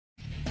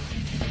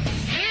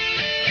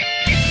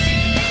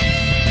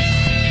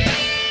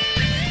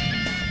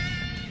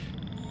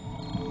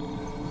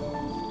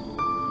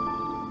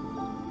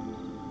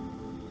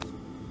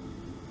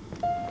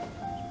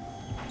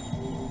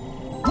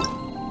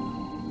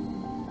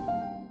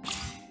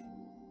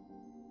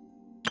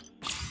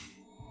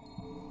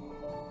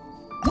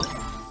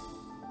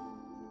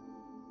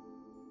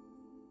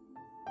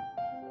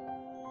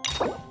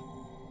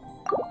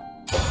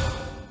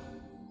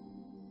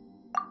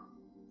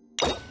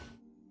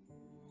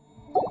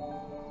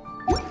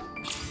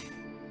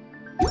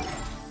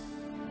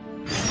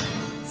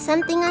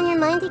Something on your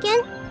mind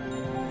again?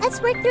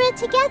 Let's work through it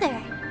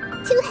together.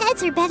 2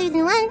 heads are better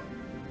than 1.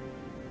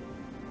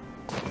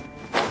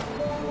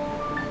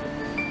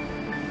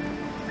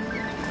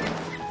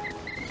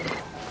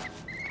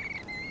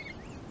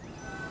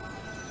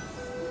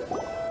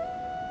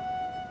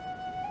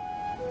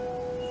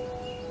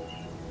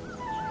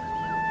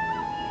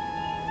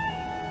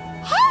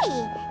 Hey!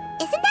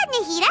 Isn't that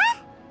Nahida?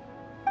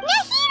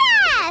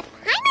 Nahida!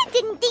 Paimon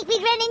didn't think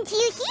we'd run into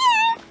you here!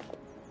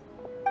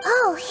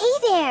 Oh,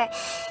 hey there!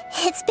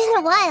 It's been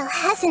a while,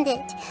 hasn't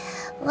it?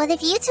 What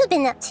have you two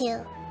been up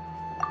to?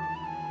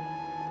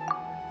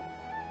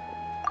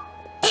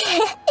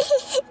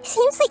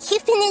 Seems like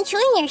you've been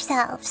enjoying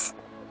yourselves.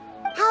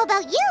 How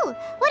about you?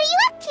 What are you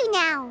up to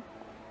now?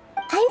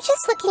 I'm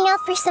just looking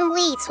out for some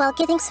leads while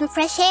getting some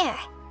fresh air.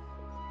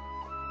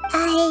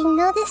 I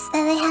noticed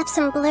that I have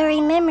some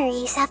blurry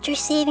memories after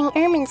saving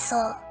Ermin's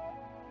soul.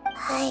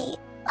 I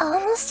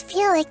almost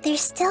feel like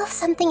there's still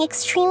something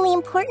extremely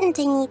important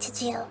I need to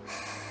do.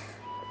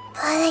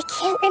 But I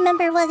can't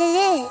remember what it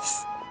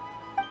is.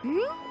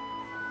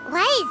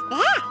 Why is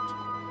that?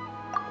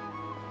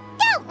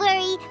 Don't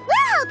worry,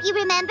 we'll help you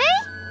remember.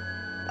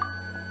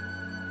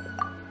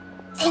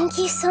 Thank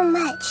you so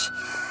much.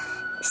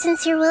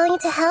 Since you're willing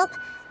to help,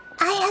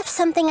 I have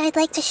something I'd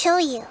like to show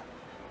you.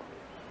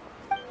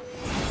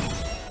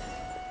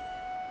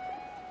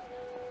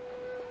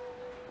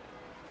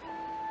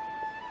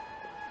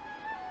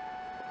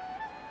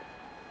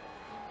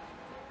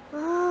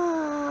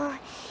 Ooh,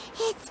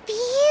 it's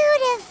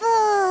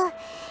beautiful.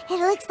 It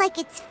looks like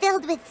it's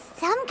filled with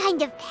some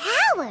kind of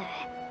power.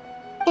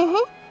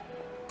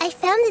 I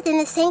found it in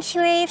the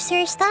sanctuary of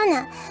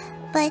Suristana,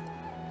 but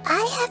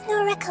I have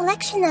no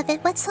recollection of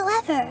it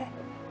whatsoever.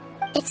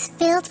 It's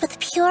filled with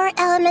pure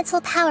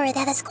elemental power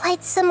that is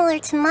quite similar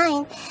to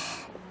mine,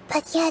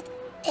 but yet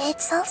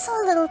it's also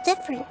a little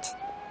different.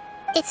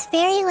 It's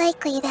very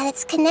likely that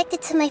it's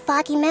connected to my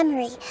foggy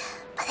memory,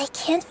 but I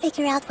can't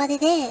figure out what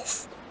it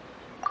is.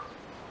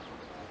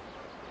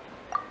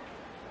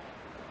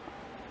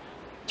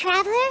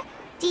 Traveler,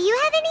 do you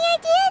have any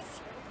ideas?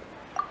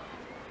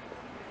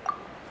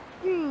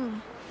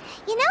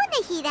 You know,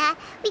 Nahida,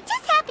 we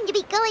just happen to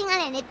be going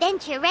on an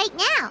adventure right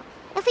now.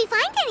 If we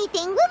find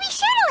anything, we'll be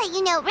sure to let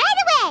you know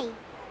right away.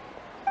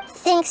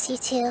 Thanks, you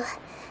two.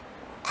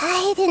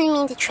 I didn't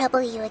mean to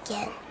trouble you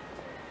again.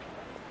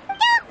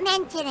 Don't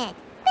mention it.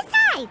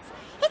 Besides,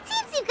 it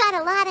seems you've got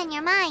a lot on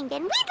your mind,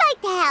 and we'd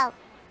like to help.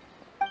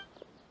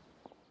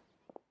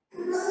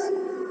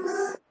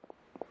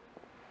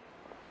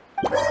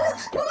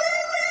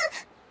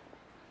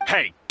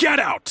 Hey, get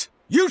out!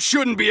 You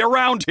shouldn't be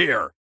around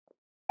here!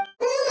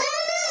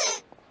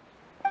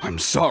 I'm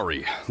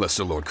sorry,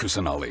 Lesser Lord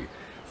Kusanali.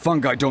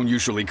 Fungi don't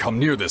usually come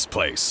near this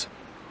place.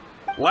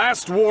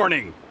 Last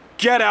warning!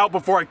 Get out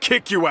before I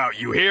kick you out,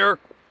 you hear?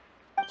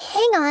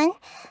 Hang on.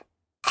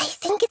 I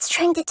think it's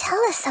trying to tell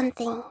us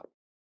something.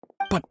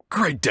 But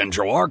Great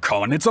Dendro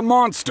Archon, it's a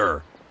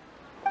monster!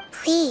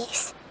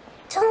 Please,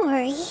 don't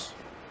worry.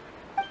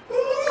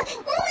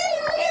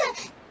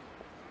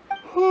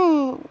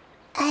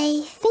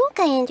 I think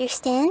I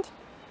understand.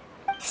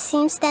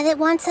 Seems that it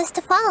wants us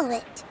to follow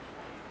it.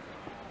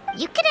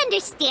 You can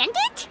understand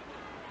it?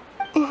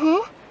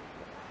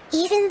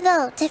 Even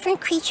though different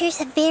creatures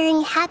have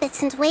varying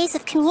habits and ways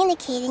of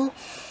communicating,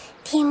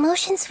 the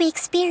emotions we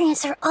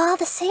experience are all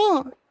the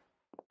same.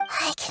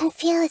 I can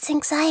feel its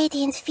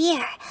anxiety and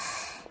fear.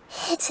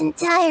 It's in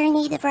dire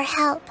need of our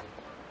help.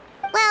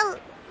 Well,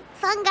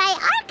 fungi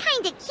are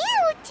kinda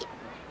cute,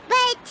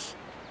 but...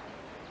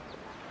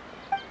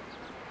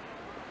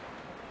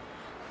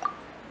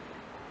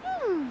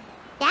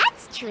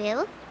 that's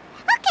true.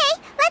 Okay,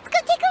 let's go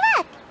take a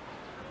look.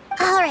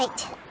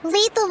 Alright,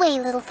 lead the way,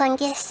 little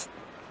fungus.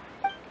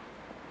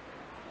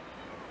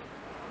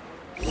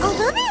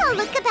 Although they all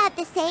look about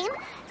the same,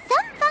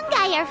 some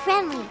fungi are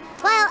friendly,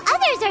 while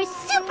others are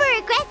super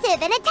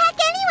aggressive and attack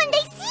anyone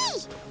they see.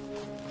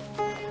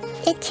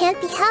 It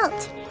can't be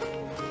helped.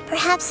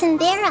 Perhaps in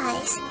their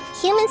eyes,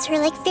 humans are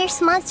like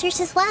fierce monsters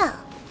as well.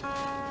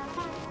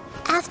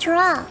 After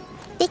all,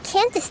 they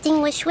can't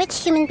distinguish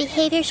which human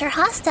behaviors are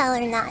hostile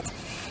or not,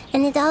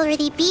 and it'd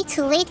already be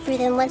too late for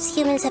them once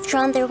humans have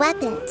drawn their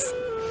weapons.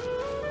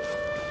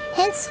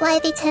 Hence why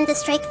they tend to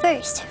strike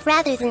first,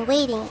 rather than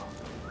waiting.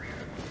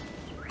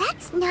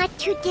 That's not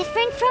too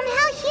different from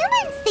how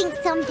humans think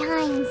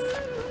sometimes.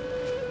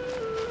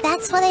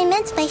 That's what I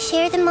meant by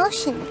shared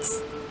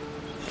emotions.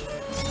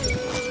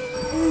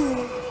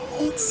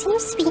 It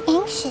seems to be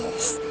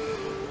anxious.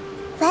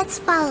 Let's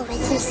follow it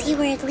and see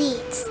where it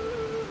leads.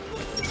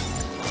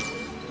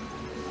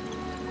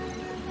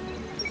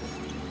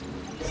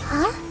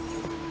 Huh?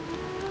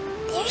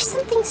 There's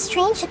something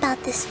strange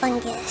about this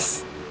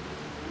fungus.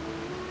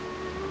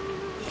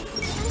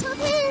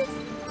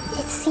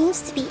 It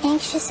seems to be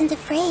anxious and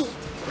afraid.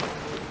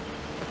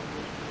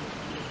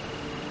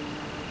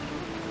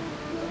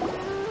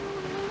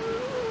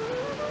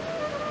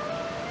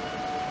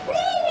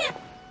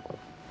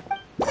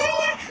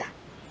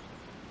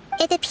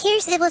 It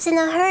appears it was in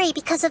a hurry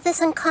because of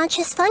this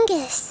unconscious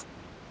fungus.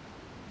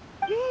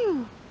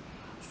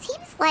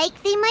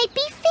 like they might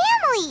be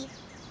family.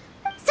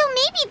 So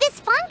maybe this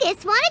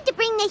fungus wanted to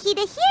bring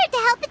Nahida here to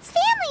help its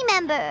family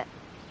member.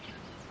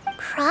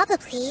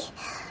 Probably.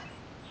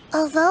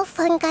 Although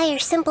fungi are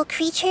simple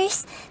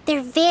creatures,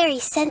 they're very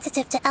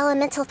sensitive to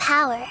elemental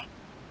power.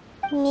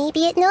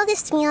 Maybe it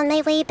noticed me on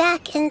my way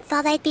back and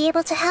thought I'd be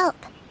able to help.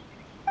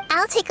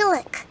 I'll take a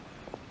look.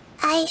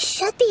 I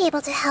should be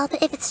able to help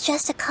if it's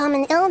just a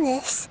common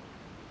illness.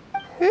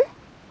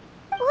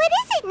 What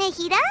is it,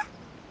 Nahida?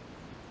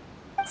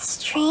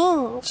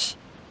 Strange.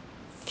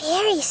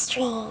 Very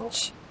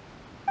strange.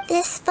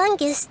 This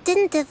fungus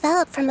didn't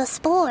develop from a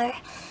spore.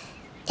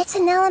 It's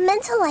an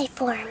elemental life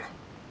form.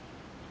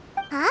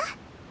 Huh?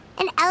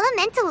 An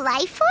elemental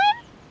life form?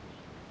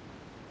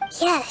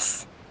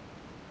 Yes.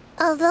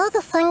 Although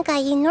the fungi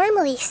you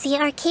normally see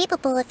are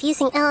capable of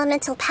using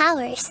elemental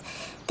powers,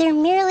 they're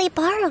merely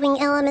borrowing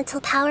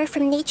elemental power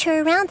from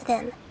nature around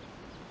them.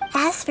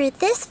 As for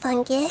this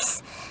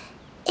fungus,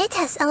 it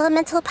has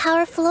elemental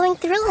power flowing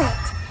through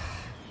it.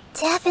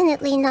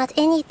 Definitely not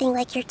anything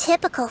like your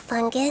typical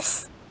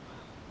fungus.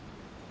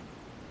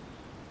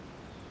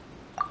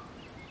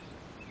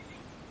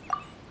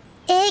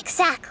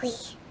 Exactly.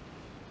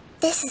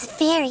 This is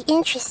very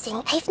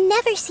interesting. I've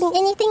never seen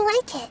anything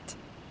like it.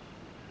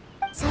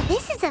 So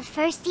this is a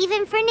first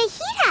even for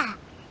Nahida.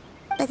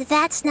 But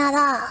that's not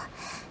all.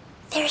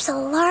 There's a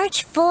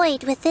large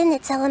void within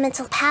its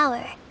elemental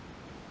power.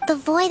 The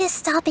void is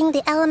stopping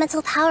the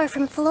elemental power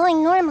from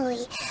flowing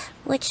normally,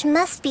 which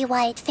must be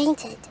why it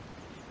fainted.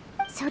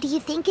 So do you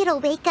think it'll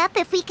wake up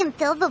if we can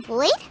fill the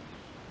void?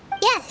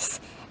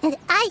 Yes, and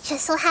I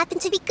just so happen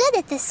to be good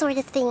at this sort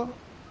of thing.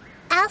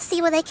 I'll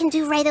see what I can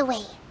do right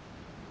away.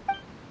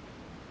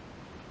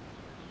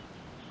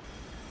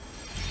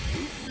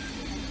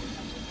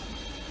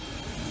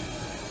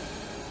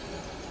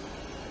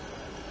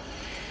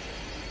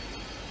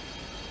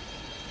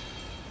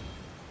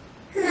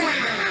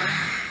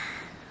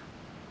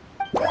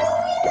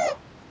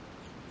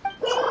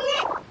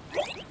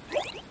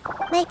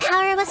 My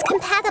power was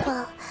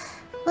compatible.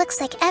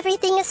 Looks like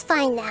everything is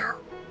fine now.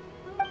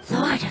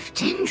 Lord of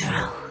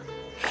Dendro?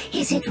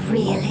 Is it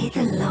really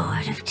the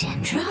Lord of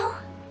Dendro?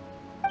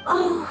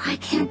 Oh, I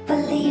can't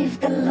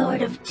believe the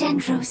Lord of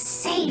Dendro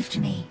saved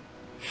me.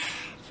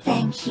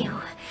 Thank you,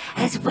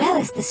 as well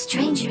as the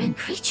stranger and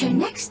creature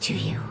next to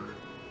you.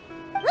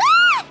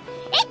 Ah!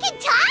 It can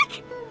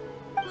talk?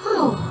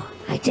 Oh,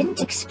 I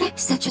didn't expect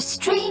such a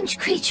strange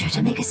creature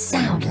to make a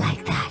sound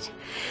like that.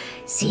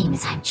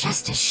 Seems I'm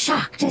just as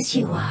shocked as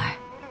you are.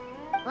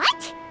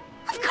 What?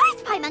 Of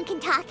course Paimon can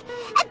talk.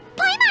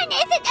 Paimon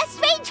isn't a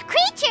strange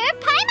creature.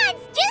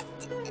 Paimon's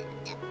just...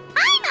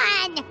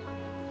 Paimon!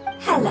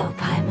 Hello,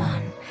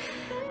 Paimon.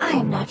 I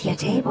am not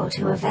yet able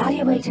to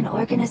evaluate an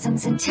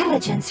organism's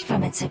intelligence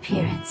from its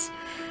appearance.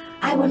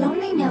 I will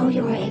only know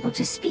you are able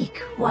to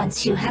speak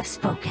once you have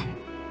spoken.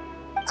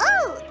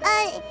 Oh,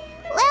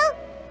 well,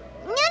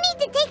 no need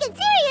to take it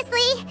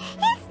seriously.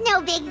 It's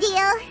no big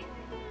deal.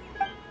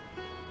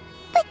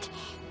 But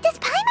does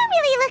Paimon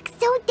really look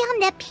so dumb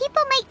that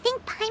people might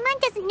think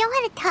Paimon doesn't know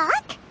how to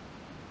talk?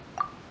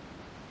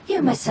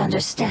 You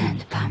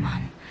misunderstand,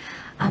 Paimon.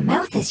 A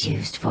mouth is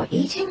used for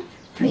eating,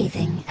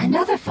 breathing, and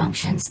other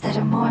functions that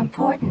are more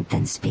important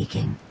than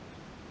speaking.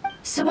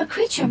 So a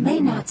creature may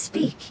not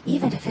speak,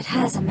 even if it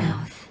has a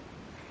mouth.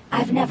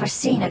 I've never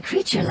seen a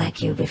creature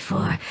like you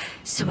before,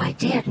 so I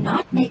dared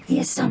not make the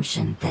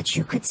assumption that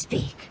you could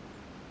speak.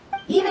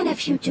 Even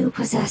if you do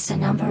possess a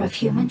number of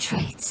human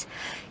traits,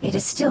 it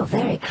is still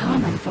very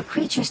common for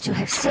creatures to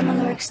have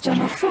similar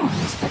external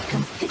forms but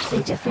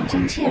completely different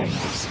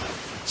interiors,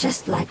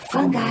 just like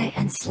fungi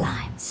and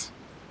slimes.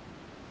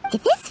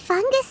 Did this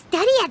fungus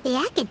study at the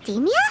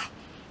academia?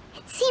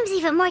 It seems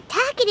even more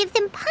talkative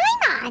than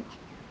Paimon.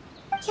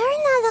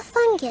 You're not a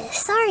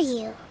fungus, are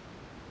you?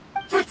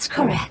 That's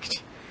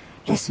correct.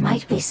 This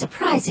might be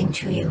surprising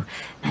to you,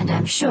 and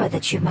I'm sure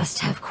that you must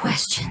have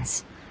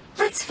questions.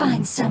 Let's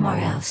find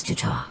somewhere else to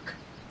talk.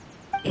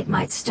 It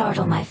might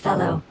startle my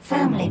fellow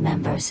family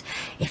members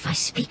if I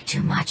speak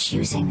too much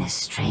using this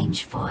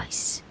strange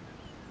voice.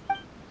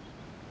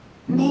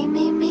 Me,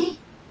 me, me,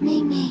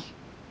 me, me.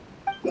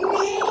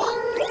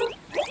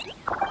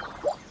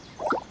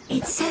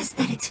 It says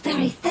that it's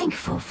very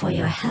thankful for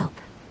your help.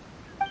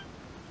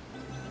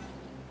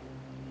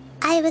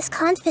 I was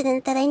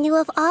confident that I knew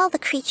of all the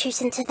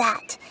creatures in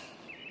Teyvat.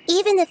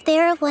 Even if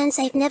there are ones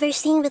I've never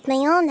seen with my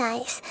own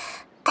eyes,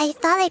 I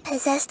thought I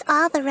possessed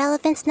all the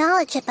relevant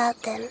knowledge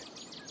about them.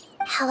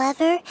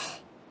 However,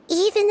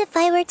 even if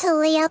I were to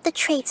lay out the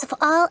traits of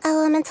all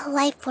elemental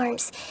life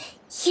forms,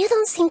 you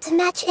don't seem to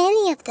match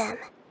any of them.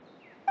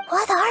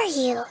 What are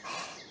you?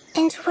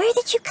 And where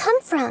did you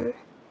come from?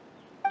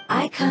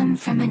 I come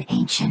from an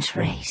ancient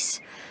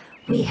race.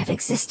 We have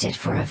existed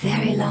for a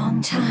very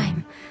long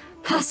time,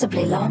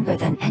 possibly longer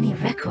than any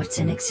records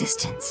in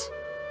existence.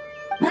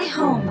 My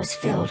home was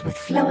filled with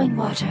flowing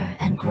water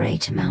and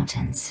great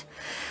mountains.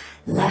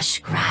 Lush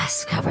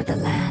grass covered the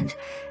land,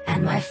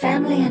 and my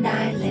family and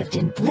I lived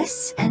in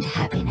bliss and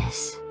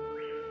happiness.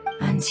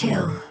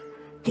 Until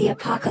the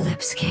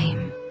apocalypse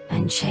came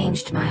and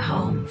changed my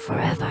home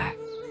forever.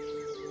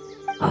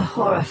 A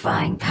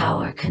horrifying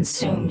power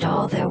consumed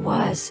all there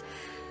was.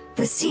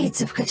 The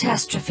seeds of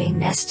catastrophe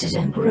nested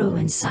and grew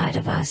inside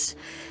of us,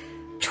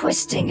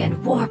 twisting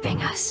and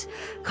warping us,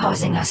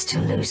 causing us to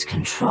lose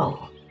control.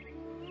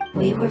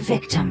 We were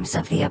victims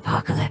of the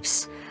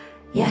apocalypse,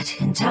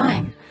 yet in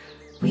time,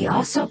 we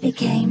also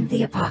became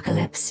the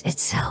apocalypse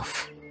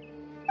itself.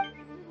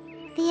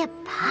 The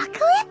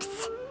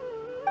apocalypse?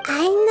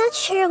 I'm not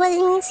sure what it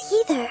means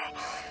either.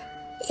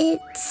 It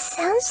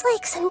sounds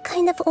like some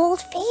kind of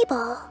old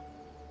fable.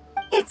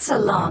 It's a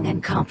long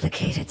and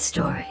complicated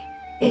story.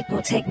 It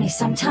will take me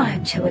some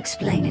time to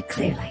explain it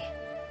clearly.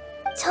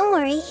 Don't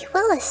worry,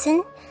 we'll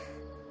listen.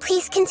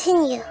 Please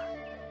continue.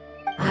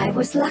 I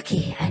was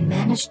lucky and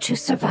managed to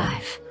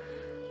survive.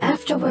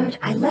 Afterward,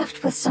 I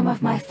left with some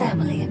of my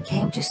family and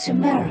came to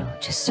Sumeru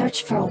to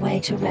search for a way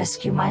to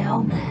rescue my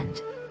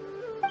homeland.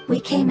 We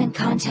came in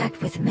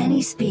contact with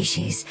many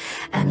species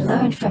and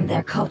learned from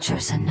their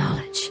cultures and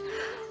knowledge,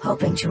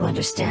 hoping to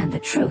understand the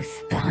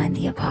truth behind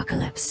the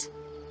apocalypse.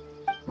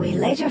 We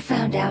later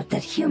found out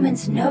that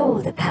humans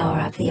know the power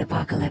of the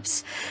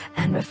apocalypse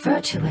and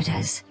refer to it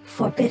as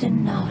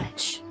forbidden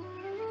knowledge.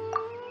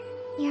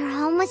 Your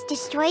home was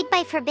destroyed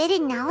by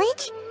forbidden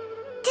knowledge?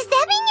 Does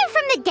that mean you're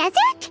from the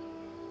desert?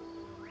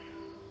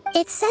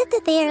 It's said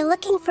that they are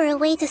looking for a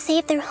way to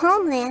save their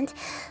homeland,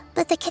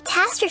 but the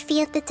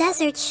catastrophe of the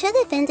desert should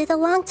have ended a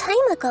long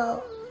time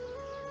ago.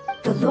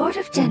 The Lord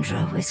of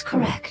Dendro is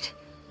correct.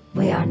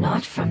 We are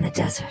not from the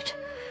desert.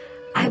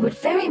 I would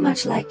very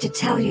much like to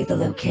tell you the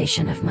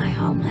location of my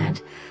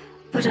homeland,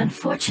 but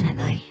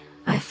unfortunately,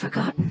 I've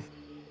forgotten.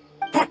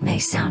 That may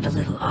sound a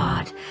little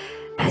odd,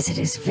 as it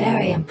is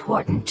very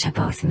important to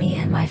both me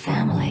and my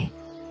family.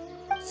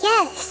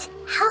 Yes,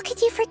 how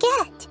could you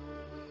forget?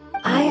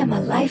 I am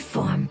a life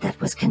form that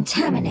was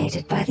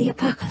contaminated by the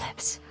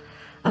apocalypse.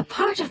 A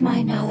part of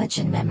my knowledge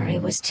and memory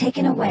was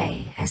taken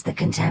away as the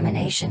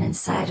contamination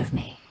inside of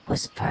me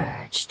was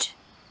purged.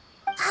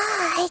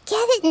 Ah, I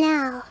get it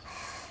now.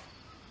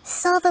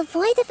 So the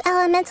void of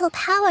elemental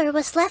power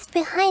was left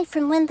behind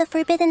from when the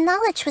forbidden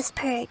knowledge was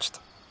purged.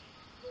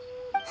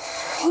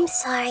 I'm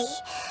sorry.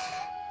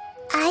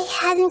 I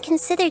hadn't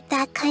considered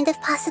that kind of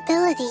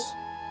possibility.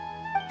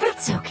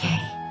 That's okay.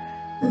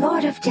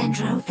 Lord of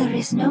Dendro, there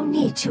is no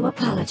need to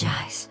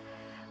apologize.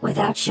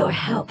 Without your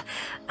help,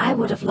 I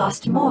would have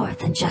lost more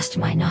than just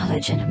my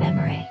knowledge and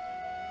memory.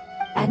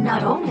 And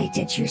not only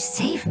did you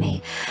save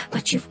me,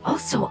 but you've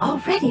also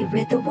already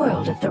rid the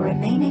world of the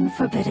remaining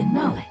forbidden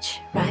knowledge,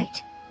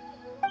 right?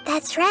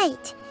 That's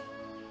right.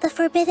 The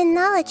forbidden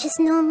knowledge is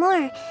no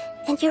more,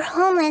 and your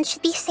homeland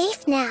should be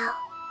safe now.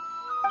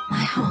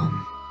 My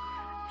home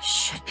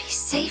should be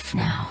safe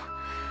now.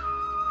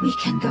 We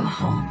can go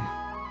home.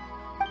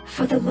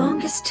 For the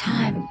longest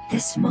time,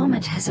 this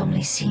moment has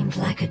only seemed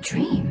like a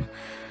dream.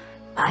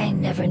 I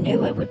never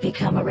knew it would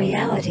become a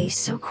reality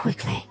so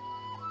quickly.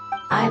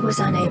 I was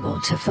unable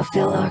to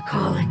fulfill our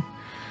calling.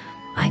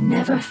 I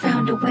never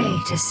found a way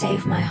to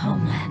save my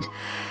homeland,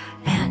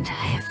 and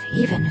I have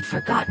even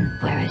forgotten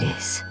where it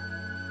is.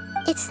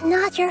 It's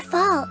not your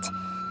fault.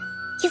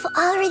 You've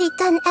already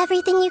done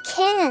everything you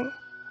can.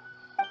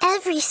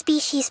 Every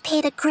species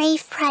paid a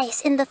grave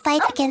price in the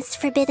fight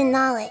against forbidden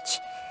knowledge.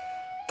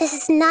 This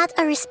is not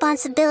a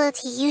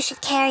responsibility you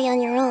should carry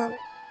on your own.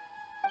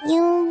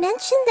 You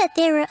mentioned that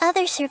there were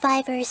other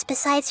survivors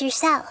besides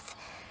yourself.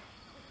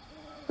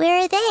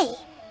 Where are they?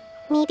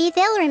 Maybe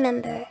they'll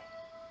remember.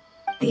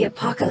 The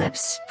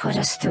apocalypse put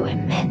us through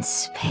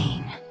immense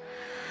pain.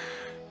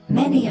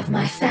 Many of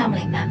my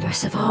family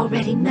members have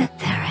already met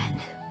their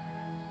end.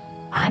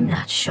 I'm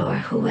not sure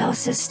who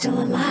else is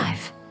still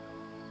alive.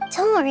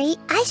 Don't worry,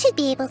 I should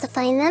be able to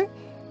find them.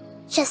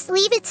 Just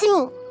leave it to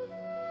me.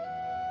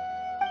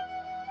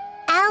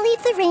 I'll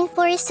leave the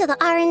rainforest to the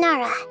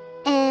Aranara.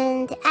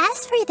 And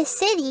as for the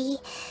city,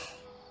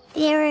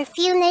 there are a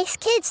few nice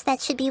kids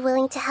that should be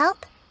willing to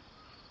help.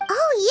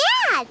 Oh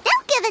yeah,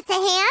 they'll give us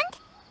a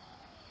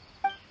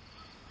hand.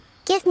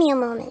 Give me a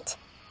moment.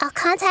 I'll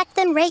contact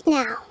them right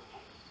now.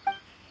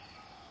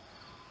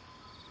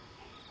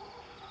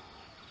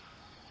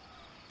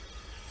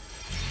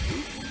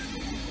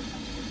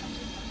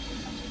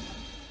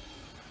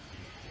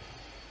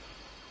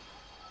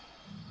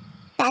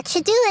 That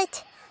should do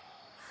it.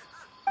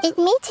 It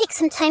may take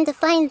some time to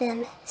find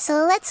them,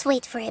 so let's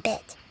wait for a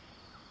bit.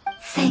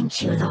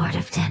 Thank you, Lord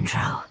of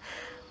Dendro.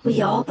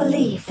 We all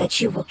believe that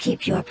you will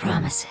keep your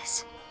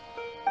promises.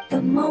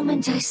 The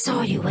moment I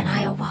saw you when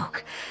I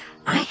awoke,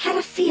 I had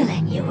a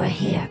feeling you were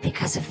here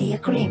because of the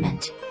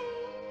agreement.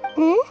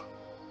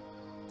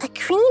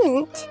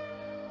 Agreement?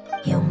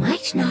 You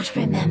might not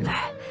remember,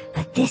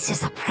 but this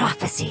is a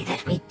prophecy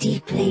that we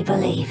deeply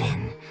believe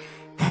in.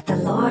 That the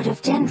Lord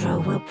of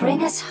Dendro will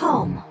bring us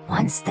home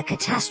once the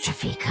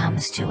catastrophe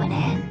comes to an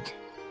end.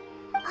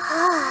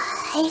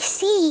 Ah, I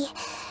see.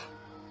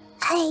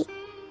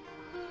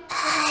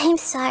 I'm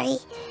sorry.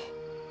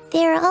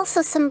 There are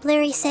also some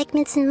blurry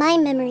segments in my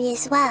memory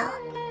as well.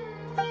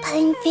 But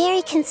I'm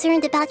very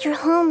concerned about your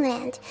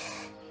homeland.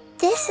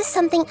 this is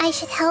something I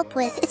should help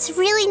with. It's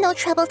really no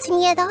trouble to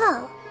me at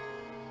all.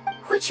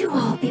 Would you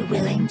all be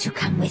willing to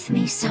come with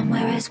me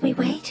somewhere as we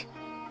wait?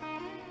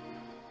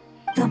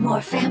 The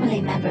more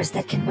family members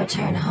that can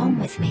return home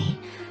with me,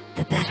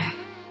 the better.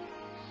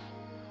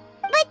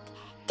 But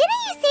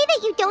didn't you say that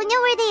you don't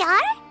know where they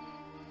are?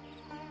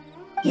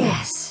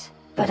 Yes,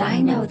 but I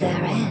know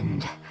their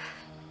end.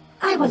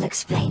 I will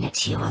explain it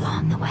to you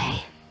along the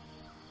way.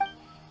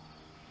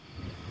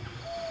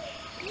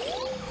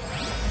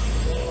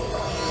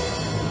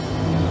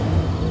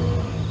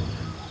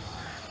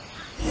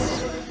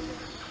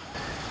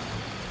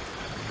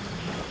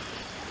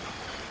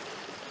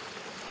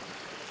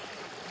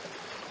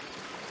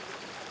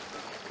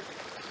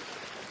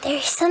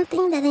 There's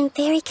something that I'm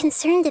very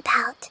concerned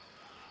about.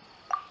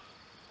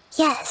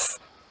 Yes,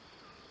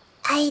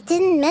 I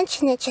didn't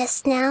mention it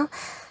just now,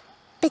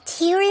 but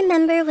do you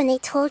remember when I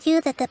told you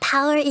that the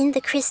power in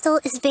the crystal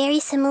is very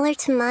similar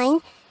to mine,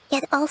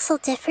 yet also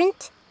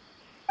different?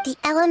 The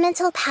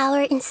elemental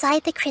power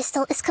inside the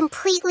crystal is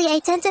completely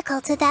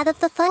identical to that of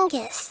the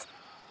fungus.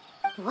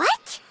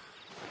 What?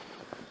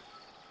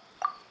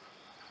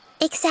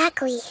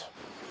 Exactly.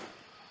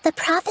 The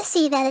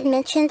prophecy that it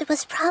mentioned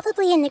was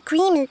probably an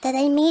agreement that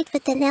I made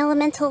with an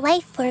elemental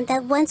life form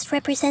that once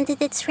represented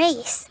its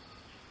race.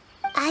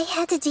 I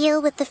had to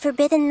deal with the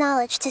forbidden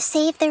knowledge to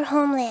save their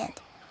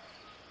homeland.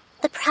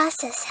 The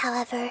process,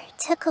 however,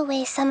 took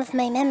away some of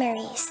my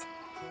memories.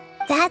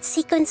 That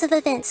sequence of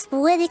events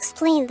would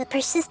explain the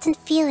persistent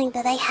feeling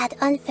that I had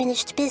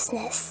unfinished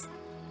business.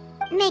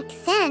 Makes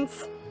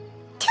sense.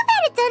 Too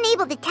bad it's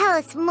unable to tell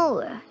us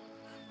more.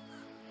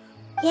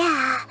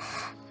 Yeah,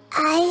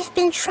 I've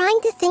been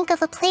trying to think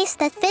of a place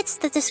that fits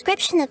the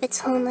description of its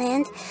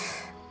homeland,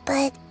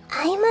 but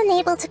I'm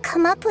unable to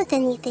come up with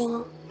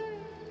anything.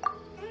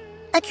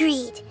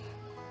 Agreed.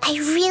 I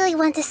really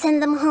want to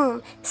send them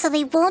home, so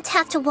they won't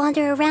have to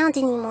wander around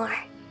anymore.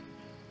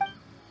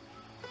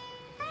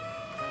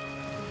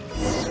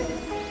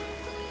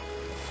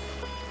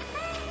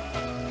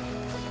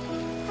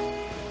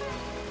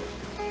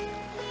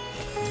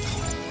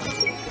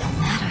 No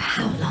matter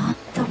how long,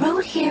 the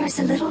road here is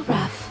a little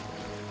rough.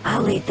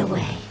 I'll lead the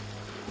way.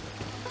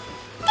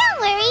 Don't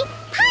worry,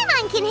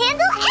 Paimon can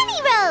handle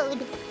any road!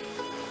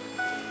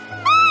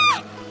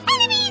 Ah!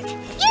 Enemies!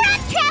 You're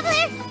up,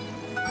 Traveler!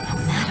 No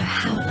matter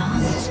how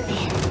long it's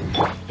been,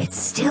 it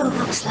still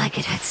looks like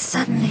it had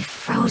suddenly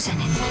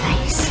frozen in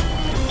place.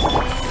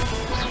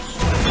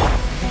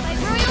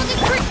 Primordial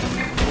decree!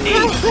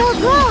 Go!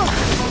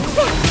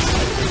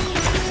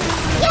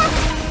 Yeah!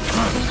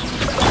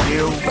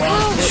 You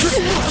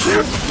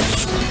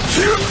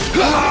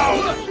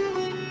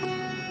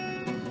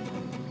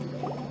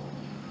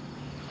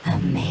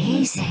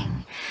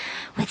Amazing.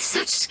 With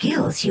such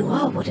skills, you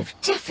all would have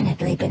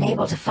definitely been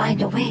able to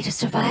find a way to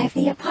survive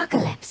the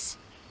apocalypse.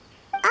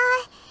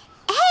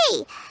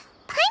 Hey!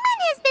 Paimon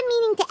has been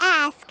meaning to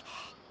ask.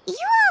 You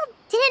all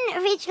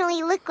didn't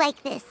originally look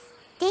like this,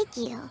 did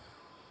you?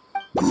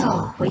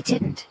 No, we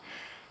didn't.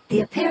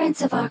 The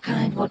appearance of our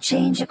kind will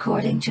change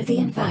according to the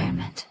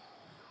environment.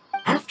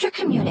 After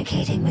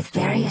communicating with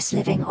various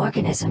living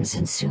organisms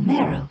in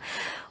Sumeru,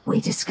 we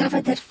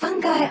discovered that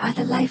fungi are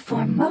the life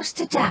form most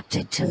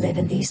adapted to live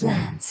in these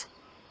lands.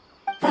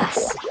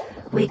 Thus,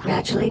 we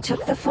gradually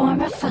took the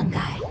form of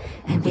fungi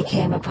and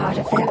became a part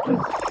of their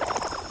group.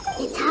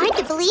 It's hard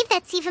to believe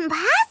that's even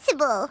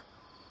possible.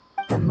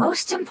 The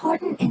most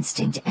important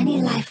instinct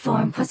any life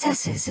form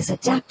possesses is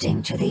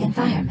adapting to the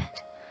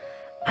environment.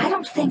 I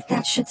don't think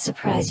that should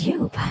surprise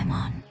you,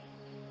 Paimon.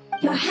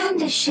 Your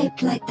hand is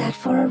shaped like that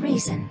for a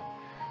reason,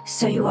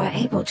 so you are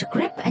able to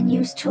grip and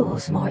use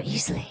tools more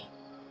easily.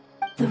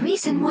 The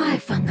reason why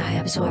fungi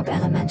absorb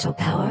elemental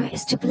power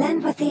is to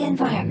blend with the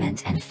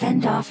environment and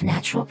fend off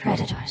natural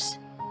predators.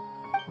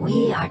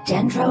 We are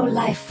dendro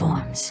life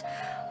forms,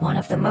 one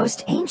of the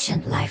most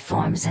ancient life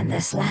forms in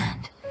this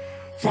land.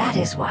 That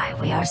is why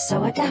we are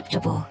so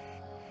adaptable.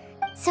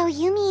 So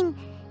you mean,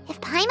 if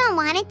Paimon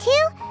wanted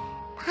to,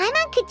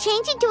 Paimon could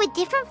change into a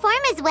different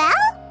form as well?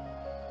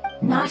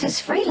 Not as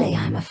freely,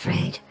 I'm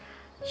afraid.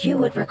 You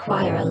would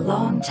require a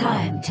long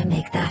time to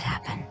make that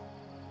happen.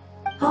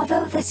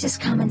 Although this is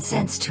common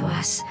sense to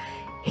us,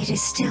 it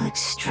is still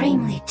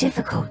extremely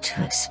difficult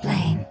to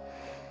explain.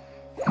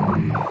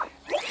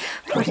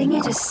 Putting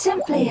it as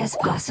simply as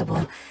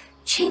possible,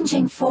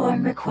 changing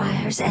form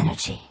requires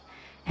energy,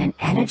 and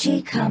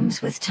energy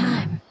comes with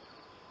time.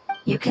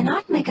 You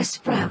cannot make a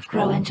sprout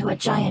grow into a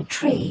giant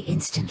tree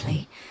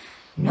instantly,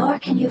 nor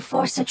can you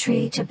force a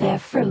tree to bear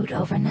fruit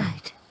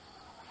overnight.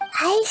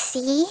 I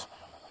see.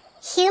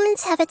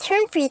 Humans have a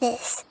term for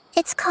this.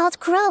 It's called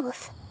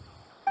growth.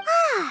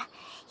 Ah,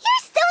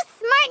 you're so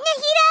smart,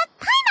 Nahida!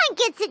 Paimon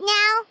gets it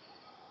now!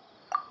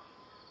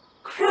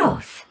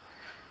 Growth.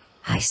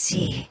 I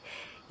see.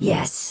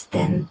 Yes,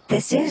 then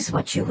this is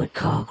what you would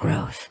call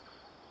growth.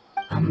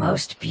 A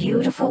most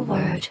beautiful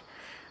word.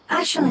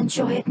 I shall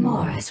enjoy it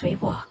more as we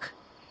walk.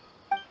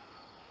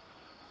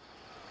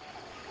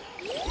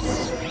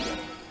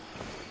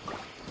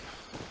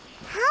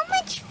 How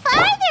much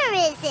farther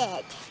is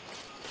it?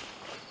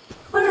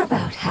 We're about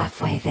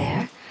halfway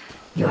there.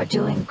 You're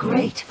doing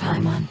great,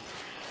 Paimon.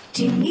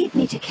 Do you need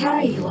me to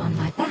carry you on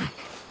my back?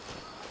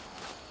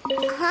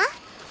 Huh?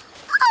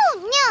 Oh,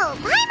 no!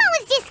 Paimon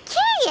was just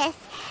curious.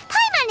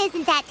 Paimon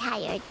isn't that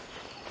tired.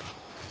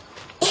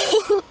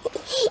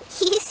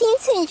 You seem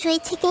to enjoy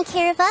taking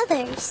care of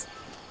others.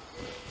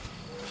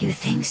 You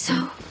think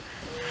so?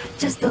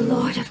 Does the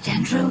Lord of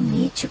Dendro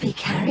need to be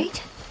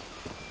carried?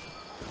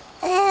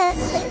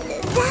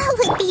 That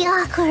would be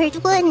awkward,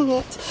 wouldn't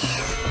it?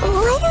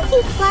 Why don't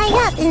you fly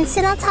up and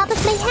sit on top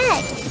of my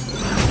head?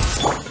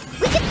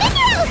 We can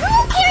figure out who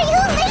will carry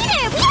who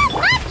later! We have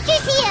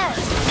monsters here!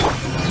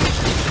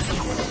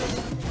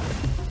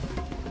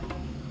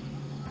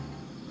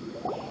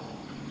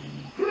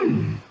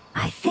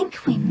 I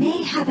think we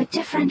may have a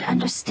different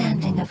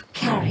understanding of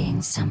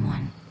carrying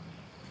someone.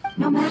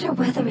 No matter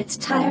whether it's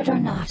tired or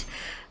not,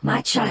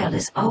 my child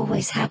is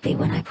always happy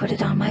when I put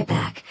it on my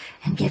back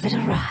and give it a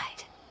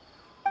ride.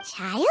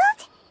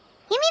 Child?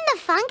 You mean the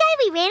fungi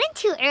we ran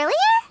into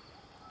earlier?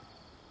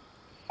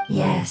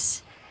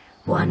 Yes.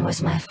 One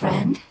was my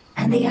friend,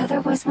 and the other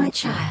was my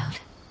child.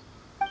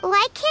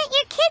 Why can't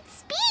your kid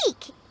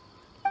speak?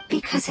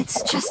 Because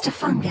it's just a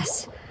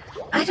fungus.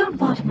 I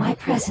don't want my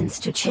presence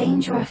to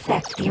change or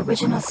affect the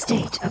original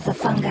state of the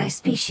fungi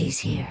species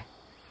here.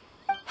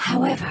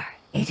 However,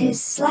 it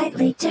is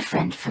slightly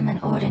different from an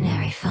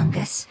ordinary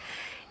fungus.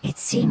 It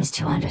seems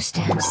to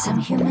understand some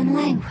human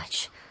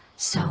language,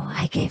 so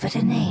I gave it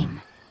a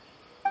name.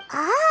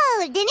 Oh,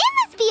 then it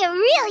must be a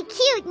really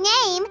cute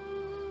name.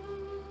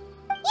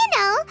 You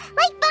know,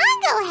 like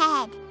Bongo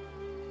Head.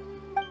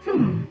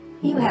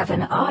 You have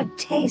an odd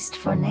taste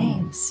for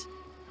names.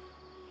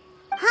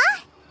 Huh?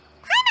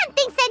 Paimon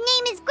thinks that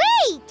name is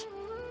great.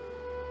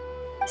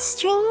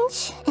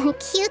 Strange and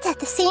cute at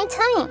the same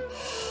time.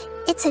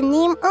 It's a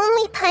name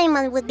only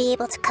Paimon would be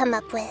able to come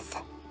up with.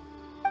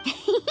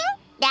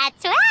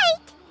 That's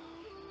right.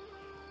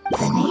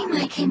 The name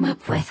I came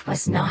up with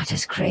was not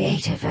as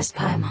creative as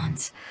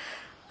Paimon's.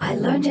 I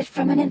learned it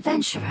from an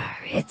adventurer.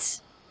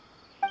 Its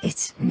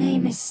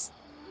name is...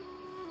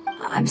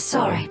 I'm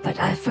sorry, but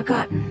I've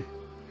forgotten.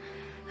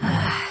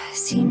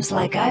 Seems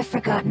like I've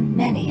forgotten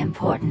many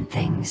important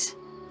things.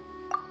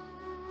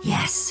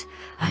 Yes,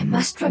 I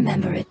must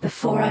remember it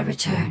before I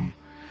return.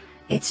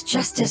 It's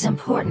just as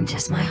important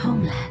as my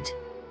homeland.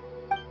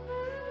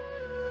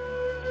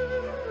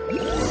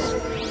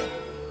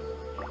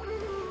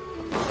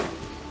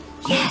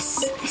 Yes,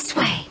 this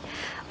way.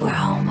 We're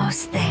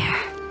almost there.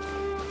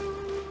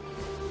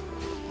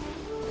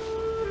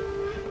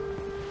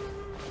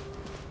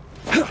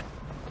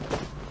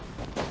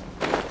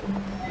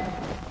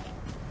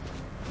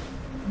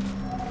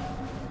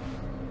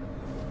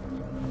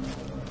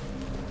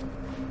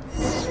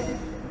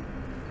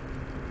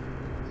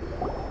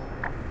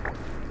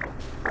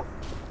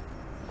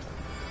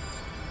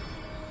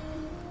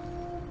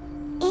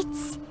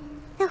 It's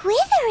the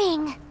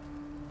withering.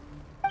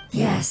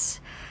 Yes,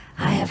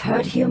 I have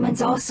heard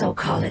humans also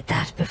call it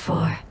that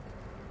before.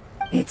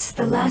 It's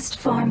the last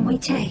form we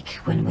take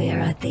when we are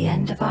at the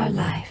end of our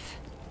life.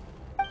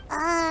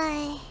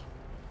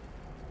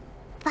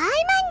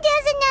 Paimon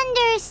doesn't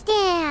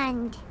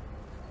understand.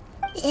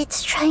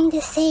 It's trying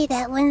to say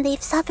that when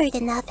they've suffered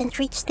enough and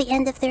reached the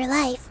end of their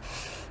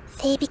life,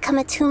 they become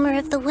a tumor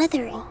of the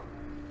withering.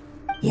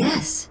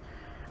 Yes,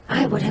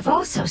 I would have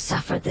also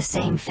suffered the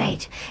same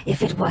fate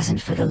if it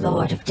wasn't for the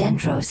Lord of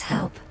Dendro's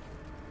help.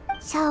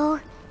 So,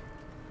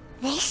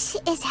 this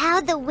is how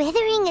the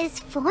withering is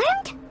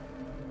formed?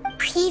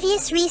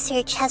 Previous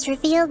research has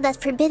revealed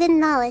that forbidden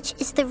knowledge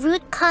is the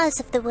root cause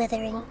of the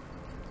withering.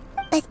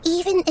 But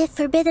even if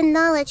forbidden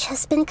knowledge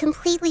has been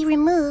completely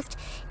removed,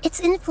 its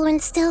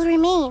influence still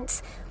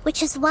remains,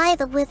 which is why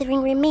the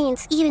withering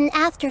remains even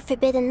after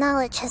forbidden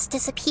knowledge has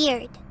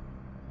disappeared.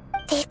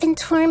 They've been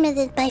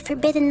tormented by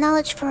forbidden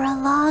knowledge for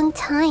a long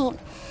time.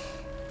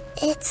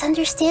 It's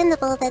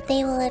understandable that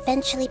they will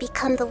eventually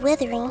become the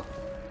withering.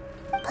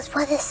 But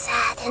what a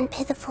sad and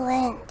pitiful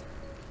end.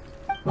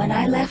 When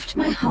I left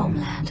my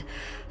homeland,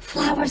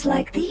 flowers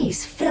like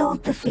these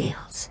filled the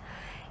fields.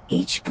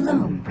 Each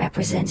bloom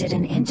represented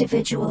an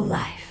individual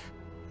life.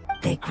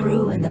 They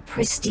grew in the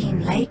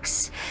pristine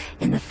lakes,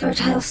 in the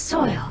fertile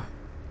soil,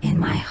 in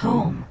my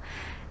home,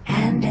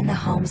 and in the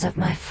homes of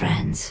my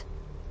friends.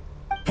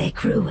 They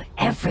grew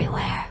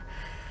everywhere,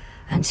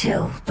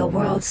 until the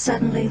world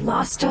suddenly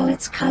lost all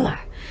its color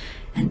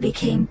and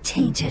became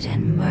tainted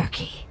and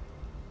murky.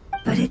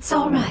 But it's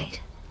all right.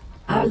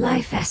 Our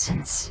life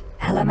essence,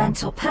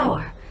 elemental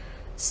power,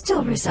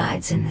 still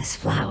resides in this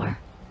flower.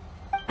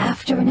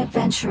 After an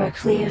adventurer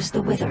clears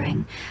the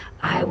withering,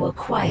 I will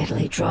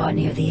quietly draw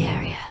near the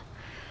area.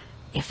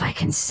 If I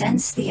can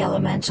sense the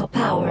elemental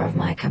power of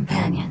my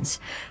companions,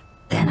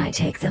 then I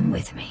take them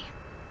with me.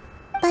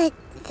 But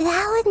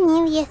that would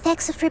mean the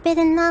effects of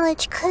forbidden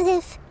knowledge could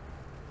have...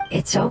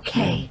 It's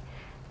okay.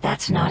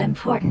 That's not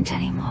important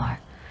anymore.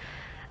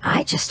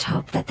 I just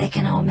hope that they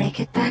can all make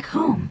it back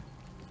home.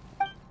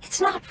 It's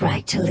not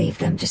right to leave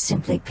them to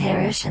simply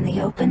perish in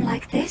the open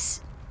like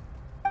this.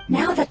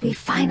 Now that we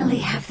finally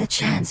have the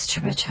chance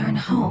to return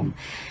home,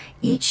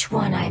 Each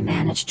one I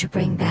manage to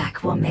bring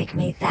back will make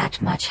me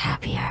that much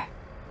happier.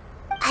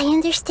 I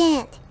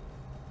understand.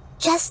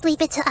 Just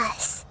leave it to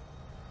us.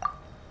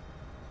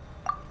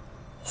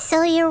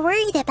 So you're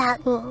worried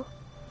about me?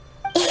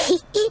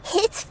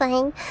 It's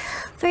fine.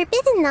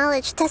 Forbidden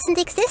knowledge doesn't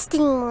exist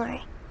anymore.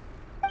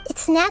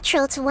 It's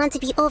natural to want to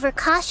be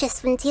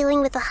overcautious when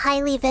dealing with a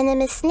highly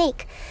venomous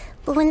snake,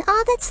 but when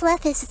all that's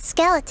left is its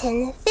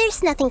skeleton,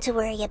 there's nothing to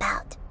worry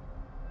about.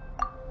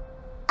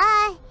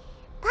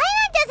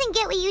 Paimon doesn't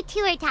get what you two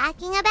are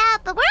talking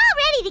about, but we're all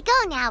ready to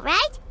go now,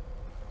 right?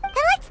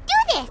 Then let's do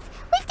this!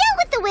 We've dealt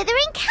with the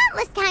Withering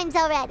countless times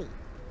already!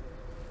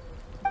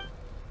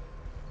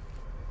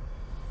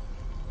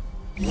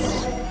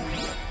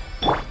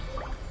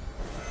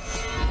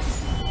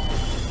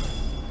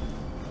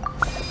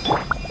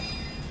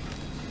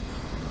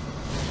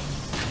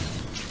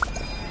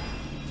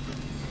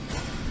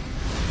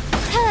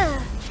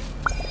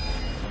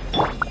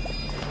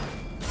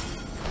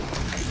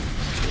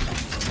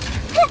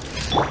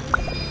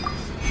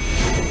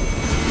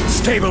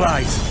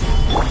 Stabilize!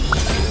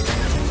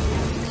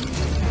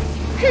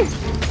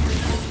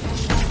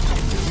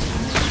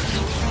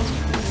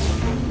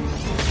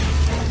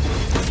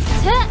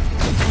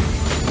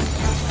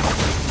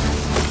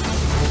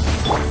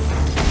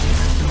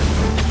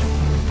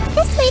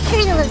 This may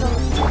hurt a little.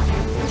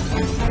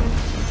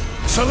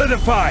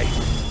 Solidify!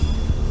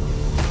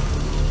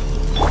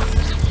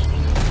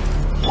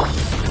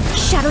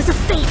 Shadows of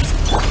fate!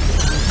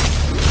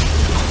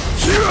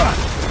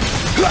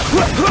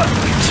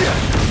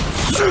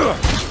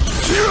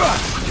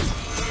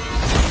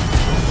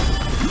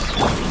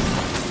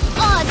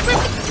 Oh, it's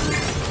perfect!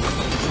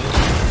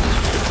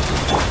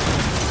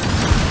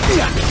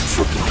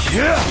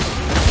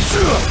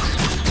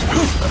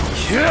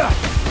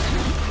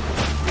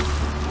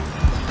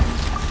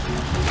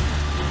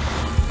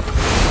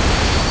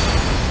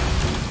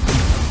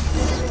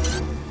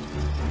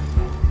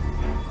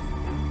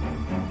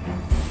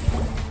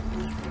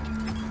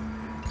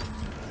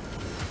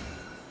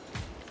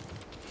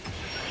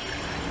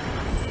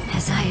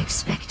 As I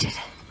expected,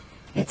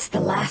 it's the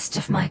last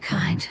of my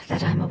kind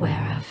that I'm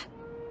aware of.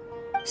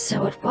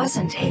 So it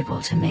wasn't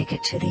able to make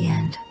it to the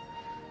end.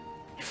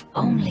 If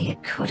only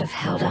it could have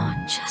held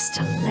on just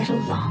a little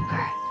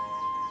longer.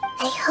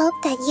 I hope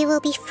that you will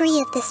be free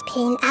of this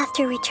pain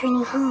after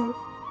returning home.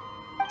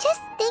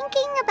 Just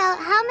thinking about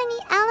how many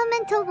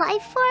elemental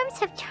life forms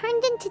have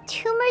turned into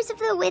tumors of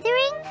the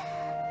Withering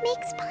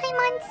makes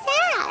Paimon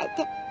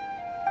sad.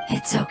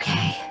 It's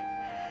okay.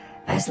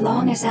 As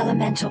long as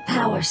elemental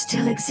power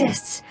still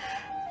exists,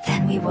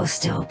 then we will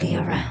still be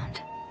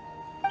around.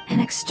 An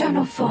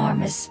external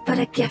form is but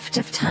a gift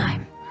of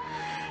time.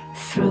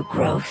 Through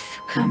growth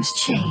comes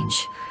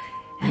change,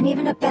 and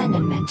even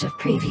abandonment of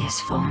previous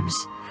forms.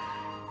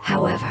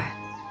 However,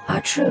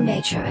 our true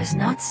nature is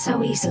not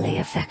so easily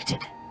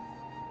affected.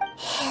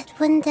 It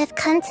wouldn't have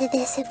come to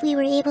this if we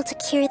were able to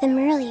cure them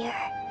earlier.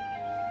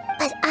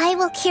 But I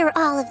will cure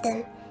all of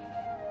them.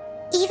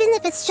 Even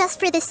if it's just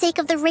for the sake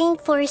of the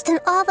rainforest and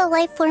all the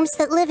life forms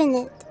that live in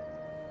it.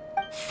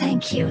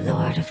 Thank you,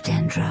 Lord of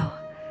Dendro.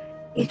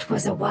 It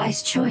was a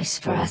wise choice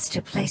for us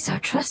to place our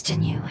trust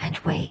in you and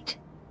wait.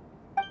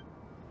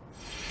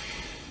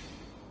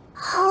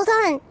 Hold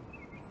on.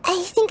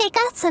 I think I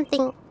got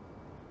something.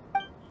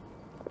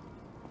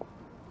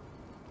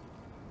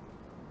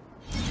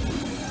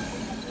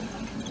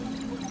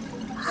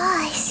 Oh,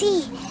 I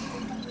see.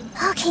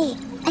 Okay,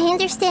 I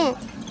understand.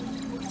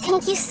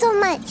 Thank you so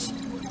much.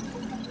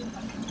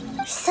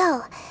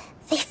 So,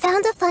 they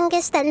found a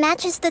fungus that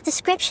matches the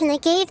description I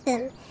gave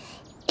them.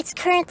 It's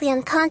currently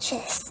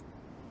unconscious.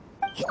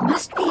 It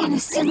must be in a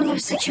similar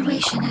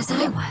situation as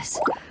I was.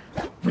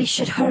 We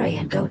should hurry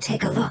and go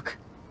take a look.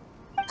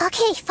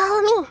 Okay,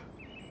 follow me.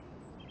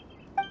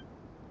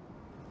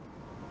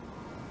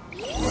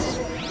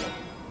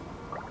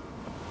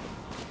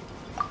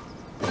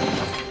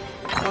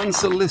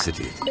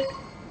 Unsolicited,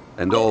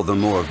 and all the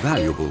more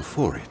valuable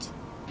for it.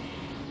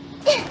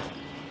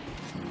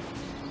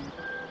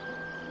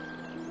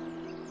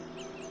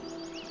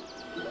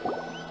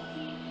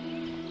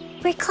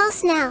 We're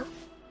close now.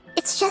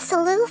 It's just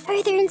a little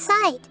further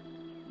inside.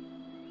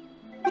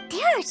 But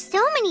there are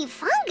so many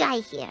fungi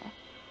here.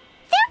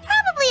 They're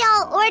probably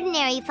all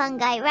ordinary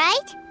fungi,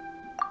 right?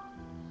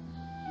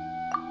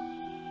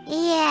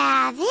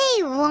 Yeah,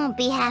 they won't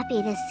be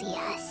happy to see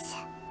us.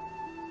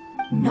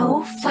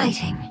 No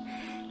fighting.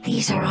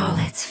 These are all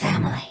its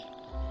family.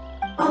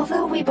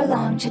 Although we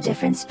belong to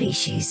different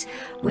species,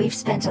 we've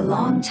spent a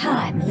long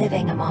time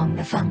living among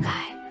the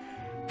fungi.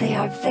 They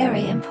are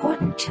very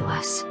important to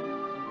us.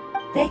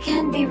 They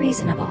can be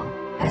reasonable,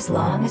 as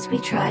long as we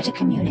try to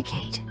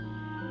communicate.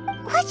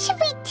 What should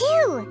we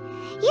do?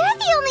 You're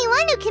the only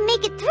one who can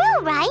make it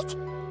through, right?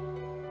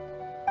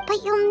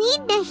 But you'll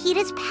need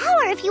Nahida's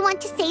power if you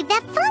want to save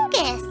that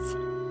fungus.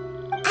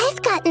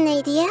 I've got an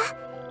idea.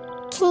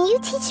 Can you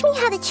teach me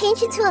how to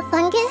change into a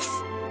fungus?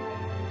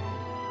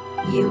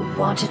 You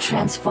want to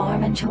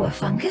transform into a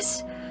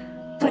fungus?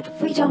 But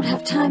we don't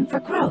have time for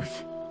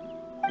growth.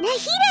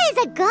 Nahida is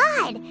a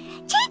god!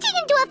 Changing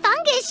into a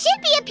fungus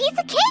should be a piece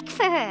of cake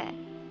for her!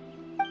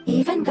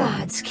 Even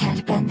gods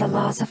can't bend the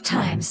laws of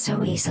time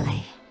so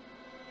easily.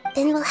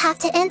 Then we'll have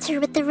to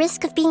enter with the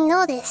risk of being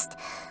noticed.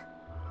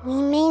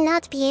 We may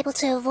not be able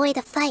to avoid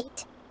a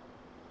fight.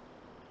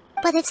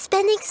 But if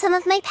spending some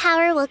of my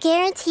power will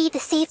guarantee the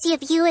safety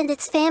of you and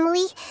its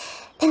family,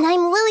 then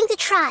I'm willing to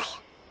try.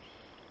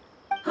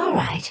 All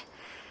right.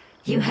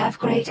 You have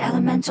great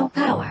elemental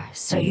power,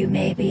 so you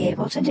may be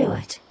able to do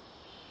it.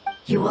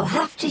 You will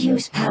have to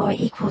use power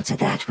equal to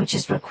that which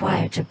is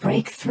required to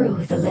break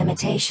through the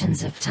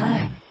limitations of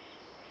time.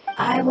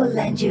 I will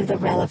lend you the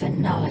relevant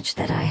knowledge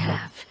that I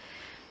have.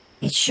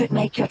 It should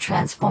make your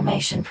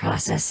transformation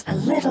process a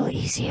little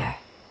easier.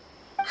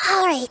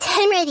 Alright,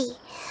 I'm ready.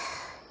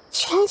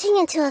 Changing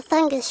into a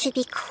fungus should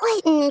be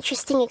quite an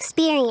interesting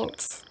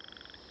experience.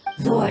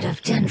 Lord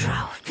of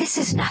Dendro, this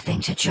is nothing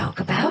to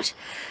joke about.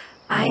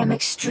 I am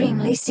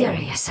extremely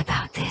serious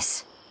about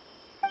this.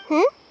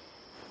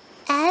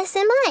 As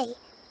am I.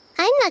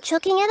 I'm not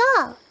joking at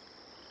all.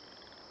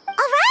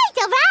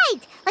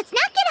 Alright! Let's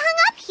not get hung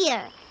up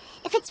here.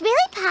 If it's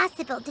really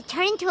possible to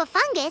turn into a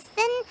fungus,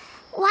 then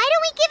why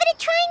don't we give it a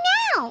try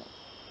now?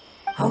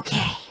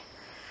 Okay.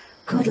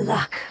 Good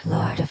luck,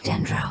 Lord of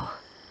Dendro.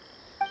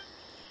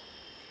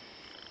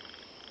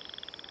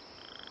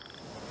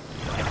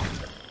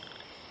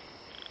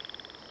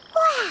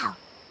 Wow!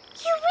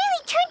 You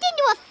really turned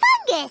into a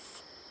fungus!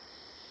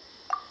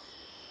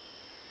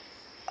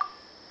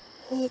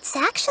 It's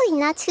actually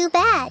not too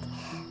bad.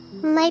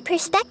 My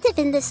perspective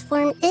in this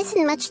form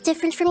isn't much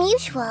different from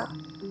usual.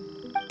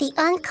 The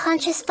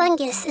unconscious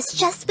fungus is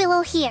just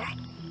below here.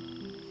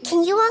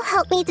 Can you all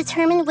help me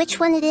determine which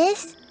one it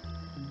is?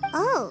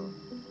 Oh,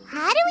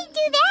 how do we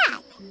do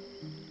that?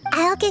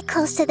 I'll get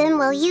close to them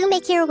while you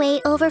make your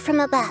way over from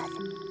above.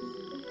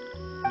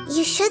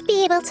 You should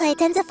be able to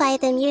identify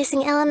them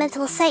using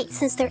elemental sight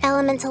since they're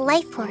elemental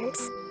life forms.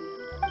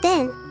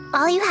 Then,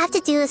 all you have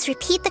to do is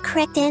repeat the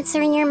correct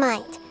answer in your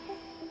mind.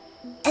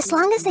 As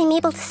long as I'm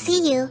able to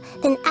see you,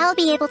 then I'll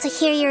be able to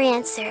hear your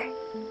answer.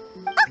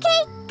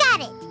 Okay, got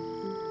it.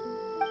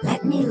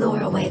 Let me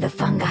lure away the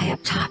fungi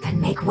up top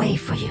and make way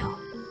for you.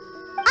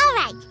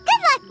 Alright,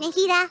 good luck,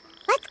 Nahida.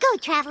 Let's go,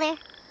 Traveler.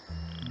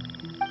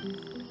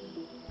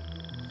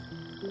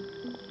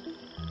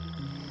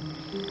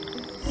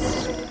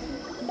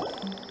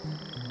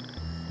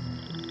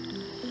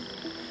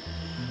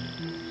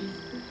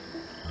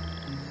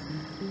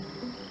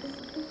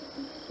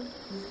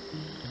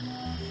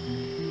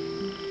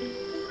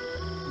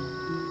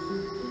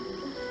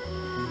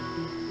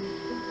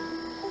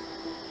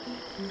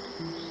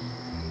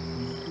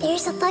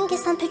 There's a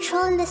fungus on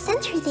patrol in the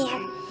center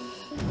there.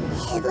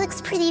 It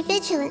looks pretty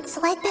vigilant,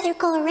 so I'd better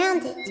go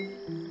around it.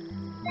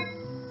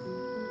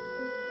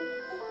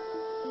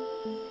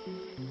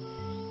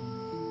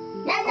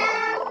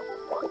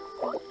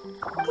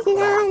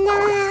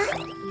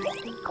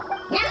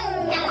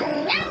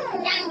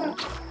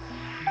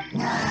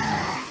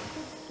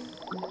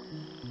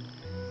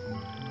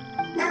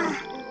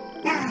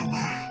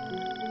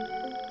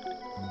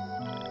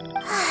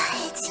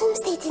 It seems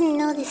they didn't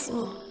notice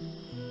me.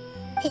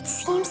 It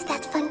seems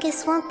that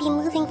fungus won't be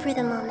moving for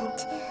the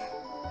moment.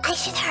 I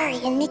should hurry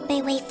and make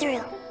my way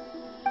through.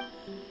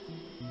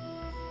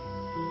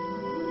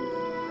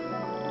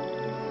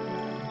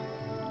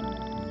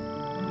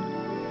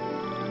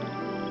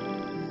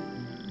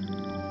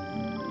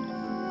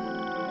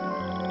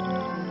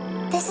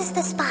 This is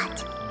the spot.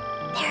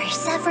 There are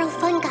several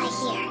fungi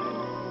here.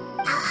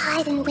 I'll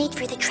hide and wait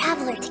for the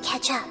traveler to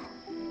catch up.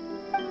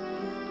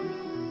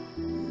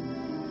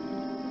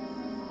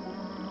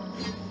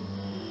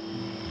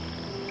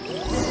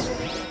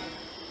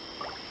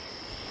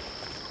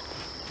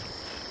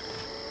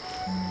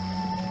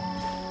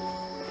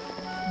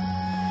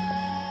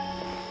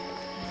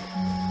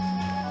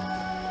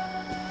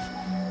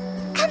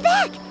 Come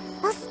back!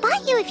 I'll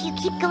spot you if you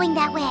keep going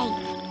that way.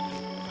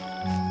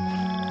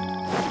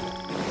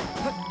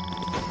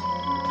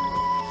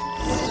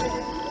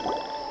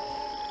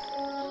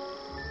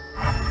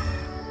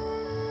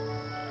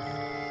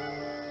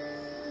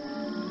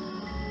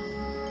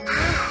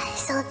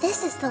 So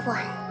this is the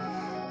one.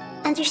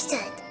 Understood.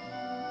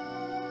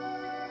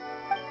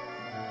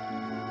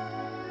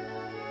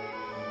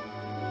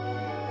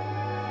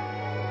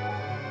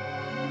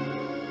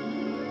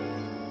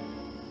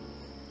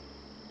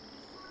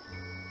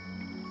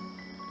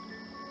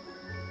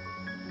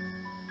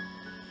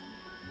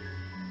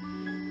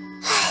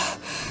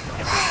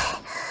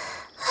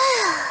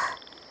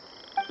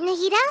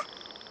 Nahida?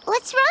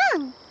 What's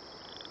wrong?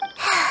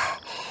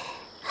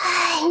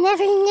 I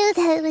never knew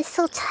that it was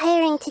so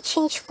tiring to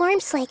change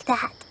forms like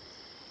that.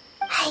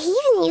 I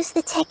even used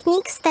the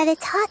techniques that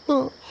it taught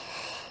me.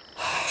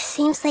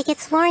 Seems like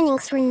its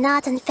warnings were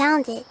not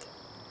unfounded.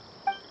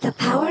 The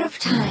power of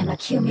time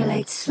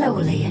accumulates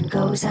slowly and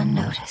goes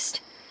unnoticed.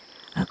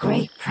 A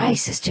great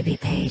price is to be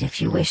paid if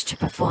you wish to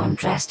perform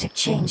drastic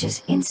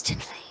changes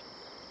instantly.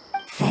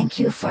 Thank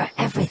you for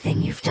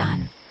everything you've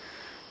done.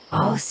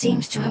 All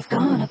seems to have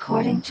gone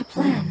according to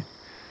plan.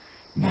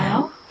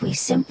 Now, we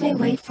simply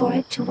wait for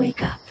it to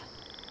wake up.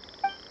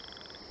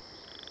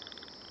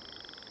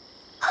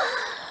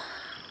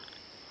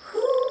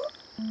 Who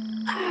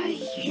are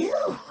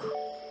you?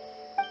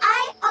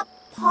 I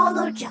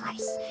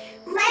apologize.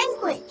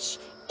 Language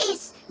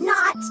is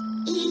not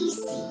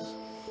easy.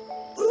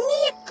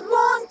 Need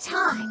long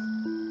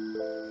time.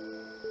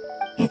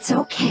 It's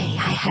okay,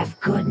 I have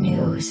good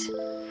news.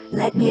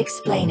 Let me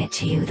explain it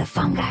to you the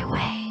fungi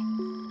way.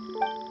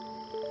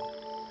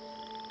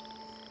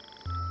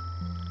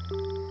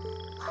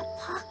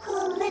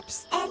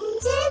 Apocalypse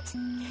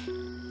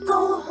ended?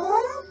 Go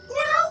home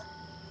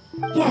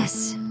now?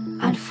 Yes,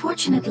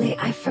 unfortunately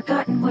I've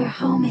forgotten where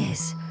home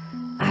is.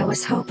 I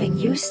was hoping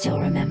you still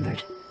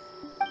remembered.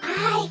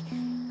 I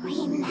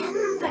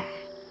remember.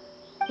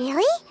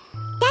 Really?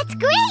 That's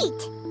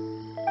great!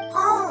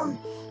 Home,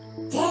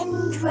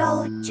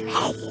 Dendro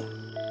Dragon.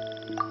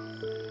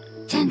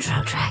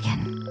 Dendro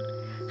Dragon.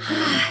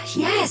 Ah,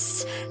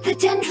 yes, the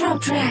Dendro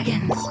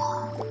Dragon.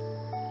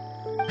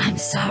 I'm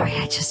sorry,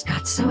 I just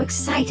got so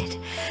excited.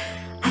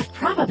 I've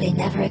probably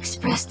never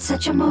expressed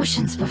such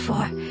emotions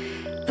before.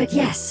 But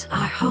yes,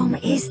 our home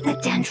is the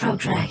Dendro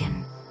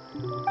Dragon.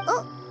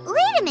 Oh,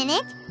 wait a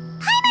minute.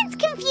 Paimon's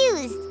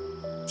confused.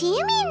 Do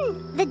you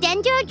mean the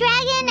Dendro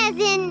Dragon as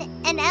in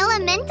an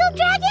elemental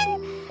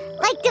dragon?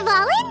 Like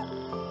Dvalin?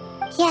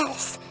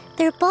 Yes,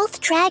 they're both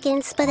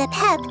dragons, but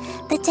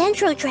Apep, the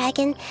Dendro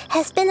Dragon,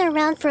 has been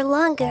around for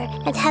longer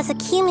and has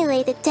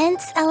accumulated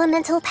dense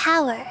elemental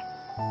power.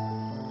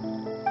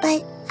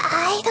 But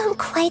I don't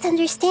quite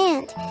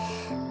understand.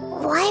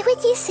 Why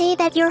would you say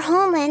that your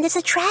homeland is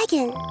a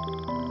dragon?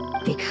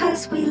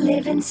 Because we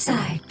live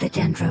inside the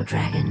Dendro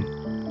Dragon.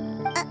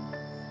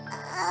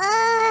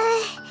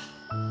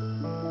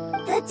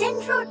 The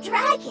Dendro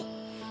Dragon.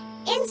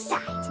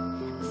 Inside.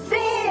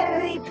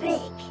 Very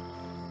big.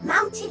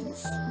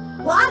 Mountains,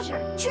 water,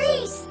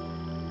 trees.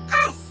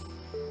 Us.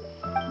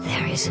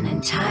 There is an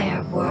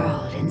entire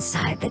world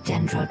inside the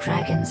Dendro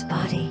Dragon's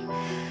body.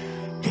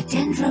 The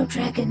Dendro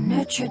Dragon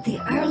nurtured the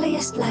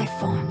earliest life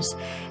forms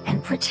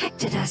and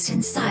protected us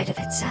inside of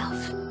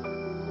itself.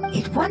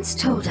 It once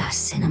told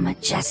us in a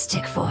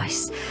majestic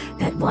voice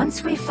that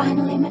once we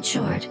finally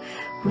matured,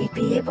 we'd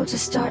be able to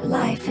start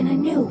life in a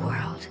new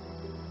world.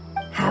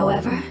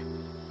 However,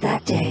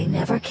 that day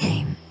never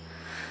came.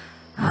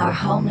 Our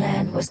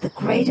homeland was the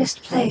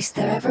greatest place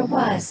there ever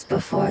was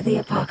before the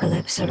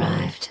apocalypse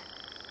arrived.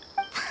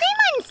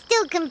 Paimon's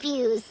still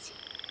confused.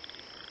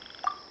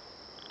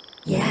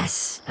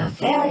 Yes, a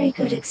very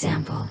good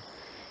example.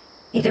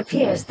 It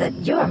appears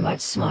that you're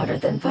much smarter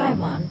than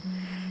Paimon.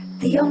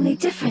 The only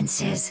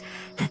difference is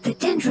that the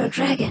Dendro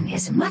Dragon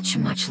is much,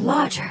 much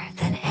larger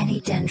than any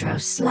Dendro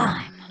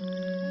slime.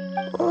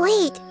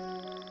 Wait,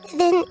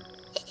 then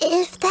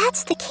if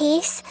that's the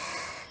case,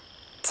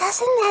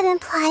 doesn't that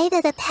imply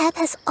that Apep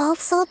has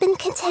also been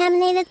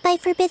contaminated by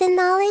forbidden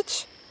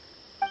knowledge?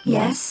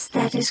 Yes,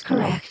 that is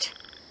correct.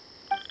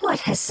 What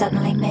has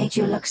suddenly made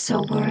you look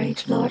so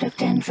worried, Lord of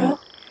Dendro?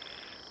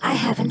 I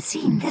haven't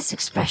seen this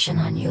expression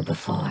on you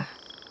before.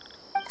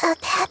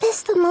 Apep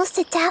is the most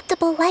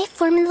adaptable life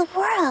form in the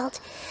world.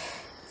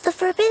 The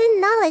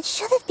forbidden knowledge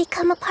should have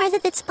become a part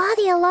of its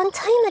body a long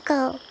time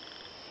ago.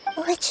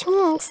 Which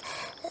means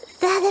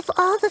that if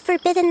all the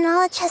forbidden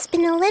knowledge has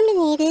been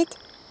eliminated,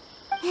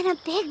 then a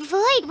big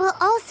void will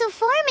also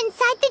form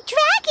inside the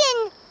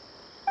dragon!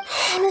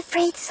 I'm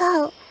afraid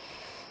so.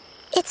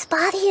 Its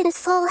body and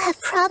soul have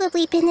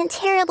probably been in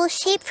terrible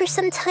shape for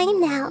some time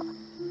now.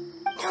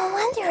 No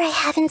wonder I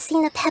haven't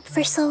seen Apep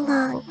for so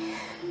long.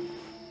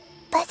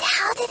 But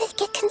how did it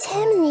get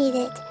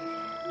contaminated?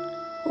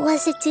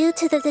 Was it due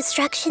to the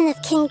destruction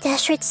of King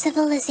Deshret's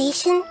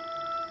civilization?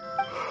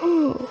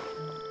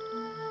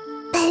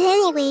 But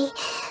anyway,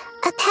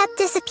 Apep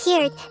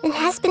disappeared and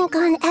has been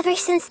gone ever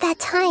since that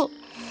time.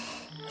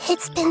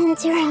 It's been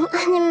enduring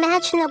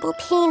unimaginable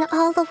pain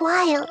all the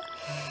while.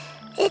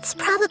 It's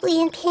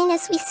probably in pain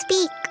as we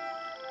speak.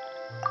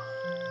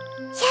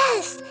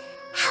 Yes!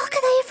 How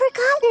could I have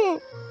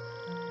forgotten?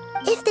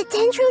 If the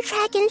Dendro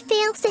Dragon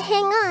fails to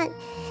hang on,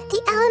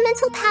 the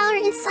elemental power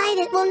inside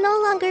it will no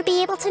longer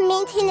be able to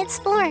maintain its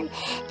form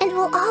and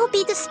will all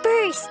be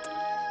dispersed.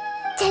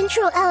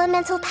 Dendro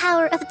elemental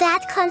power of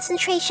that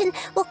concentration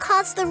will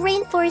cause the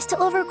rainforest to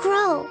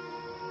overgrow.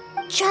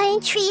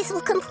 Giant trees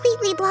will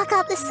completely block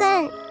out the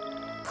sun.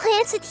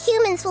 Plants and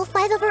humans will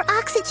fight over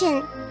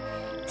oxygen.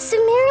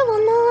 Sumeru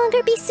will no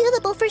longer be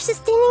suitable for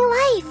sustaining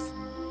life.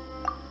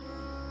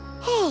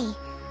 Hey,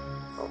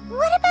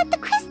 what about the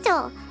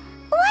crystal?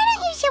 Why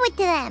don't you show it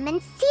to them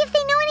and see if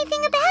they know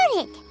anything about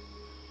it?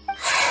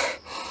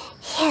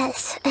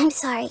 Yes, I'm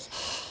sorry.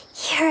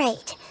 You're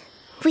right.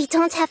 We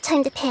don't have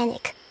time to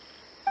panic.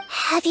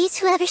 Have you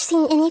two ever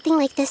seen anything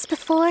like this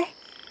before?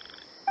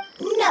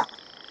 No.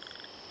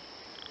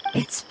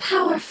 Its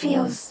power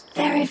feels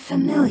very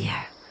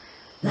familiar.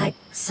 Like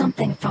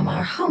something from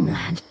our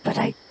homeland, but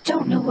I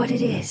don't know what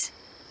it is.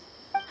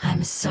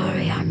 I'm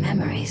sorry our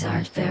memories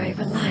aren't very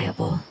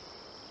reliable.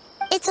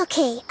 It's It's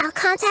okay. I'll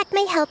contact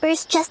my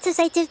helpers just as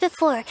I did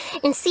before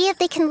and see if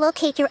they can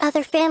locate your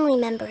other family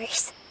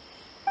members.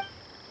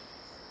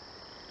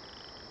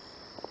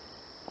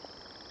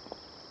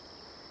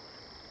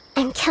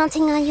 I'm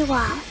counting on you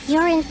all.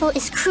 Your info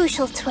is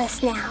crucial to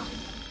us now.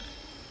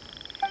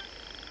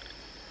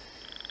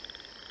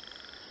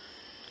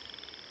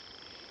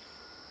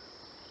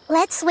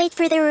 Let's wait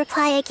for their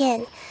reply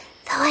again,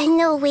 though I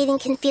know waiting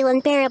can feel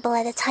unbearable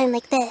at a time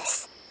like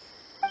this.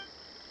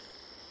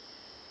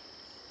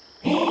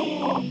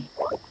 Thank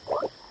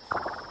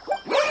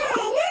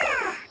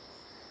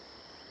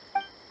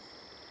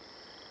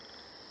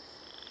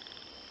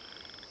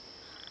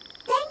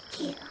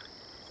you.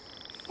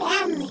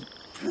 Family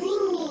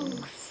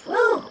bringing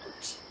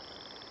fruit.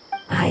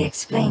 I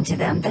explained to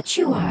them that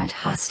you aren't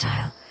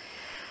hostile.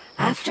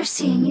 After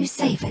seeing you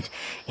save it,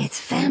 its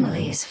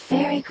family is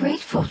very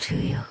grateful to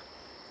you.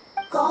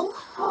 Go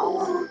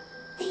home,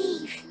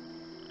 leave.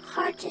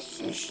 Hard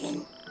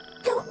decision.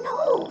 Don't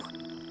know.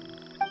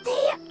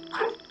 They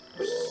are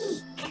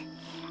weak.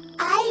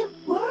 I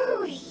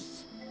worry.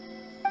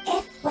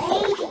 If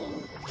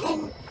waiting,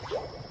 then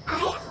I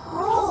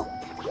hope.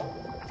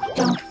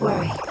 Don't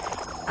worry.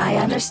 I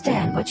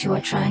understand what you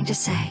are trying to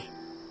say.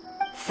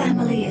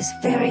 Family is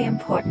very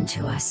important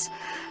to us.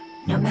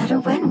 No matter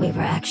when we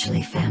were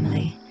actually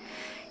family.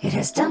 It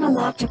has done a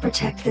lot to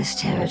protect this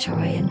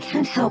territory and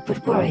can't help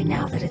but worry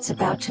now that it's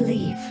about to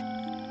leave.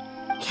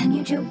 Can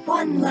you do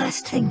one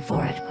last thing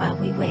for it while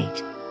we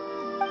wait?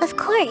 Of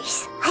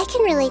course. I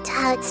can relate to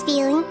how it's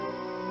feeling.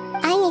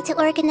 I need to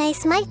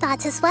organize my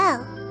thoughts as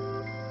well.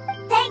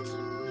 Thank you.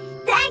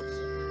 Thank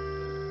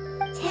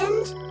you.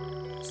 Tend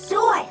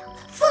soil.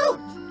 Food.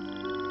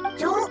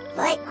 Don't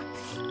like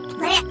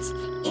plant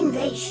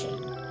invasion.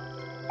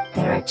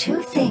 There are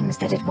two things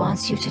that it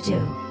wants you to do.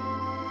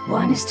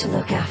 One is to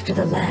look after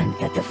the land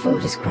that the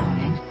food is grown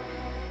in,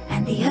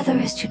 and the other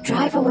is to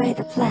drive away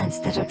the plants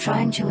that are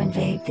trying to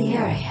invade the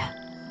area.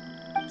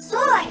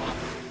 Soil.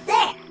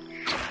 There.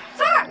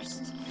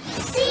 First.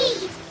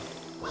 Seed.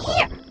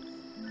 Here.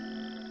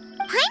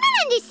 Paimon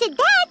understood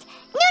that.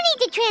 No need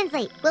to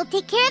translate. We'll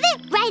take care of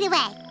it right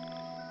away.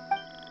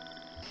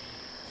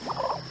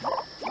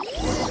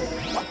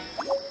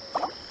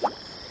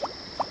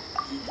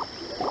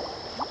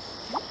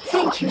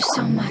 Thank you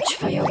so much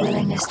for your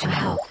willingness to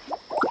help.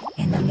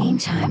 In the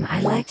meantime,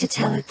 I'd like to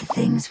tell it the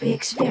things we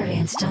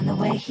experienced on the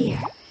way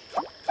here.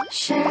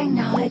 Sharing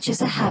knowledge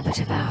is a habit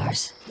of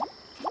ours.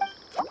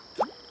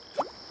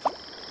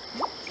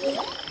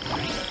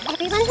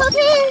 Everyone hold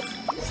hands!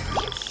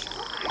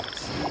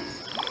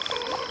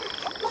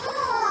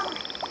 Mom.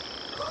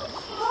 Go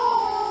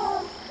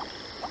home.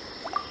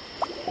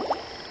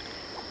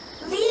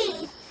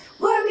 Leave.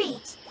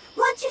 Worried.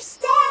 Want to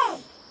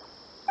stay.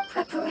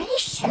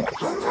 Preparation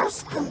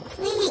almost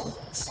complete.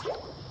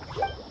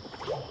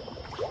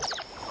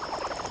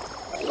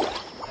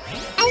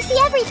 I see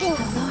everything!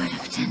 The Lord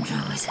of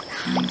Dendro is a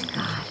kind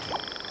god,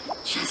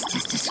 just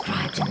as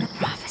described in the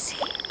prophecy.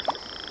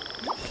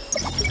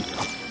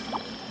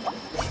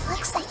 It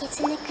looks like it's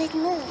in a good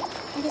mood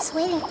and is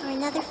waiting for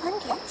another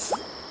fungus.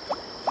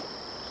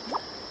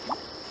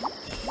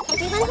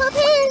 Everyone hold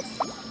hands!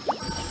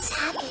 It's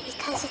happy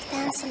because it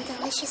found some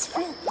delicious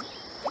fruit.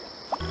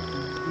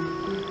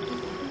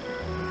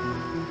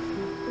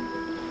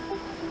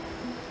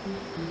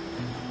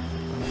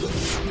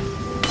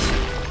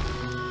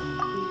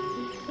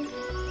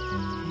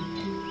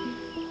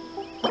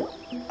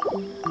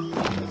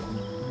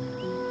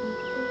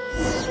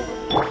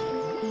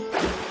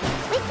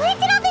 We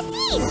planted all the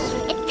seeds!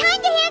 It's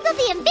time to handle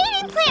the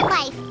invading plant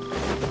life!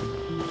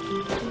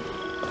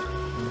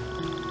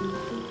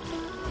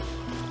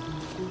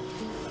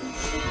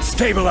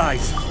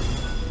 Stabilize!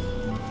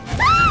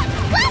 Ah!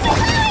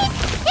 Flowers!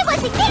 It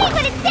wasn't kidding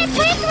when it said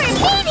plants were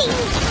invading!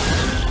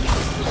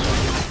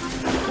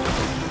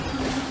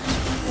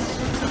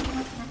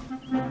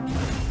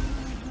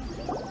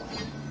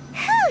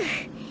 Whew!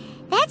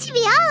 That should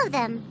be all of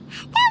them.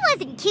 That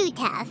wasn't too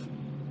tough.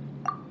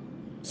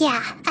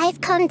 Yeah,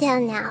 I've calmed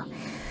down now.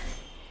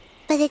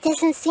 But it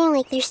doesn't seem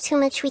like there's too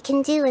much we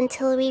can do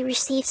until we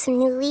receive some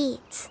new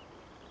leads.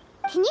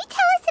 Can you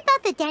tell us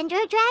about the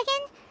Dendro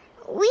Dragon?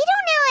 We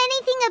don't know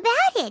anything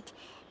about it.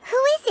 Who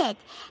is it?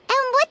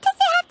 And what does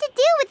it have to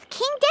do with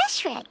King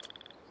Deshret?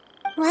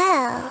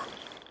 Well,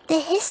 the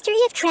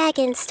history of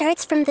dragons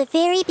starts from the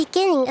very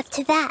beginning of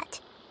Teyvat.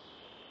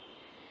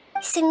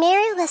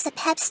 Sumeru was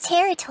Apep's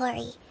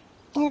territory.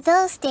 In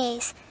those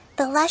days,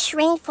 the lush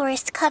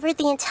rainforest covered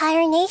the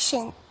entire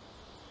nation.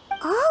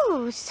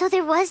 Oh, so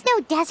there was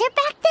no desert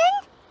back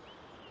then?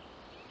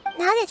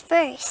 Not at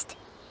first.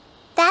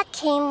 That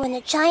came when a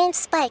giant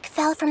spike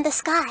fell from the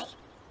sky,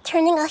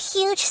 turning a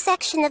huge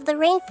section of the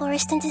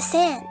rainforest into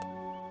sand.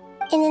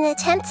 In an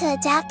attempt to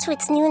adapt to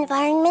its new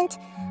environment,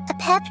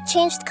 Apep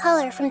changed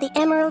color from the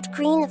emerald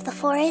green of the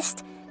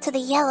forest to the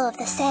yellow of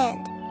the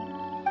sand.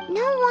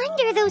 No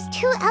wonder those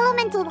two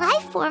elemental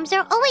life forms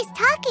are always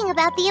talking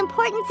about the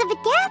importance of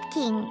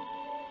adapting.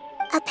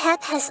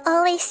 Apep has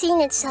always seen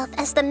itself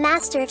as the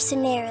master of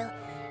Sumeru,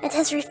 and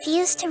has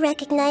refused to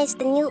recognize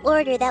the new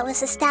order that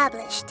was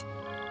established.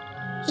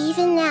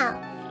 Even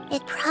now,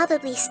 it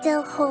probably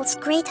still holds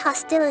great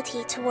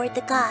hostility toward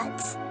the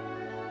gods.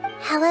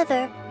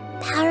 However,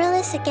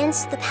 powerless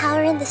against the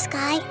power in the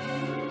sky,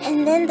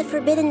 and then the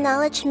forbidden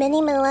knowledge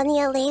many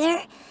millennia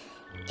later,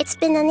 it's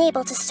been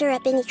unable to stir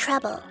up any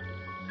trouble.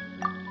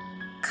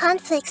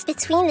 Conflicts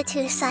between the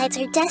two sides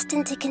are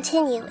destined to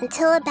continue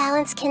until a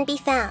balance can be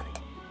found.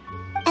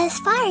 As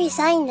far as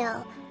I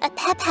know,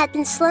 Apep had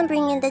been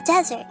slumbering in the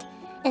desert,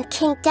 and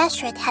King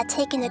Deshret had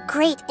taken a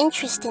great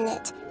interest in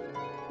it.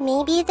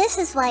 Maybe this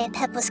is why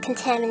Apep was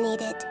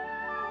contaminated.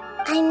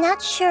 I'm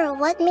not sure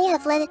what may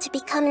have led it to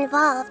become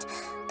involved,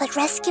 but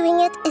rescuing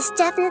it is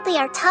definitely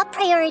our top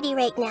priority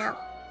right now.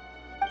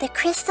 The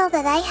crystal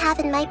that I have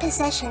in my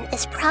possession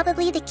is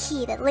probably the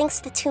key that links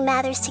the two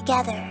matters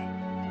together.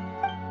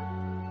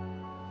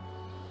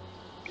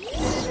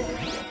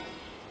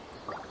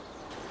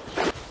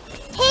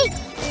 Hey!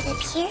 It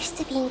appears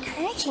to be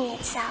encouraging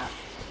itself.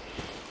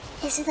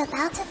 Is it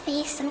about to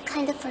face some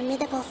kind of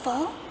formidable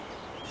foe?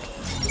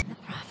 The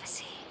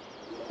prophecy.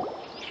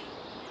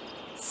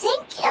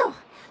 Thank you,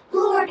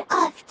 Lord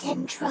of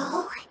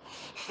Dendro.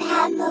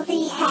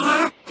 Family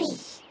happy.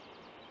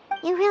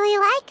 You really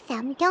like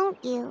them,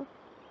 don't you?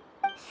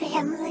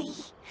 Family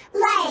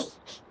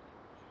like.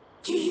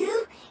 Do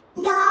you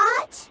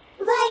not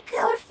like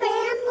your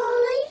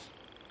family?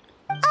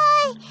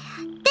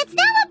 That's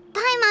not what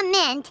Paimon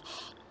meant.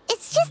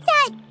 It's just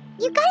that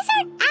you guys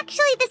aren't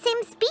actually the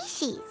same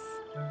species.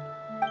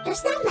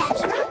 Does that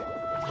matter?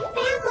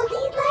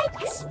 Family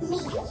likes me.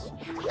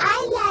 I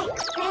like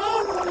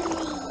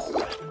family.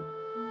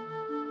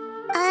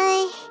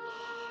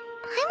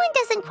 Paimon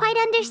doesn't quite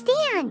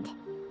understand.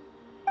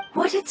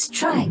 What it's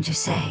trying to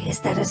say is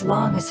that as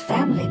long as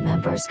family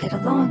members get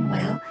along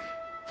well,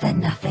 then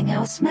nothing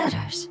else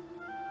matters.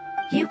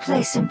 You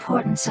place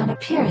importance on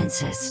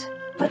appearances,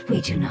 but we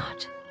do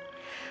not.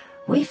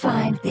 We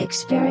find the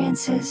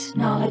experiences,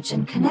 knowledge,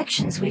 and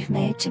connections we've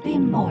made to be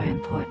more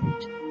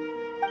important.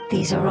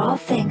 These are all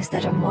things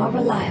that are more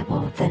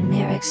reliable than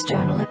mere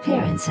external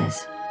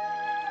appearances.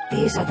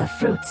 These are the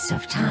fruits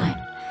of time,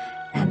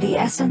 and the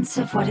essence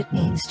of what it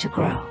means to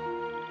grow.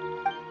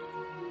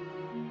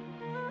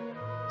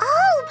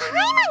 Oh,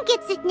 Paimon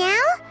gets it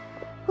now!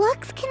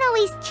 Looks can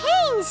always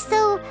change,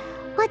 so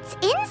what's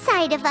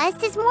inside of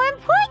us is more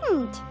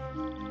important.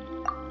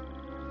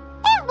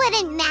 It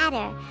wouldn't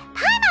matter.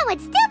 Paimon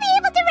would still be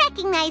able to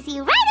recognize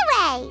you right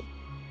away!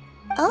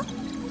 Oh?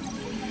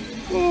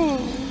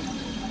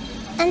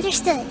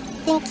 Understood.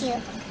 Thank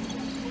you.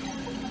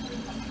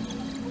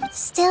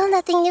 Still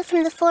nothing new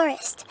from the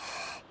forest.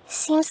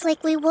 Seems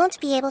like we won't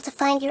be able to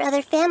find your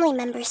other family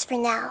members for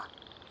now.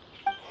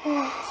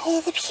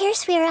 It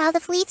appears we are out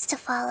of leads to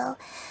follow,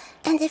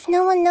 and if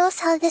no one knows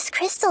how this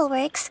crystal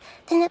works,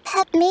 then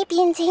Apep may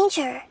be in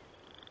danger.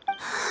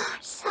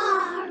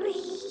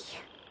 Sorry.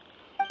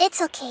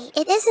 It's okay,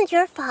 it isn't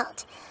your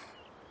fault.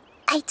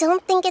 I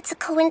don't think it's a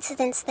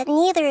coincidence that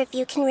neither of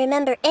you can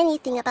remember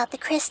anything about the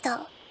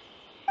crystal.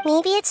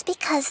 Maybe it's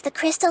because the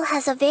crystal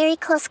has a very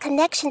close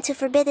connection to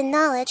forbidden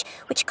knowledge,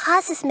 which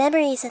causes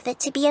memories of it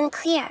to be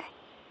unclear.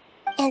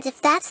 And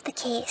if that's the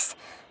case,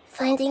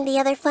 finding the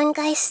other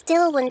fungi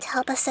still wouldn't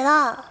help us at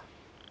all.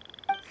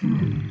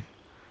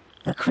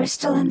 The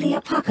crystal and the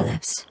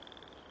apocalypse.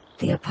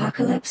 The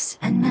apocalypse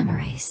and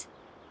memories.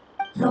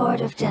 Lord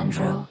of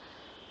Dendro,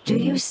 do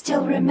you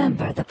still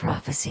remember the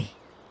prophecy?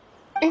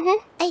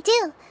 I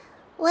do.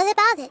 What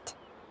about it?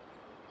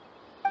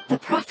 The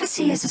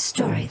prophecy is a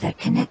story that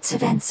connects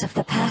events of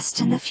the past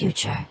and the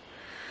future.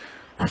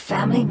 A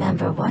family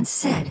member once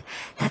said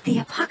that the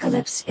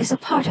apocalypse is a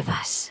part of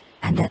us,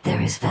 and that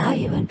there is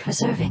value in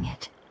preserving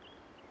it.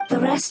 The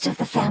rest of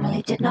the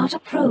family did not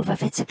approve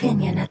of its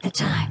opinion at the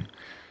time,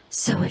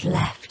 so it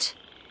left.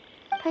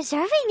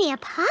 Preserving the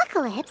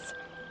apocalypse?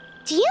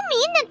 Do you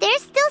mean that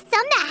there's still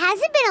some that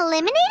hasn't been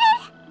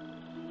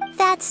eliminated?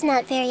 That's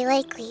not very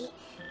likely.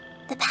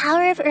 The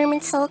power of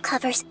Irminsul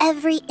covers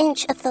every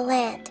inch of the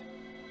land.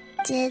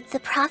 Did the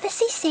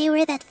prophecy say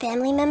where that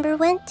family member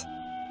went?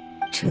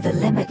 To the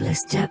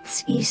limitless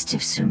depths east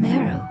of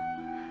Sumeru,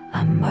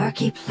 a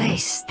murky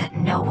place that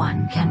no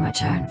one can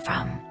return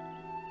from.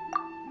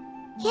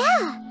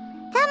 Yeah,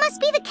 that must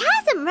be the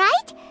chasm,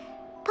 right?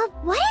 But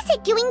what is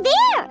it doing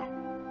there?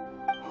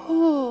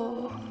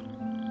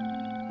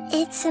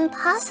 It's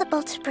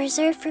impossible to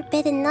preserve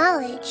forbidden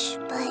knowledge,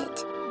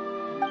 but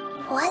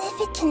what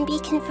if it can be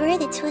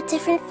converted to a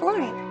different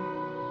form?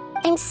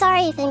 I'm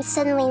sorry if I'm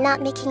suddenly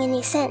not making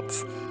any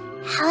sense.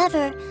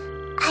 However,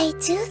 I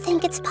do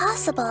think it's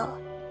possible.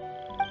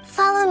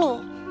 Follow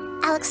me.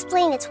 I'll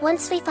explain it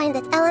once we find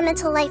that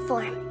elemental life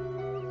form.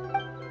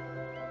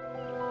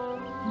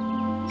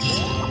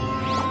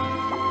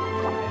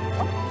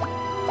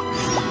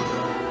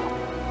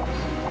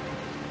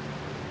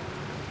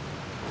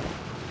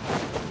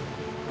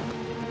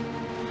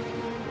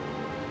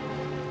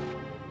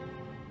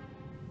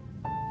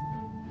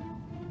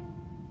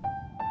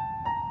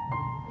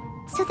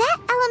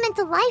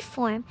 elemental life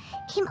form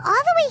came all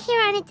the way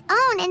here on its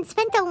own and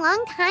spent a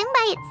long time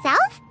by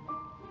itself?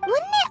 Wouldn't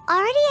it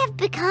already have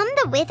become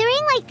the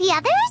Withering like the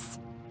others?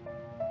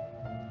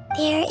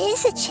 There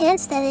is a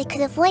chance that it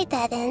could avoid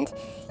that end,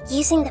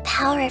 using the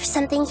power of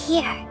something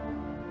here.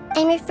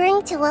 I'm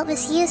referring to what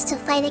was used to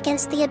fight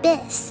against the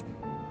Abyss.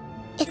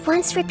 It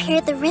once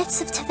repaired the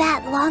rifts of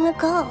Teyvat long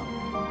ago.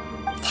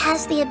 It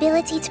has the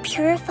ability to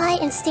purify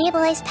and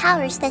stabilize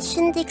powers that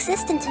shouldn't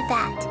exist in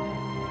Teyvat.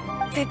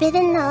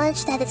 Forbidden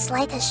knowledge that its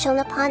light has shone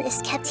upon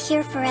is kept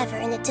here forever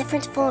in a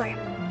different form.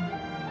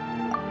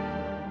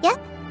 Yep,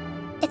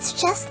 it's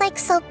just like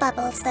soap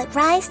bubbles that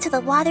rise to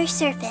the water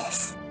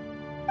surface.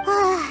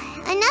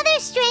 Another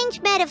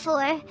strange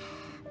metaphor,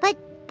 but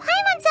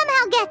Paimon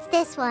somehow gets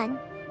this one.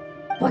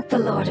 What the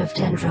Lord of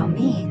Dendro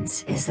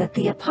means is that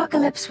the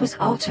apocalypse was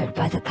altered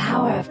by the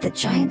power of the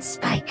giant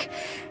spike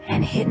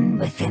and hidden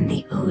within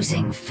the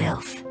oozing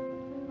filth.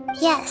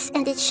 Yes,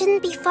 and it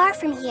shouldn't be far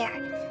from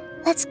here.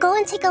 Let's go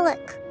and take a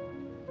look.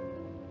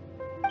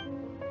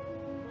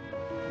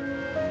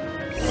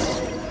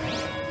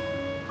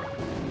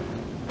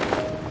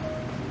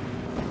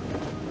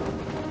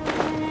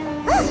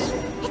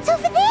 It's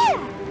over there!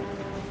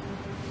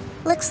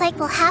 Looks like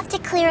we'll have to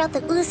clear out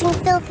the oozing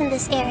filth in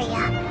this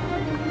area.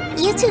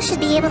 You two should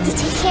be able to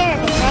take care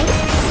of it, right?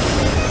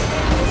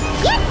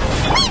 Yep,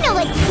 we know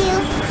what to do.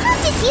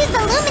 I'll just use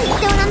the Lumen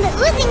Stone on the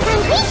oozing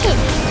concretion.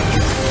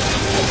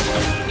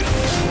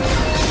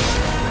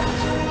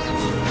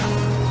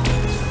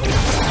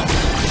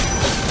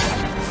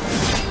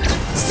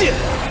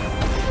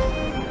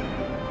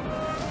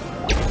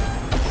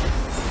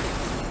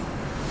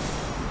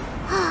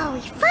 Oh,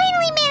 we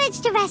finally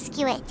managed to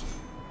rescue it.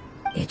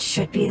 It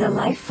should be the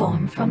life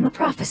form from the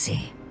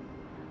prophecy.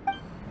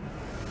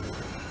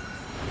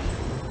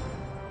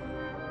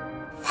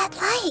 That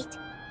light!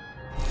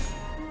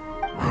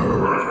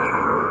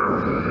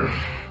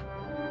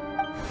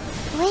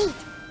 Wait,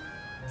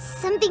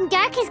 something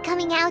dark is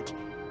coming out.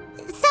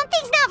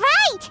 Something's not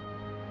right!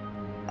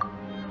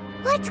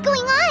 What's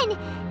going on?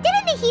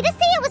 Didn't Nahida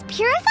say it was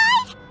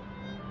purified?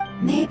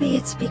 Maybe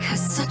it's because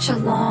such a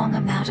long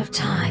amount of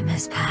time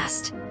has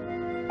passed.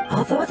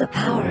 Although the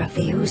power of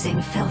the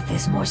oozing filth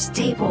is more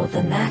stable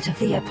than that of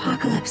the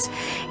apocalypse,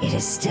 it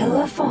is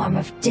still a form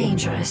of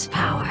dangerous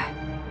power.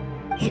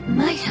 It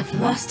might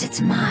have lost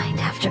its mind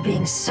after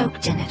being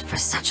soaked in it for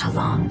such a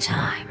long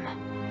time.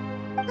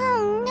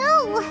 Oh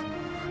no!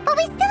 But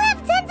we still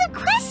have tons of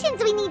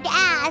questions we need to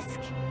ask!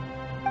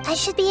 I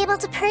should be able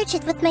to purge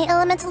it with my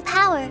elemental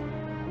power.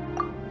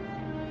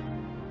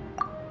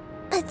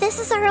 But this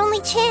is our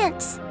only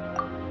chance.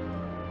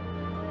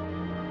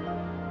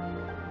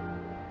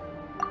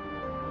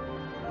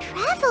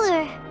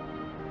 Traveler!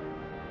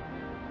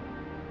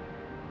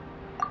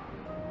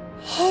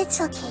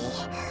 It's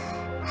okay.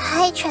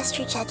 I trust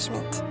your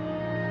judgment.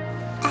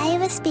 I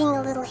was being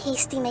a little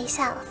hasty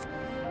myself.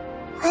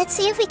 Let's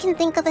see if we can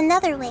think of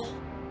another way.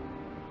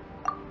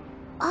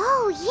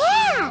 Oh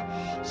yeah!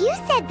 You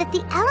said that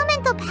the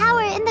elemental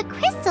power in the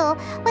crystal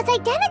was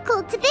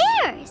identical to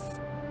theirs!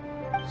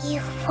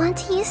 You want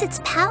to use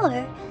its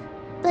power,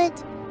 but...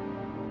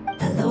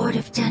 The Lord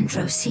of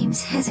Dendro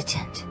seems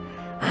hesitant.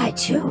 I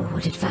too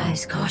would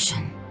advise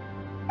caution.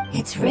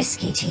 It's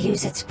risky to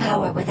use its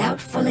power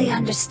without fully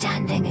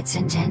understanding its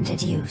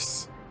intended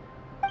use.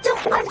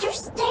 Don't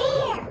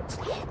understand.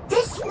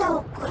 This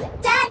no good,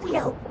 that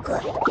no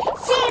good.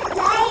 Save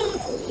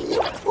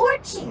lives,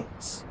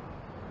 fortunes.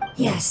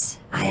 Yes,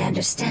 I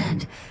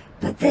understand,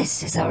 but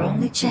this is our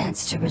only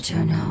chance to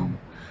return home.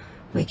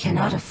 We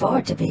cannot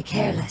afford to be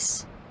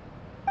careless.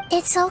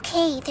 It's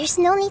okay, there's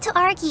no need to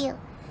argue.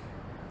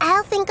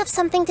 I'll think of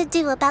something to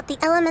do about the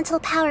elemental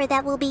power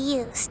that will be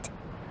used.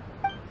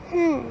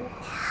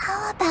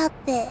 How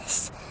about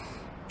this?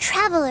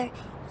 Traveler,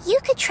 you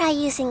could try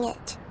using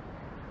it.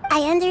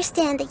 I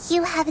understand that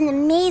you have an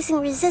amazing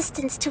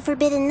resistance to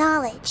forbidden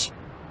knowledge.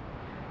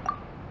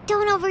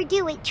 Don't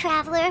overdo it,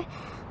 Traveler.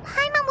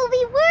 Paimon will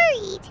be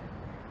worried.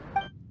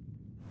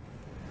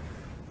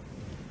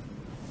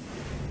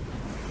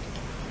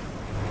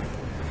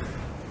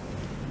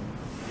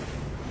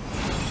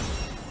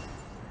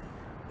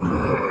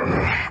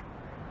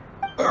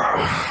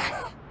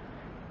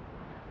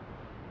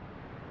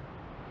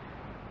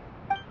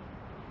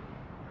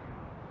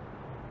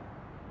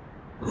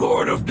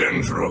 Lord of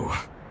Dendro,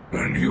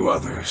 and you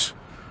others,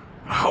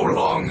 how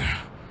long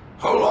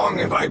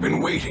have I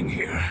been waiting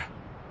here?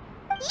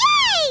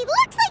 Yay!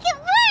 Looks like it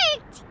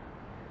worked!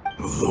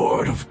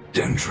 Lord of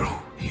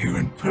Dendro, here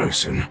in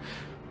person.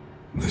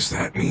 Does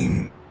that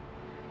mean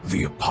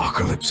the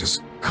apocalypse has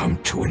come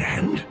to an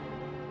end?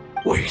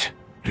 Wait,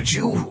 did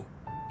you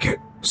get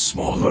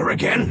smaller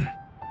again?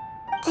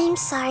 I'm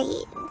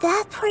sorry,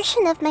 that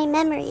portion of my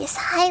memory is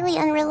highly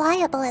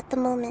unreliable at the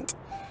moment.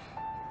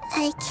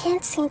 I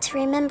can't seem to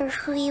remember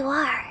who you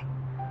are.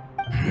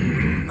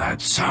 That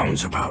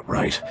sounds about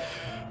right.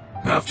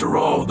 After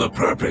all, the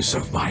purpose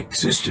of my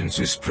existence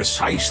is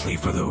precisely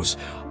for those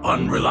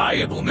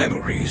unreliable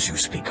memories you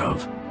speak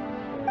of.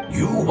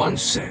 You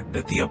once said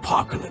that the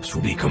apocalypse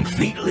will be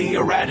completely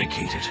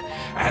eradicated,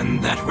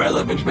 and that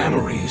relevant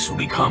memories will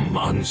become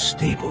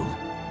unstable.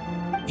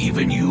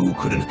 Even you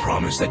couldn't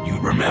promise that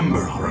you'd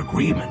remember our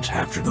agreement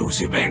after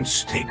those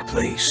events take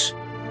place.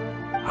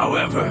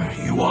 However,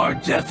 you are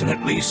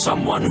definitely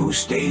someone who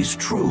stays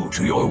true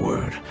to your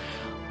word.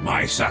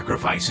 My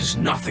sacrifice is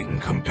nothing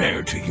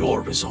compared to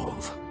your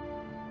resolve.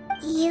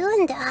 You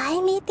and I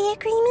made the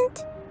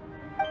agreement?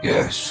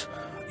 Yes,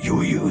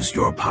 you used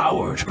your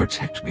power to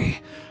protect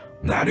me.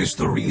 That is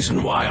the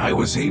reason why I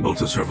was able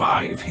to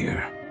survive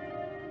here.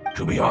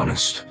 To be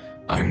honest,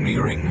 I'm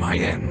nearing my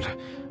end.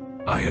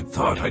 I had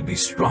thought I'd be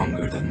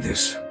stronger than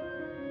this.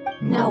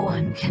 No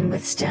one can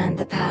withstand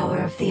the power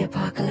of the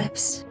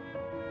apocalypse.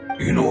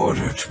 In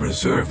order to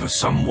preserve a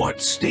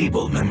somewhat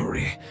stable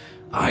memory,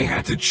 I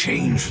had to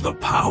change the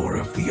power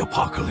of the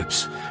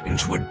apocalypse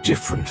into a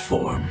different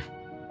form.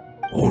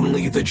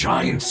 Only the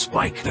giant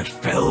spike that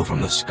fell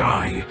from the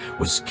sky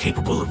was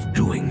capable of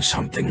doing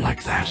something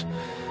like that.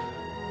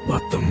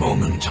 But the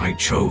moment I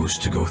chose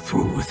to go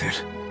through with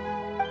it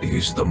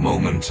is the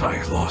moment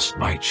I lost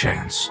my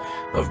chance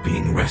of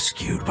being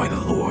rescued by the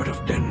Lord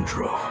of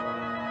Dendro.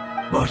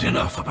 But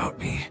enough about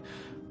me.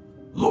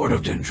 Lord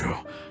of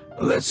Dendro,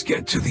 let's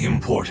get to the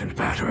important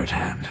matter at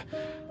hand.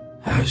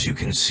 As you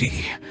can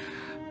see,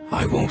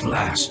 I won't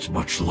last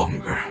much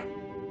longer.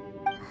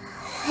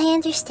 I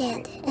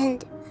understand,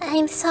 and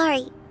I'm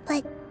sorry,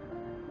 but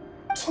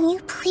can you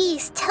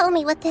please tell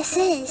me what this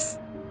is?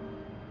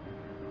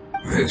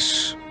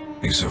 This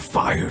is a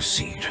fire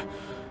seed.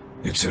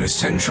 It's an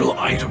essential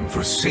item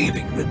for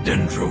saving the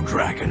Dendro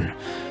Dragon.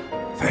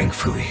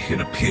 Thankfully, it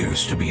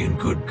appears to be in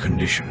good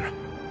condition.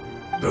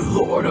 The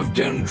Lord of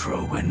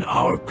Dendro and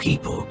our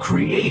people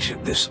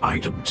created this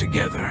item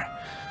together.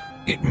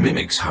 It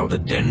mimics how the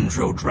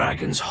Dendro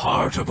Dragon's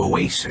Heart of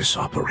Oasis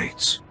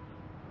operates.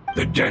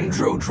 The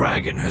Dendro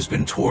Dragon has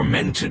been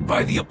tormented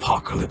by the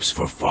apocalypse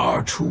for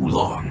far too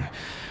long.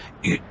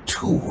 It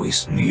too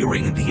is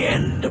nearing the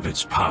end of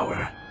its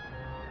power.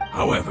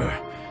 However,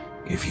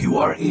 if you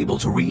are able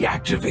to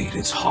reactivate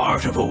its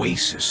Heart of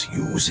Oasis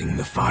using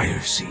the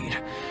Fire Seed,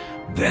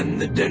 then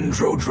the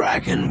Dendro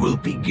Dragon will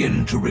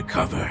begin to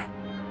recover.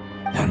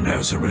 And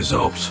as a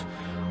result,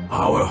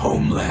 our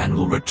homeland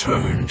will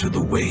return to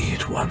the way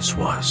it once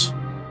was.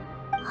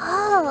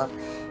 Oh,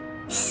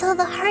 so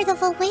the Heart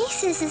of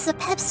Oasis is a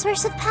Pep's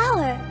source of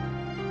power.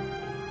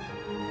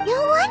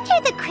 No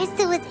wonder the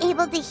crystal was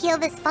able to heal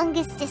this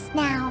fungus just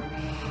now.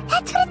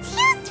 That's what it's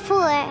used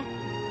for.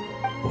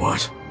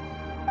 What?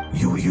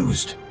 You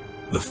used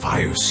the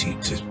Fire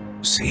Seed to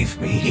save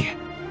me?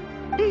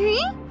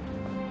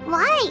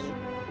 Why?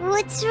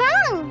 What's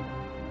wrong?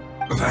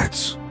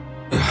 That's...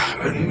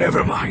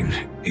 never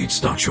mind.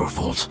 It's not your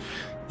fault.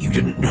 You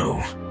didn't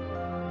know.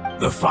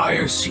 The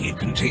Fire Seed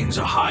contains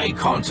a high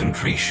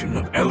concentration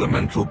of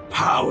elemental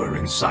power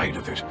inside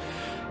of it.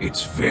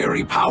 It's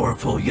very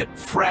powerful, yet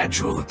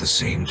fragile at the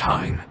same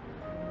time.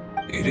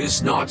 It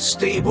is not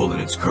stable in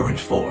its current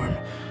form.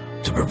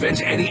 To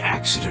prevent any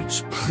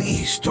accidents,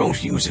 please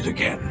don't use it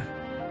again.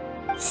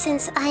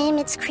 Since I am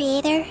its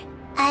creator,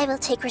 I will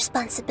take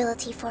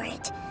responsibility for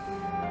it.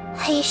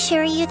 I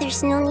assure you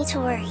there's no need to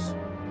worry.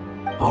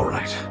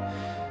 Alright.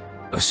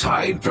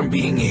 Aside from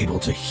being able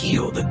to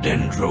heal the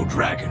Dendro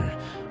Dragon,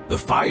 the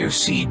Fire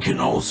Seed can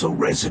also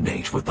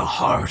resonate with the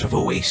Heart of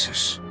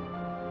Oasis.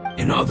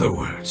 In other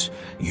words,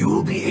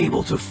 you'll be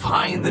able to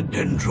find the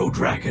Dendro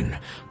Dragon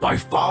by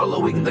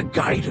following the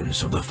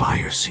guidance of the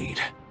Fire Seed.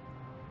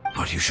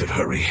 But you should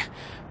hurry.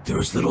 There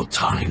is little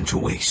time to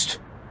waste.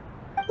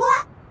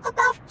 What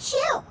about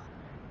you?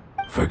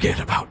 Forget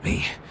about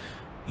me.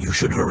 You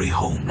should hurry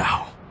home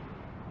now.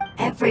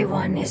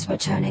 Everyone is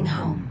returning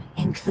home,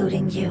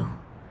 including you.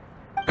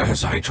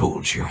 As I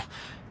told you,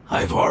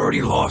 I've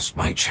already lost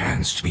my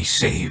chance to be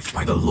saved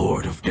by the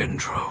Lord of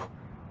Dendro.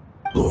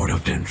 Lord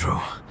of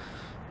Dendro,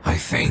 I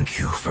thank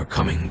you for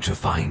coming to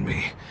find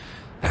me,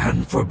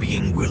 and for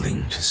being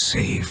willing to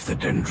save the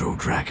Dendro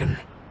Dragon.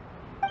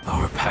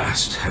 Our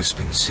past has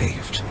been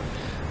saved,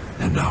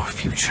 and our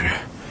future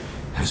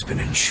has been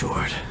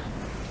ensured.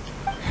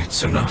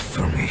 It's enough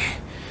for me,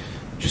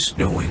 just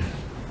knowing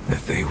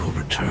that they will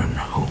return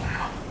home.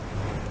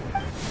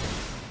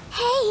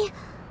 Hey!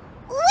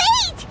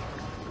 Wait!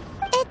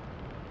 It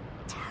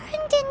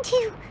turned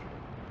into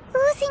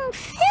oozing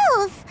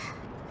filth.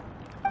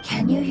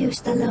 Can you use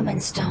the Lumen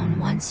Stone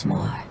once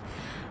more?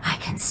 I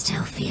can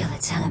still feel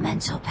its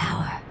elemental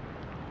power.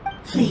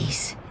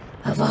 Please,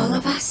 of all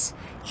of us,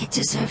 it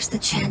deserves the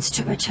chance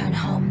to return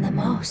home the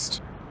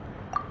most.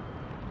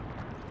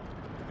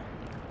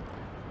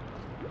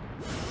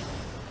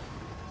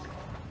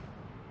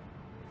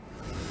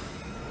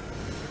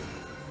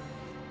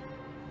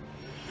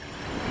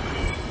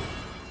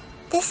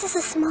 This is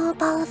a small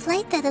ball of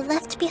light that it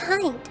left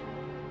behind.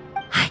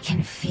 I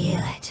can feel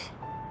it.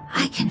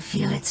 I can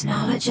feel its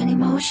knowledge and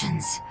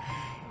emotions.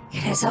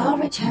 It has all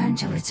returned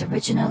to its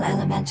original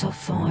elemental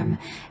form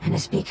and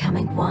is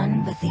becoming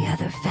one with the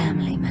other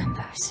family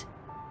members.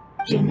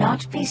 Do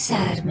not be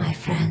sad, my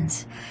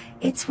friends.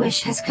 Its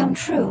wish has come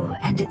true,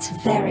 and it's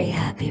very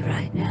happy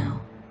right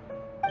now.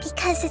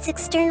 Because its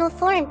external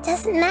form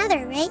doesn't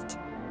matter, right?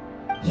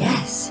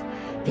 Yes,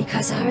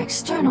 because our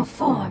external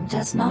form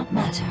does not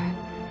matter,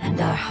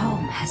 and our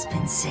home has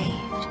been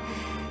saved.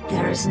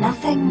 There is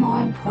nothing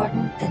more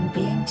important than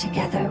being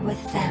together with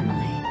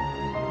family.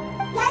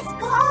 Let's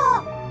go!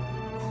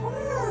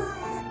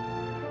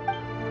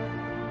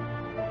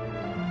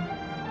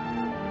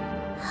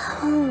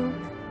 Home.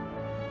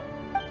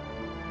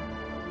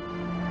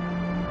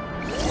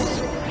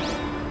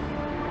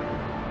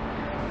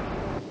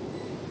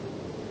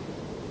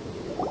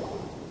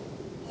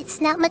 It's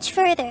not much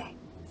further.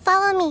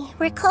 Follow me,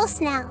 we're close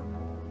now.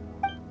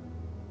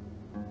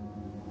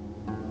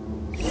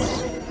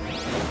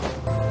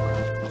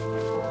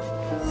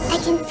 I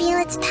can feel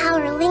its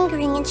power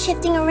lingering and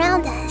shifting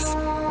around us.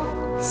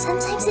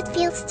 Sometimes it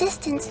feels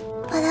distant,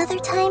 but other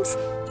times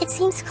it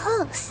seems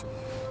close.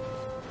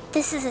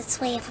 This is its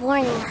way of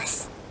warning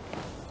us.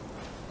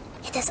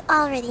 It has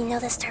already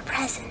noticed our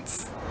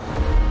presence.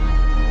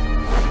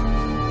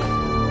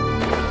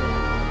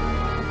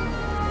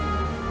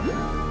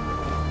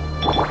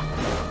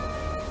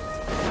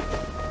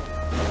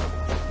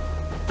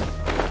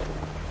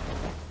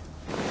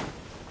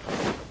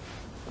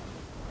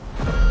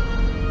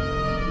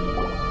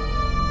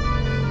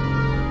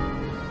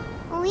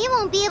 We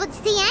won't be able to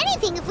see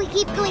anything if we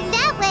keep going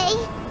that way.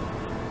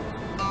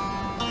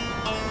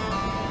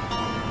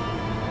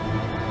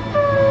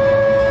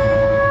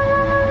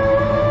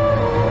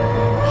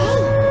 Hey,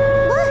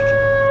 look!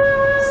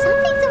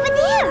 Something's over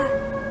there!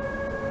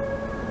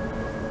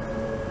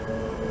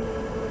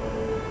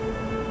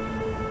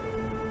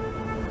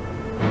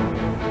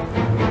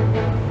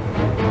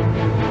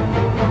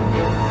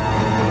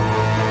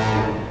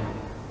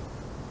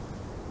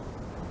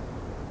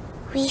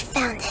 We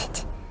found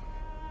it.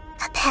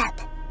 A Pep,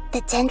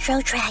 the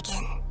Dendro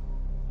Dragon.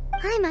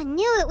 Paimon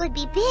knew it would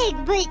be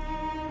big, but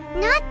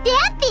not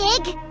that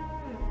big!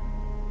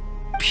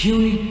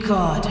 Puny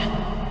god,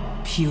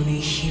 puny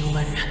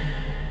human,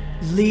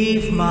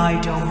 leave my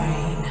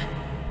domain.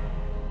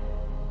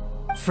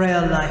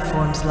 Frail life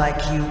forms like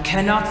you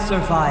cannot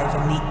survive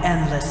in the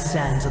endless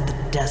sands of the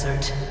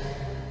desert.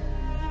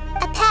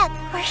 A Pep,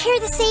 we're here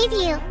to save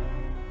you.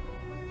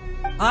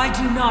 I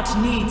do not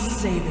need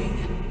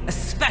saving,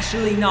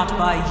 especially not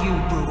by you,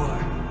 brewer.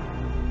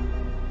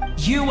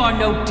 You are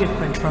no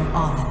different from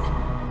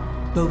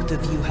Amun. Both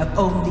of you have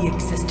only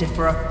existed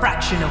for a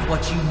fraction of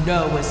what you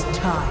know as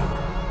time.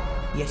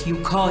 Yet you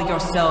call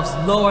yourselves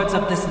lords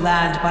of this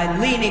land by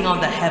leaning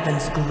on the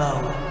heavens'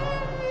 glow.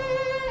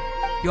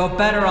 You're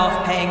better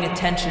off paying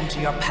attention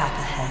to your path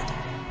ahead,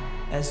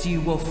 as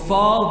you will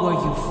fall where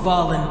you've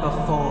fallen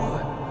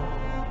before.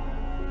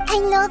 I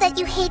know that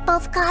you hate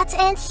both gods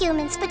and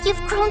humans, but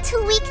you've grown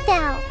too weak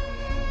now.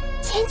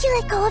 Can't you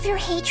let go of your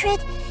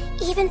hatred,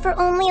 even for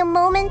only a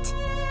moment?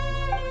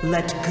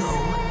 Let go.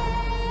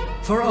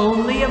 For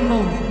only a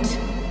moment.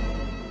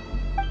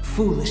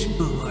 Foolish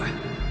boor.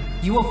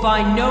 You will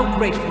find no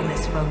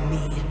gratefulness from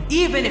me,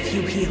 even if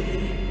you heal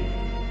me.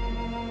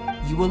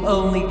 You will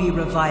only be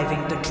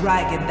reviving the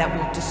dragon that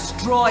will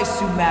destroy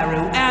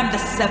Sumeru and the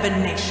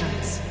 7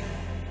 nations.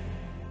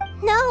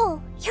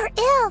 No, you're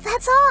ill,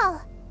 that's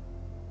all.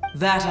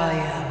 That I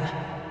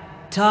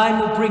am. Time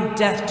will bring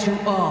death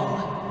to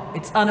all.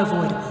 It's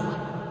unavoidable.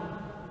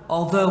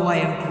 Although I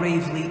am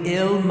gravely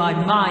ill, my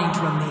mind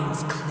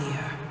remains clear.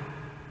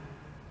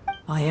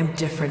 I am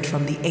different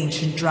from the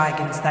ancient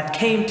dragons that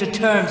came to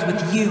terms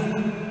with you.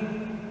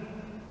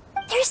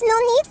 There's no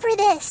need for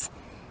this.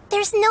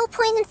 There's no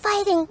point in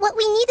fighting. What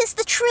we need is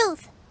the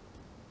truth.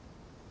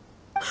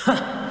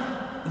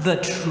 The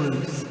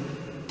truth.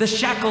 The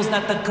shackles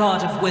that the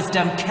God of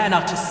Wisdom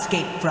cannot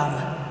escape from.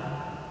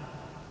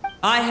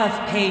 I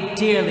have paid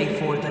dearly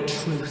for the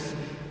truth,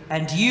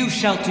 and you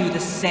shall do the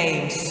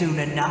same soon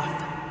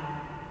enough.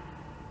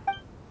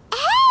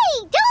 Hey!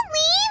 Don't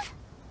leave!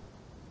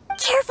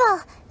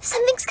 Careful!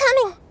 Something's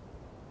coming!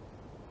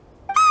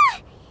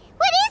 Ah!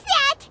 What is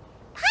that?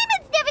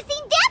 Paimon's never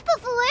seen that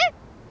before!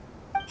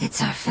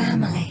 It's our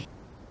family.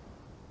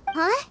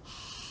 Huh?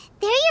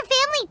 They're your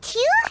family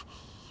too?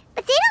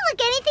 But they don't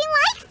look anything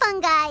like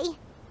fungi.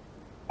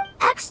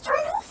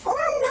 External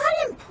form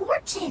not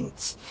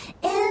important.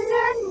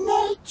 Inner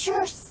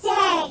nature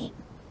same.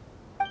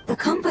 The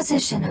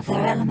composition of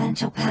their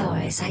elemental power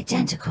is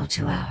identical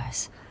to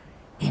ours.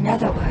 In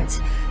other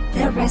words,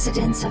 they're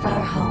residents of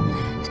our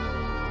homeland.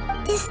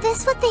 Is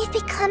this what they've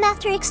become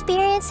after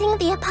experiencing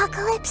the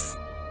apocalypse?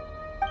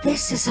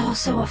 This is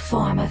also a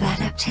form of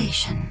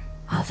adaptation,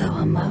 although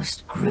a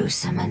most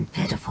gruesome and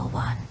pitiful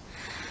one.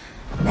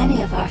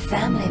 Many of our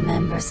family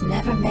members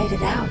never made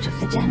it out of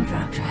the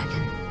Dendro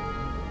Dragon.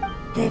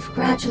 They've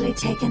gradually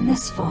taken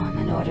this form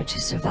in order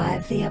to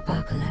survive the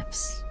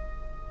apocalypse.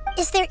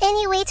 Is there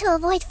any way to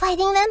avoid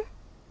fighting them?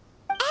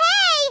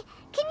 Hey!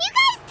 Can you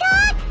guys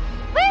talk?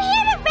 We're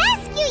here to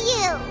rescue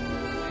you!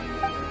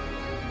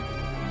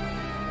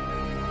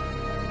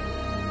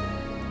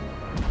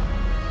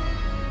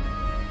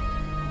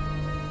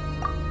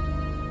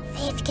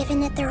 They've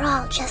given it their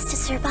all just to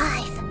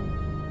survive.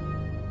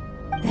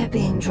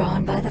 being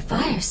drawn by the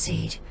fire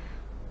seed.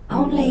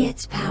 Only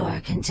its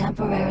power can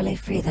temporarily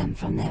free them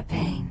from their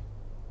pain.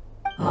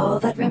 All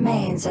that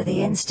remains are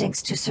the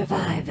instincts to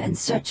survive and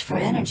search for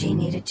energy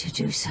needed to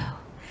do so.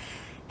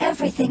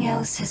 Everything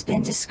else has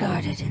been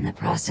discarded in the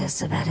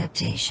process of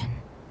adaptation.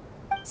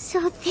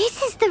 So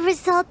this is the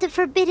result of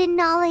forbidden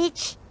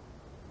knowledge.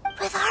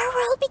 Would our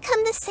world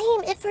become the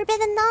same if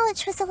forbidden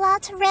knowledge was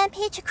allowed to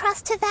rampage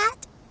across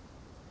Teyvat?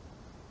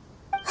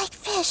 Like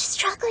fish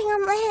struggling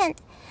on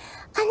land,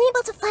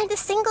 unable to find a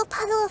single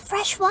puddle of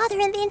fresh water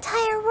in the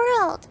entire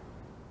world.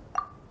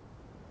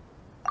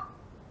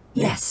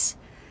 Yes,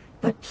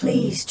 but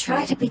please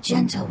try to be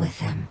gentle with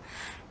them.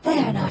 They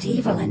are not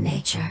evil in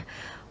nature.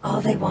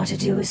 All they want to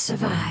do is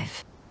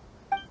survive.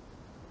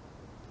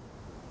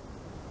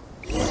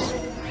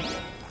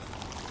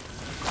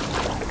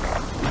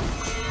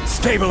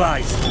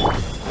 Stabilize!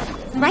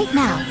 Right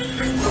now.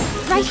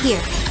 Right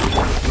here.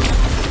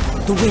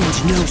 The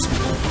wind knows me.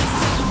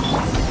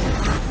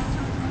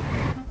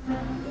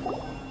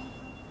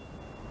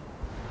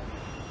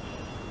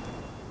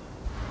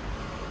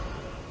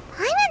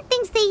 Paimon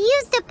thinks they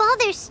used up all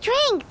their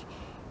strength.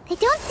 They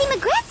don't seem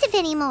aggressive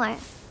anymore.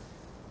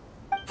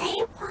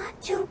 They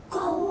want to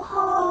go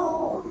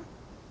home.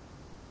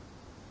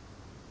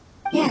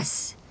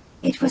 Yes,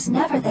 it was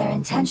never their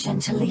intention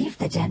to leave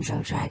the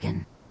Dendro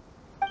Dragon.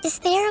 Is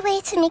there a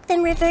way to make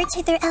them revert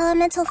to their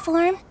elemental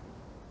form?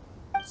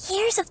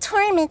 Years of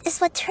torment is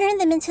what turned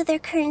them into their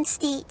current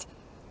state.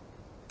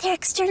 Their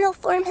external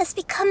form has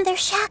become their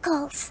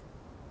shackles.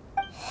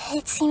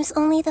 It seems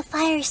only the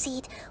Fire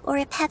Seed or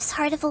Epep's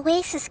Heart of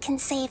Oasis can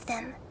save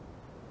them.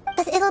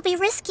 But it'll be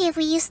risky if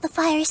we use the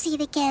Fire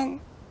Seed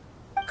again.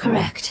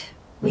 Correct.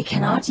 We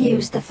cannot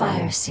use the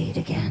Fire Seed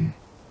again.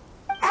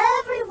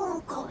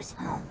 Everyone goes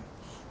home,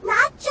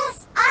 not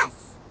just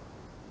us.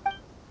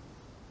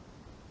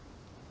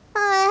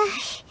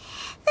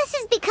 This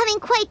is becoming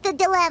quite the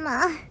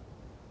dilemma.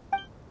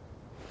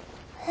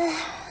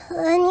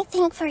 Let me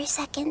think for a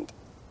second.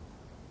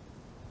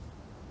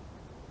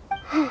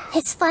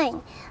 It's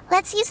fine.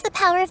 Let's use the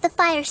power of the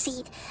Fire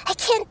Seed. I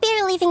can't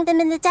bear leaving them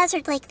in the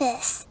desert like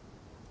this.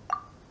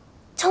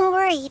 Don't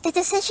worry, the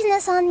decision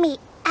is on me.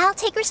 I'll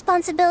take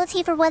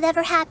responsibility for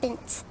whatever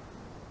happens.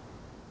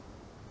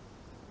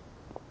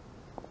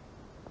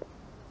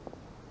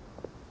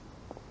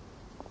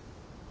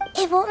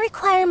 It won't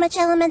require much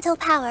elemental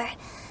power.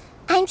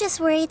 I'm just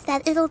worried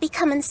that it'll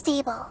become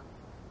unstable.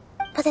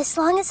 But as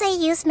long as I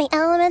use my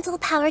elemental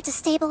power to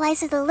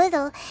stabilize it a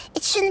little,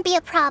 it shouldn't be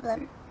a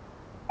problem.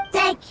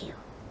 Thank you.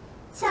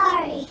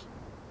 Sorry.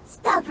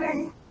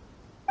 Stubborn.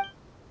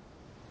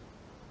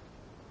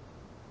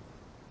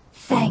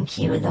 Thank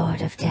you,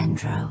 Lord of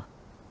Dendro.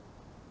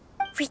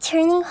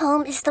 Returning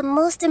home is the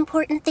most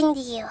important thing to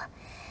you.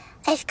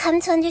 I've come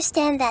to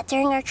understand that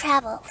during our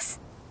travels.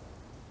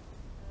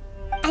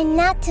 I'm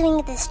not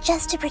doing this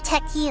just to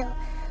protect you,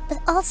 but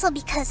also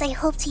because I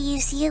hope to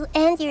use you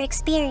and your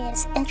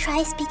experience and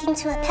try speaking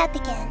to Epep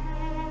again.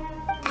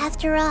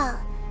 After all,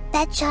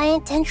 that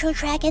giant Dendro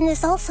Dragon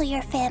is also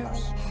your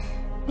family.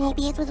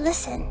 Maybe it would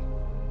listen.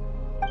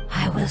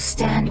 I will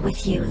stand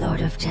with you,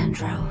 Lord of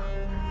Dendro.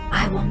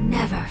 I will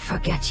never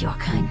forget your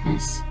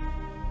kindness.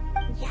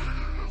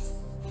 Yes.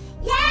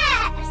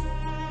 Yes!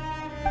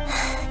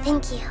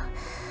 Thank you.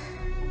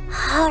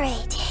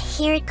 Alright,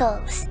 here it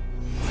goes.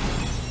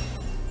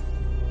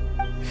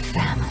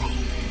 Family.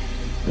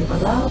 We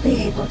will all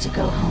be able to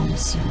go home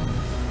soon.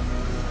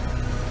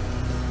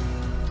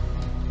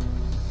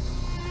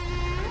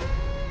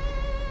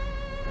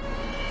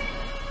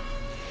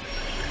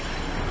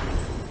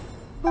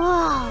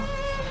 Whoa.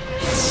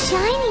 It's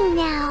shining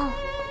now.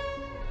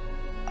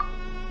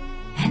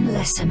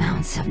 Endless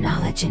amounts of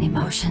knowledge and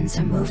emotions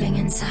are moving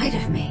inside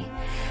of me.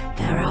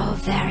 They're all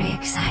very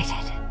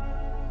excited.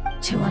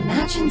 To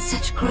imagine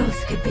such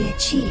growth could be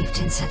achieved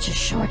in such a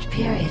short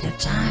period of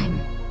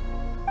time.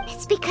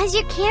 It's because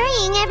you're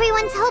carrying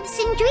everyone's hopes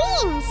and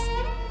dreams.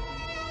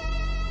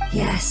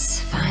 Yes,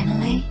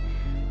 finally,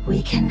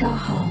 we can go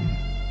home.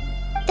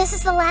 This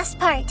is the last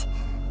part.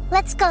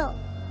 Let's go.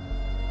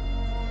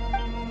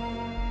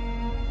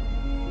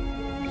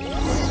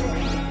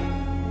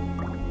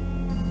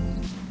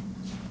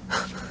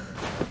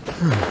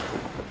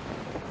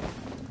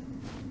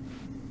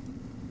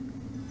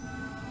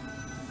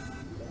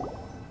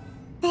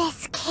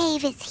 This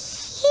cave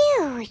is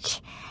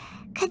huge.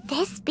 Could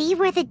this be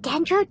where the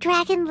Dendro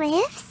Dragon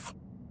lives?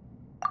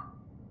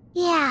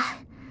 Yeah,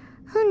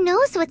 who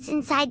knows what's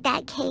inside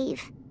that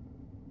cave?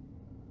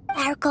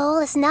 Our goal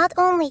is not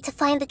only to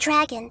find the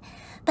dragon,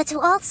 but to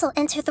also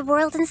enter the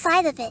world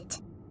inside of it.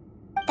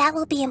 That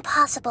will be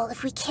impossible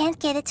if we can't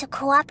get it to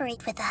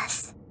cooperate with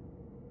us.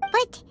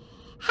 But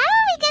how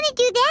are we gonna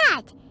do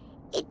that?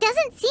 It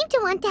doesn't seem to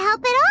want to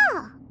help at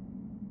all.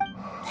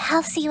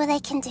 I'll see what I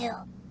can do.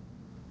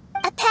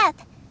 Epep,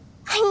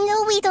 I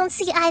know we don't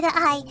see eye to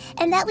eye,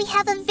 and that we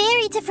have a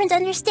very different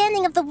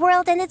understanding of the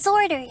world and its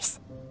orders.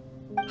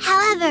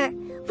 However,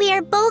 we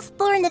are both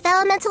born of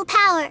elemental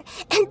power,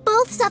 and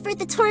both suffered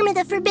the torment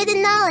of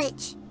forbidden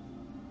knowledge.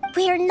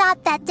 We are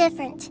not that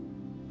different.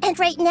 And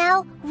right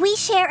now, we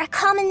share a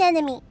common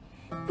enemy.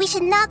 We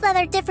should not let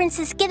our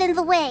differences get in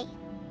the way.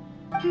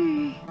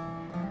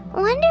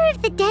 Wonder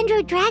if the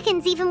Dendro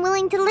Dragon's even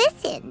willing to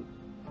listen.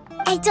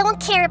 I don't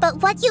care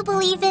about what you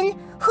believe in,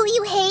 who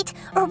you hate,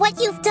 or what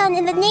you've done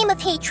in the name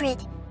of hatred.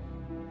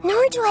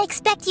 Nor do I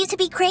expect you to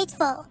be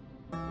grateful.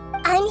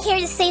 I'm here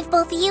to save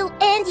both you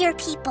and your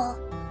people.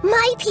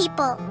 My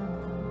people.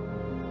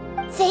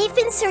 They've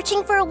been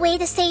searching for a way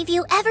to save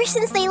you ever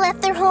since they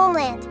left their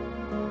homeland.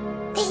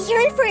 They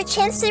yearn for a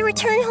chance to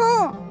return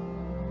home.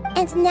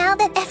 And now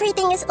that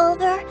everything is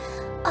over,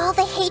 all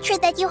the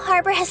hatred that you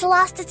harbor has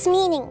lost its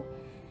meaning.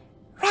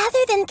 Rather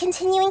than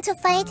continuing to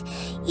fight,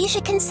 you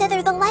should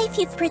consider the life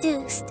you've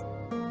produced.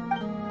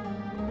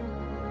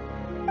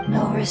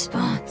 No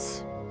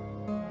response.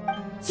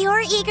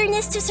 Your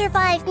eagerness to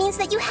survive means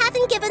that you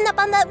haven't given up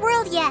on that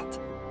world yet.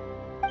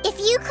 If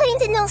you claim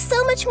to know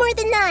so much more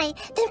than I,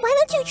 then why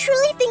don't you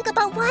truly think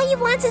about why you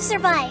want to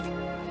survive?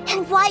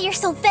 And why you're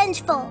so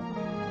vengeful?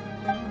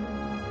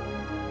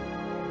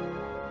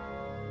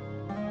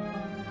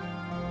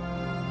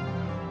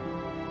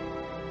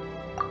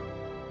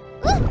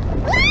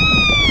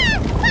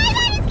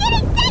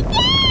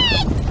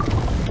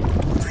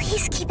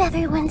 Please keep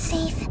everyone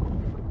safe.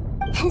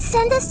 And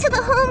send us to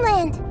the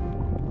homeland.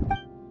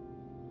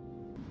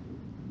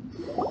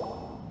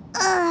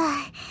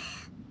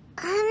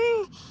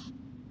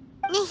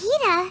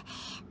 Nahida,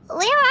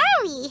 where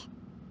are we?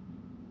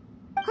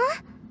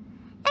 Huh?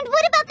 And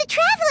what about the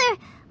Traveler?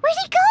 Where'd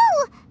he go?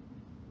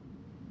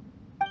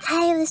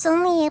 I was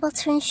only able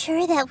to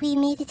ensure that we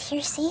made it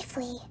here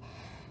safely.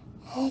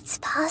 It's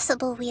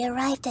possible we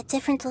arrived at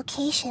different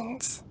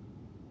locations.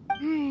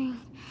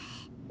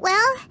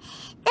 Well,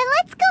 then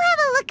let's go have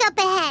a look up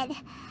ahead.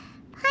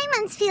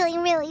 Paimon's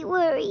feeling really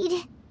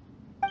worried.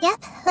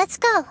 Yep, let's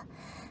go.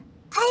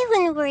 I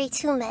wouldn't worry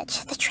too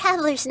much. The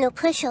Traveler's no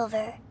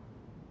pushover.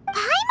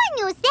 Paimon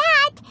knows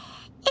that.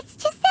 It's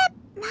just that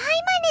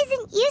Paimon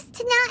isn't used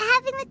to not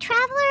having the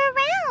Traveler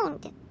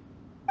around.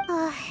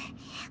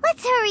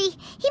 Let's hurry.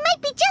 He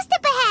might be just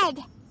up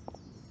ahead.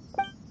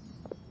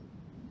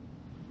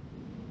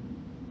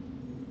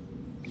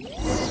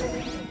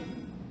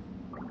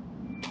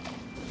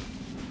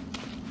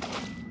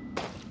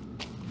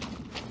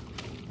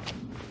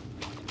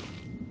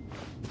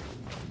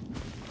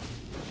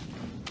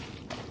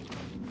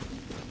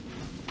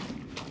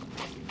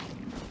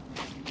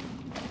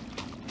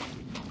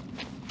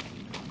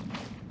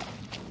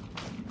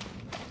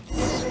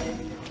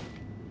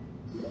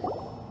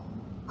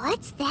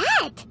 What's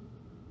that?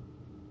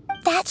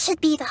 That should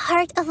be the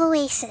heart of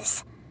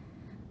Oasis.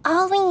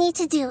 All we need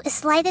to do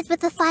is light it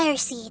with the fire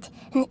seed,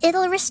 and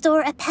it'll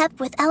restore a pep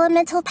with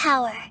elemental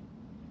power.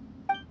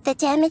 The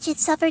damage it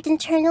suffered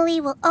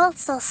internally will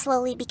also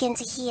slowly begin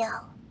to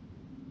heal.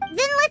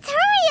 Then let's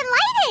hurry and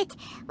light it!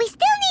 We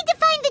still need to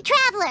find the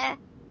Traveler!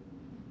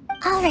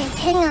 Alright,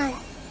 hang on.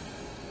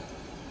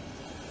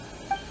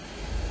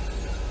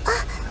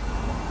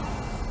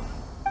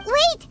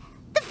 Wait!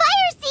 The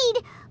fire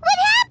seed! What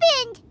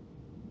happened?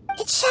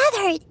 It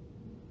shattered!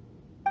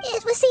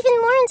 It was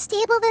even more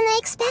unstable than I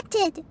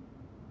expected.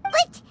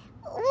 But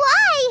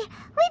why?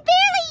 We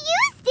barely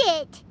used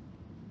it!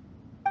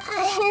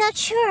 I'm not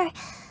sure.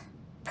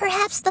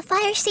 Perhaps the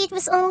fire seed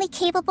was only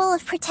capable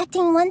of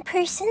protecting one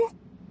person?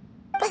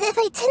 But if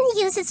I didn't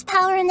use its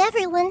power on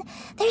everyone,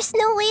 there's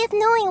no way of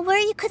knowing where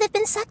you could have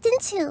been sucked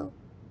into.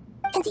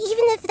 And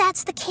even if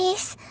that's the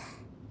case,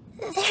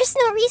 there's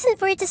no reason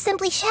for it to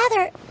simply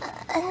shatter,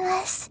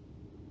 unless...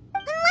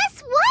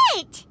 Unless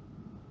what?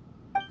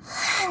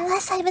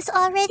 Unless I was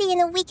already in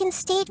a weakened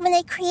state when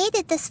I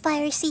created this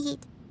fire seed.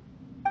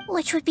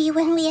 Which would be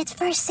when we had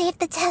first saved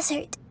the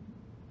desert.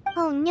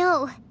 Oh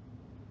no.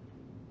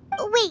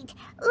 Wait,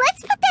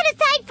 let's put that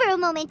aside for a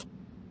moment.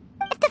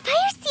 If the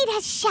fire seed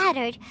has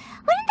shattered,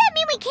 wouldn't that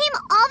mean we came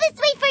all this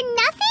way for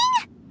nothing?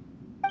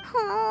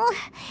 Oh,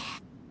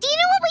 do you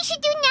know what we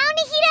should do now,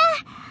 Nahida?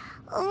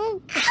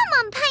 Oh, come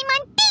on,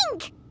 Paimon,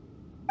 think!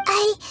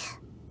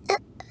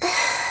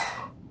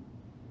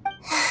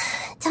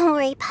 Don't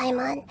worry,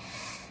 Paimon.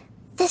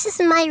 This is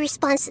my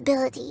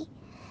responsibility.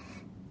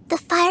 The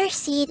fire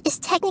seed is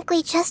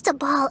technically just a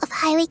ball of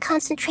highly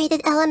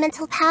concentrated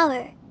elemental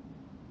power.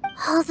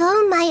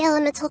 Although my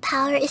elemental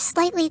power is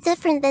slightly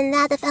different than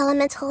that of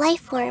elemental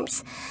life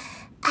forms,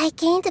 I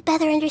gained a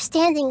better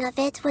understanding of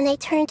it when I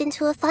turned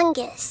into a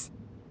fungus.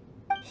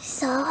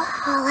 So,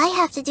 all I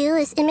have to do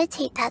is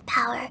imitate that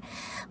power,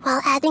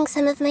 while adding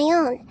some of my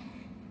own.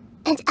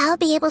 And I'll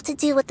be able to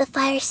do what the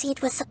fire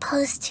seed was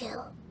supposed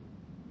to.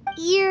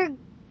 You're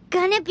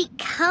gonna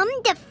become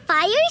the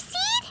fire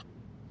seed?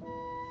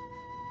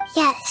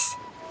 Yes.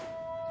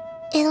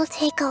 It'll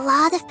take a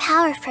lot of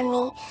power from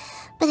me,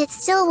 but it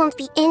still won't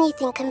be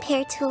anything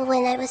compared to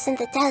when I was in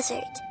the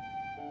desert.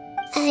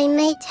 I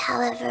might,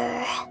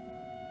 however,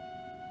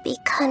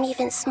 become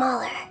even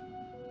smaller.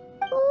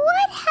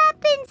 What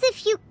happens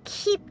if you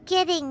keep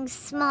getting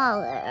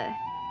smaller?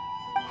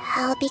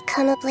 I'll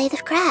become a blade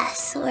of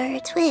grass or a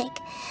twig.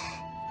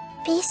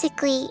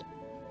 Basically,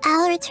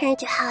 I'll return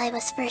to how I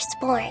was first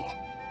born.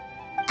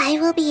 I I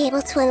will be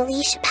able to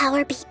unleash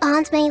power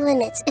beyond my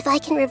limits if I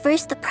can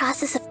reverse the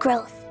process of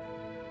growth.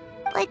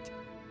 But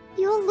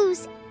you'll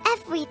lose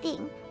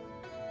everything.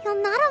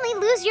 You'll not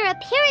only lose your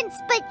appearance,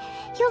 but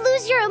you'll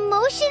lose your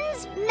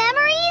emotions,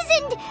 memories,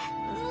 and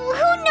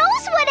who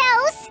knows what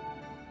else?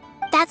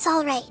 That's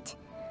all right.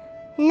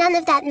 None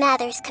of that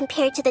matters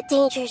compared to the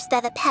dangers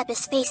that the Pep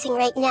is facing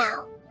right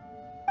now.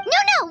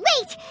 No,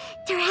 wait!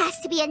 There has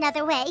to be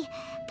another way.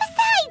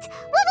 Besides,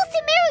 what will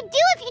Sumeru do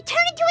if you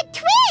turn into a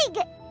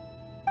twig?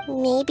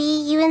 Maybe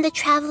you and the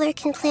Traveler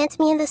can plant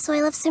me in the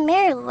soil of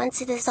Sumeru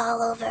once it is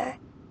all over.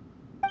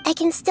 I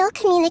can still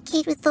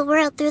communicate with the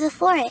world through the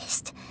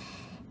forest.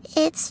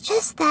 It's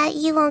just that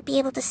you won't be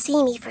able to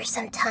see me for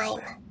some time.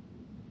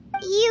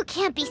 You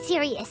can't be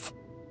serious.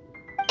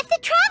 If the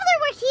Traveler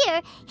were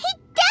here, he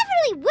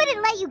definitely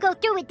wouldn't let you go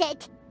through with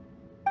it.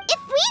 If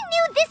we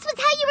knew this was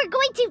how you were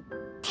going to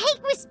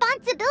take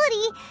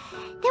responsibility,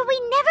 then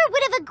we never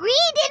would have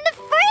agreed in the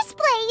first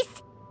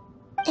place!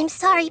 I'm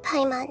sorry,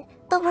 Paimon,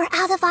 but we're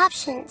out of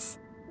options.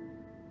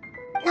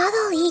 Not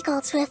all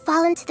eagles who have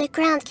fallen to the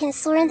ground can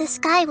soar in the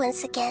sky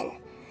once again.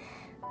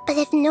 But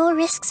if no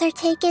risks are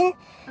taken,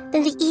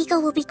 then the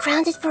eagle will be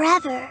grounded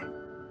forever.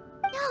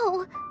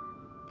 No!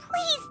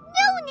 Please,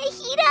 no,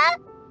 Nahida!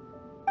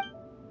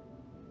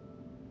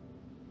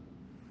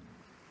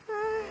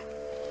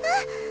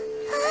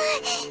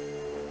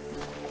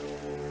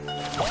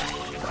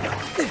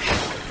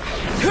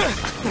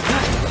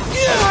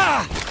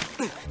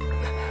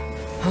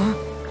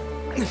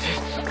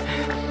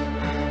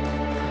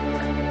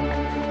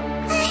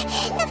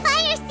 The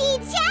fire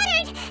seed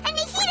shattered, and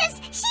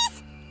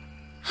she's...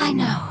 I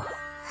know.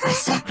 A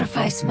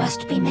sacrifice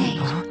must be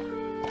made,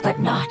 but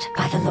not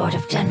by the Lord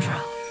of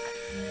Dendro.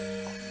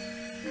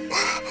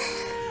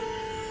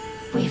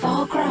 We've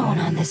all grown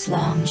on this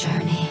long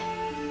journey.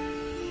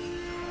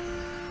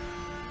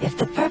 If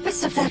the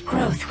purpose of that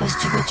growth was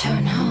to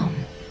return home,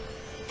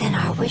 then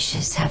our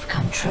wishes have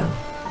come true.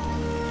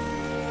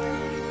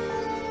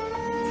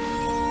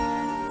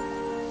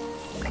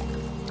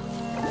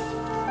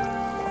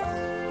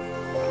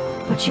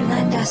 Would you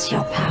lend us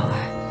your power?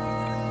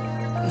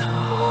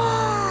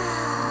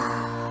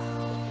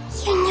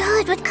 You knew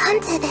it would come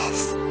to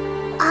this.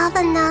 All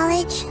the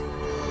knowledge,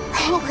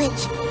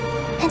 language,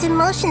 and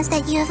emotions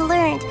that you have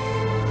learned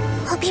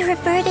will be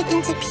reverted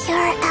into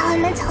pure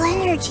elemental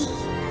energy.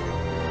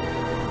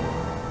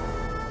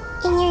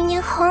 In your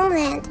new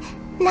homeland,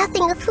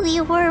 nothing of who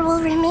you were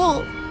will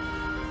remain.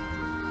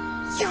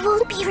 You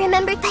won't be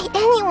remembered by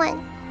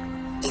anyone.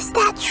 Is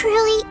that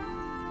truly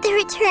the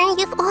return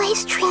you've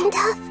always dreamed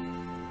of?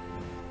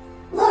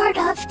 Lord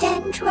of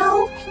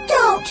Dendro,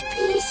 don't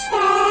be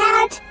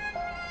sad.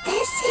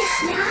 This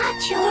is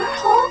not your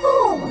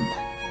home.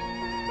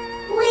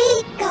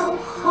 We go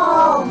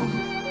home.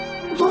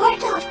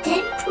 Lord of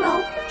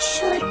Dendro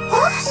should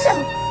also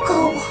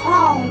go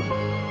home.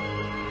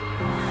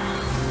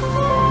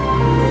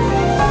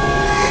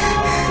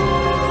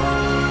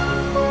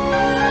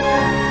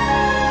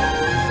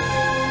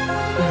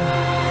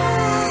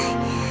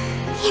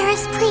 Hear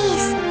us,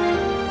 please.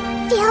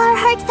 Feel our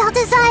heartfelt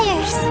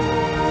desires.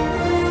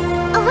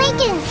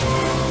 Awaken!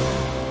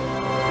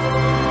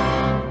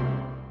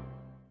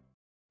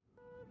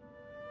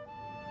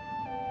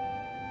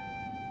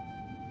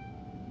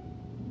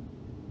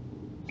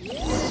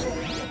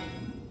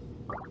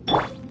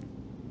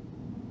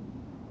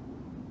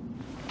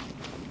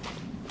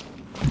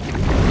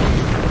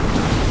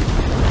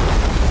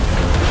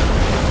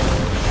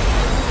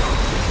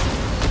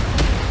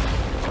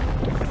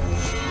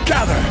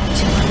 Gather!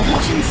 To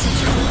emergency.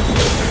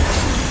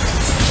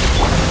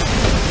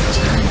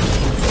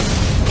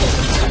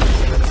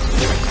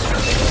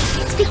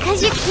 It's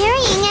because you're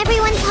carrying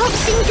everyone's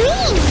hopes and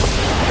dreams!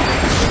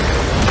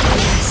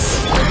 Yes,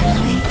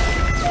 finally.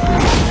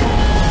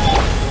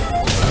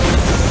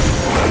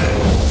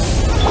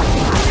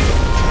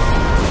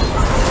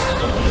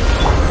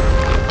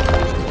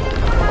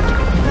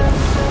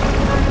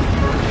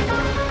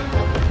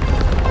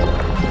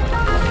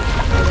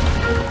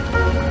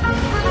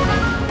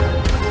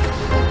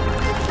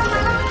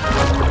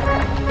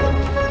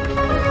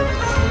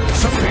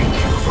 So thank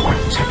you for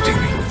protecting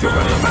me with your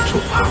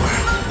elemental power.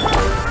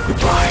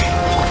 Goodbye.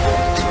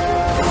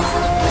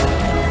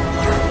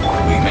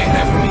 We may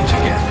never meet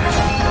again.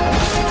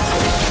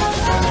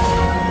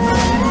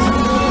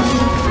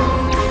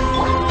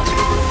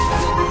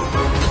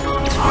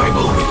 I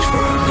will wait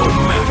for her no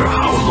matter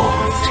how long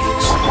it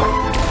takes.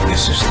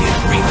 This is the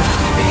agreement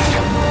we made.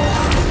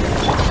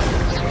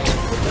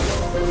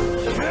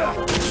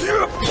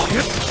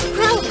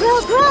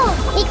 Grow!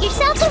 Make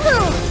yourself a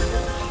home!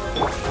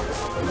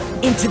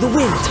 Into the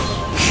wind!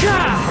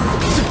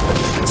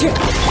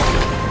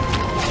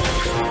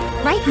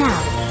 Right now,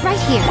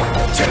 right here.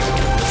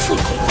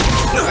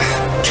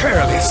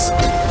 Careless!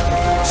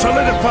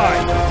 Solidify!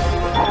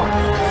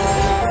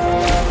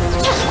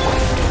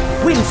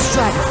 Wind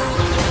Strider!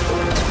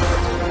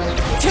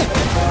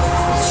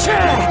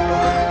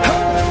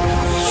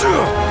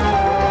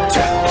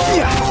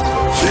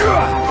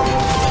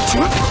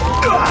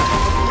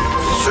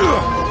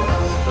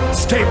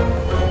 Stay...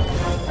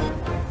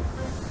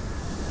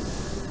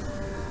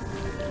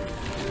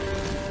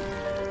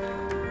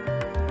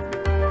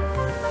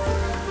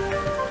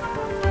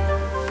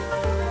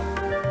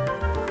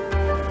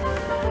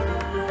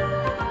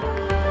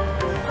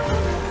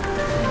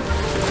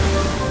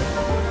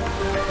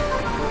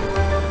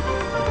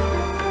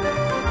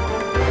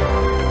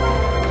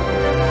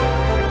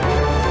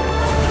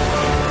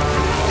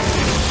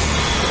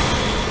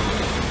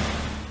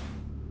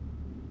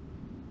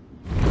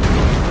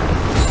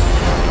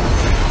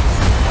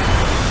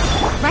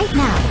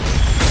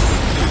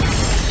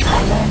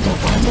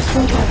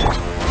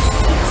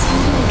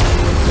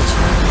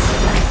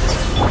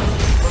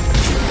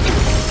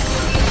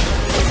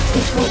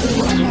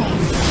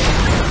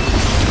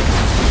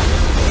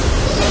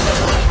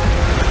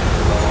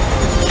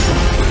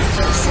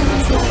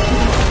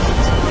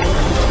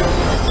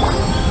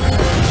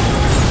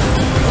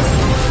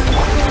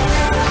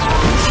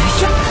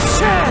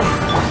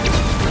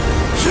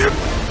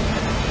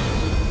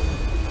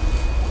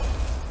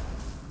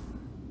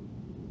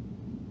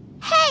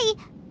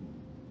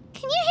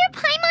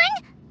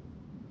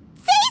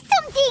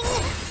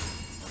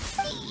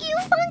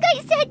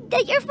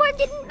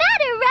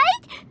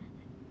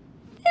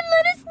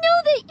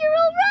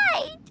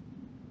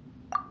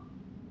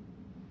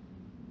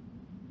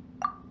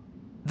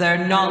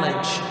 Their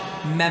knowledge,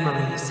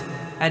 memories,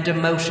 and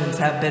emotions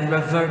have been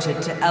reverted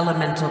to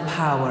elemental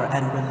power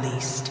and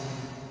released.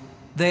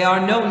 They are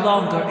no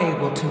longer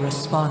able to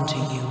respond to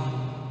you.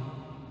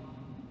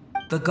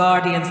 The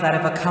guardians that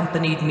have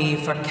accompanied me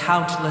for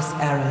countless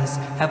eras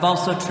have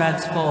also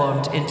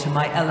transformed into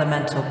my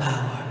elemental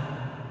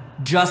power,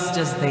 just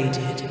as they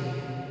did.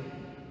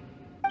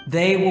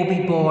 They will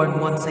be born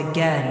once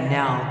again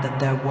now that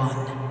they're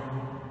one.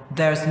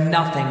 There's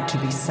nothing to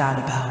be sad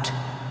about.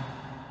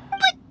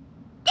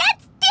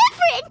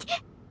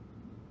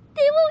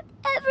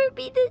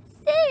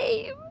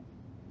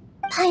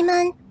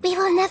 Paimon, we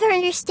will never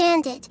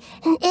understand it,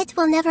 and it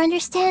will never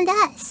understand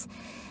us.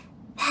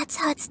 That's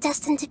how it's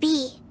destined to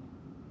be.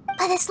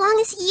 But as long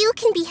as you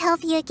can be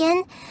healthy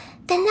again,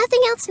 then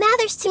nothing else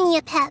matters to me,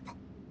 Apep.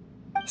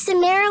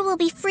 Samara will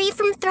be free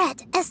from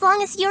threat as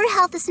long as your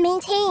health is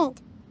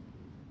maintained.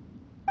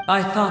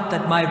 I thought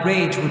that my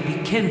rage would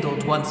be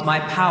kindled once my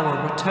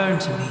power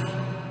returned to me.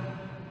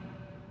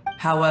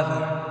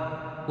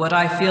 However, what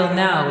I feel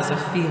now is a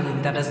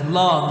feeling that has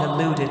long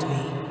eluded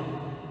me.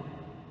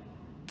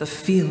 The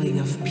feeling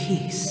of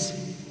peace.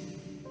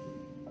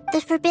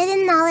 The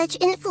forbidden knowledge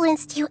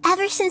influenced you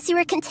ever since you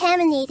were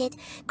contaminated,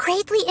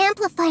 greatly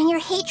amplifying your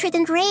hatred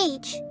and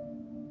rage.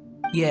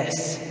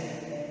 Yes,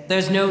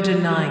 there's no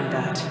denying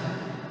that.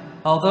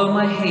 Although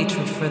my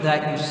hatred for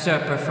that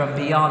usurper from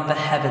beyond the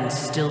heavens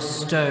still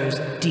stirs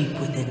deep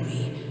within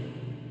me,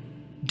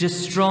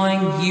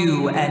 destroying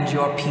you and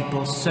your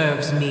people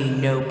serves me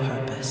no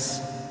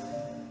purpose.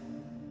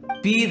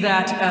 Be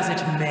that as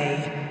it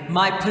may,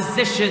 my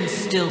position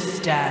still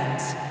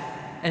stands,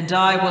 and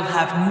I will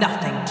have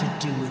nothing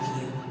to do with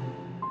you.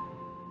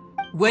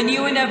 When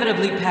you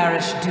inevitably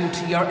perish due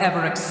to your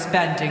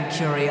ever-expanding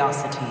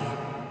curiosity,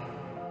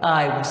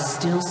 I will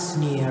still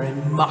sneer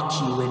and mock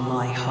you in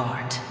my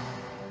heart.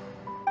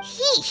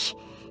 Sheesh!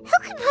 Who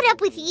can put up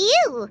with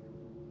you?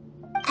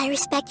 I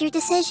respect your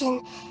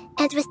decision,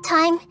 and with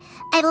time,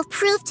 I will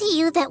prove to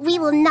you that we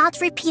will not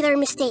repeat our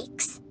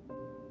mistakes.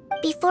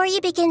 Before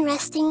you begin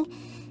resting,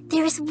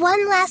 there is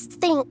one last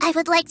thing I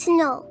would like to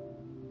know.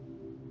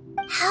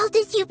 How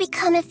did you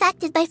become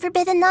affected by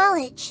forbidden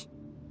knowledge?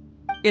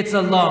 It's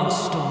a long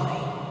story.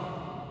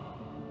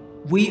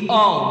 We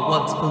all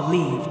once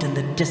believed in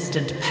the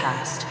distant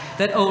past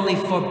that only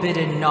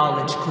forbidden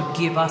knowledge could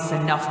give us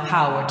enough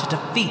power to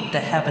defeat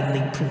the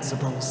heavenly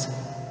principles.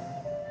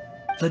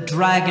 The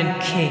Dragon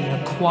King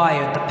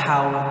acquired the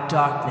power of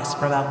darkness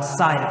from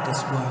outside of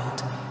this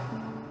world,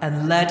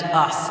 and led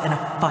us in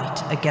a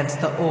fight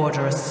against the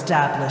order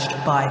established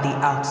by the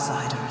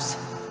outsiders.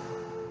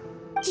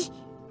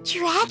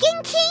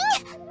 Dragon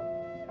King?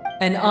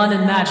 An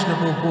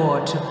unimaginable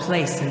war took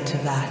place into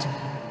that,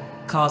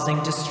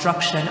 causing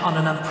destruction on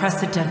an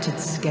unprecedented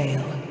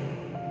scale.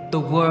 The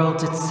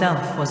world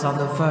itself was on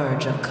the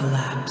verge of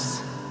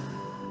collapse.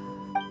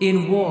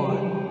 In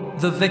war,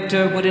 the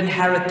victor would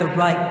inherit the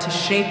right to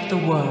shape the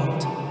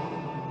world,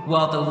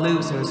 while the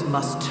losers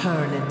must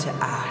turn into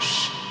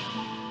ash.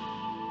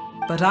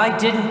 But I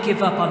didn't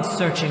give up on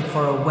searching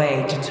for a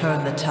way to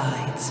turn the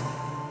tides,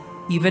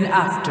 even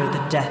after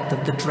the death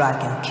of the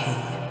Dragon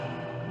King.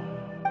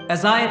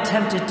 As I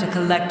attempted to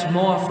collect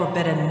more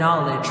forbidden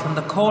knowledge from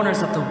the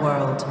corners of the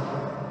world,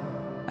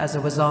 as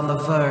it was on the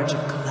verge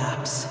of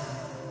collapse,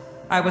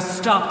 I was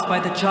stopped by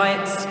the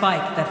giant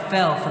spike that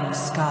fell from the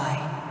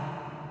sky.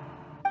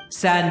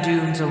 Sand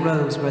dunes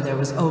arose where there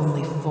was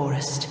only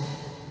forest,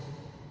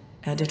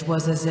 and it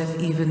was as if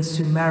even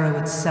Sumeru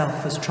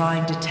itself was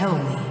trying to tell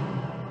me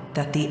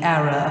that the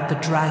era of the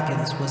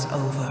dragons was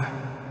over.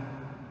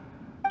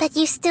 But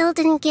you still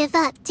didn't give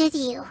up, did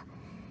you?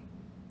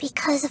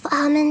 Because of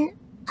Amun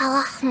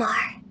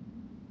Al-Ahmar.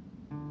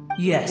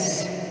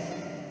 Yes.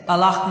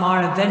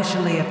 Al-Ahmar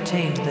eventually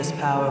obtained this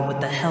power with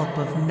the help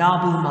of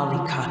Nabu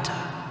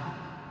Malikata.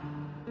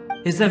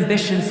 His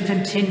ambitions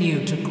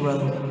continued to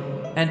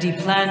grow, and he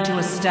planned to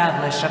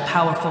establish a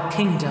powerful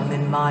kingdom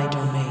in my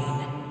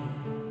domain.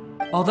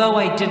 Although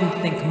I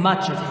didn't think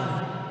much of him,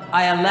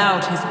 I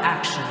allowed his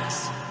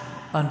actions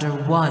under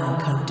one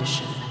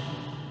condition.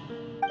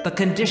 The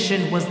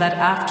condition was that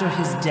after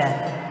his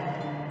death,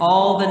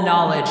 all the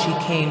knowledge he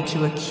came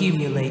to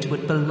accumulate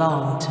would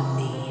belong to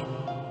me.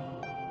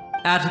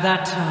 At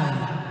that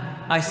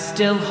time, I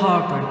still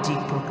harbored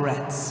deep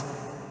regrets.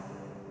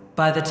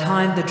 By the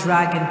time the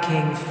Dragon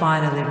King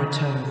finally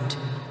returned,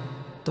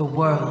 the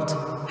world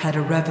had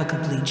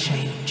irrevocably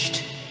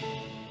changed.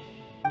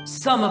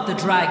 Some of the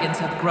dragons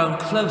have grown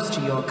close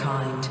to your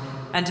kind,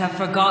 and have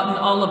forgotten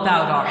all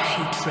about our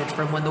hatred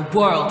from when the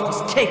world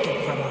was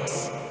taken from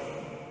us.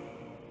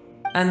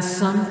 And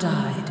some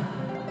died,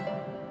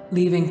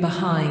 leaving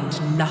behind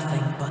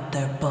nothing but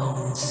their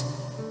bones,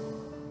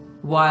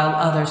 while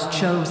others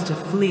chose to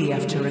flee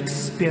after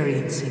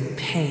experiencing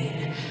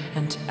pain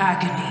and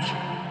agony.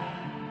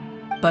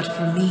 But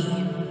for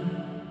me,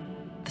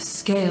 the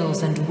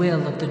scales and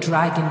will of the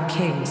Dragon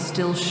King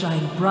still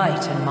shine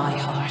bright in my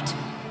heart,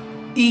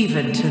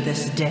 even to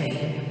this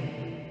day.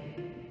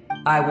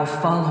 I will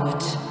follow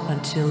it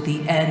until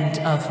the end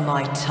of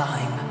my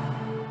time.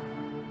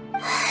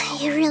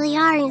 You really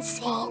are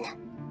insane.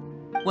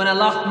 When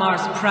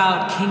Al-Ahmar's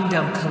proud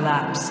kingdom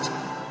collapsed,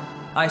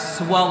 I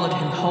swallowed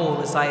him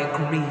whole as I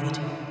agreed,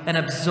 and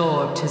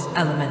absorbed his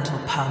elemental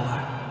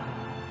power.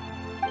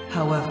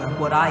 However,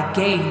 what I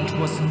gained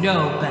was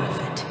no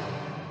benefit.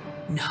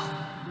 No.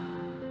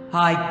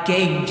 I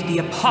gained the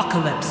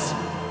apocalypse.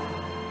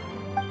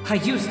 I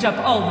used up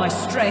all my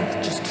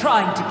strength just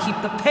trying to keep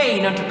the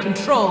pain under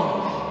control.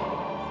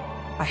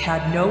 I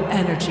had no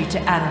energy to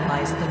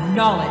analyze the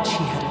knowledge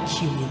he had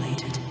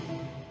accumulated.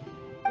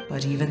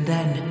 But even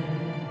then,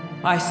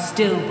 I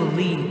still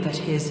believed that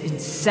his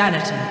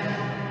insanity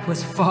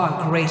was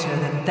far greater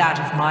than that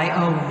of my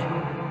own.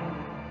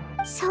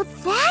 So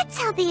that's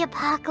how the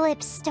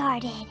apocalypse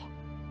started.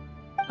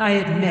 I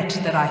admit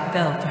that I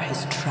fell for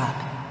his trap.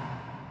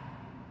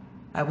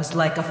 I was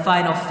like a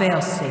final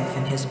failsafe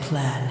in his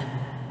plan.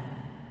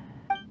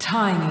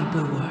 Tiny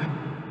Boer,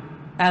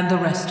 and the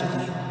rest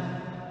of you,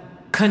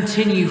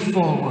 continue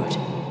forward.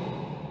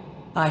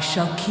 I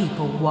shall keep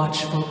a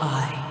watchful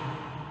eye.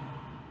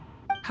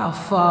 How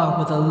far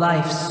will a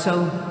life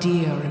so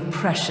dear and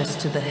precious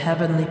to the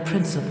heavenly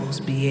principles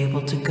be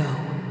able to go?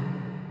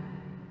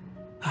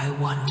 I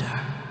wonder.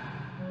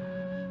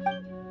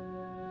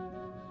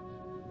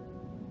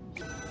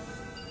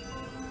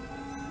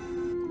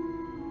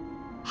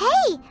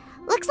 Hey!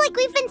 Looks like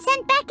we've been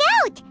sent back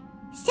out!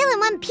 Still in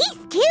one piece,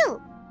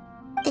 too!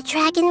 The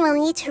dragon will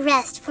need to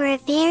rest for a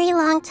very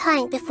long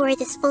time before it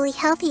is fully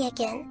healthy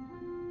again.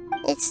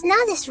 It's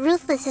not as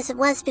ruthless as it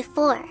was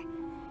before.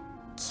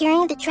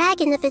 Curing the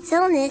dragon of its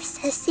illness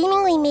has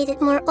seemingly made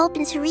it more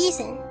open to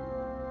reason.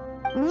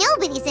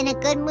 Nobody's in a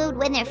good mood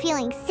when they're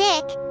feeling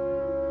sick.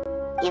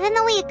 Even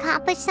though we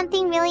accomplished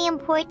something really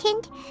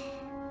important,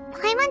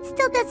 Paimon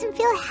still doesn't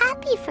feel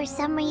happy for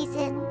some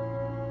reason.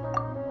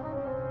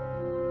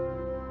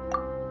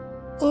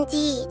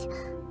 Indeed.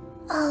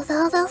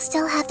 Although they'll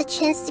still have the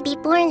chance to be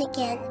born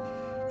again,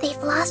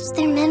 they've lost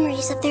their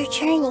memories of their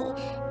journey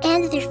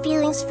and their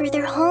feelings for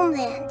their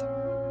homeland.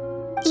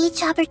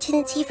 Each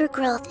opportunity for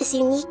growth is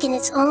unique in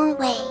its own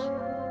way.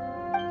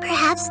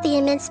 Perhaps the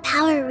immense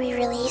power we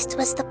released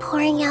was the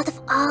pouring out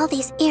of all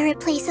these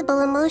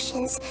irreplaceable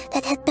emotions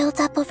that had built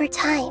up over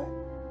time.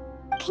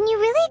 Can you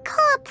really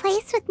call a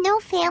place with no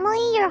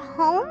family your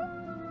home?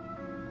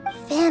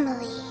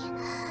 Family.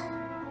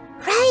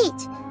 Right!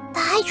 The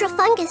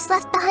hydrofungus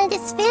left behind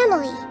its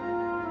family.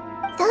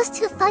 Those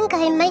two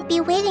fungi might be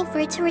waiting for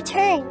it to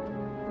return.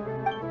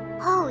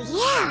 Oh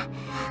yeah!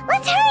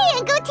 Let's hurry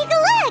and go take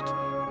a look!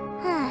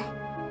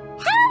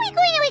 How are we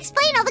going to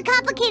explain all the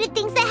complicated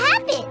things that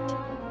happened?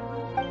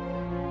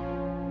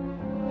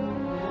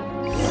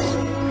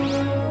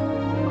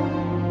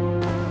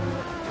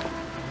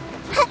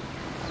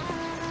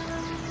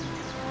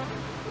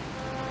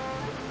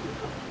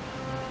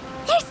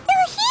 They're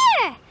still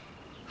here!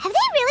 Have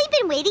they really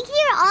been waiting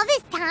here all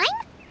this time?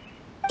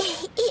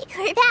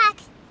 We're back.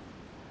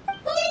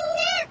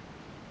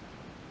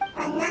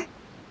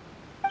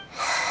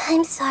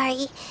 I'm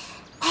sorry.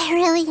 I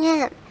really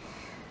am.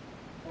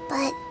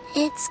 But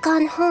it's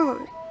gone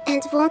home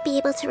and won't be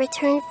able to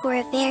return for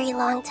a very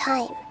long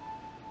time.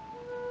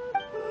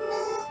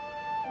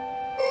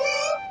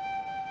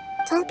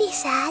 Don't be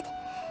sad.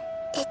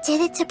 It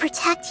did it to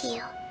protect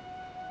you.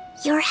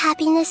 Your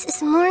happiness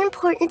is more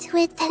important to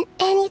it than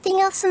anything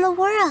else in the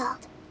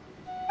world.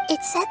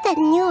 It's said that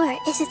Newer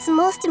is its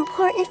most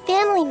important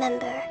family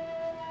member.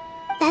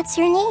 That's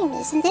your name,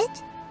 isn't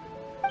it?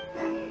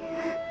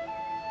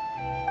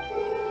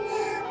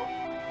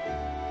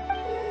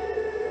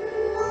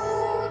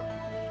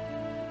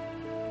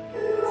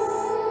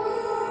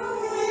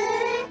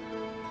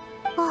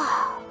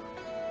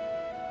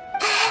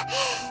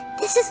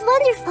 This is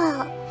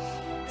wonderful.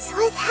 So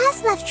it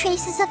has left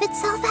traces of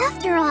itself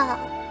after all.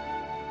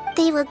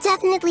 They will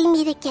definitely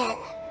meet again,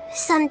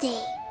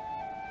 someday.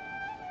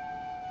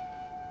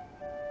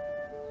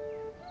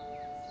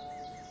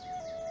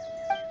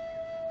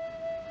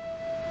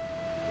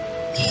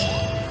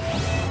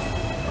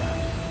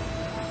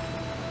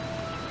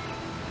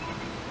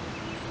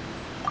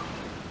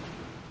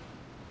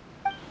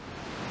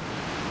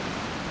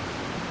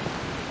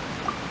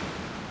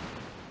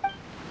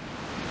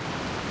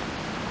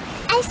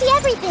 I see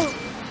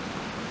everything!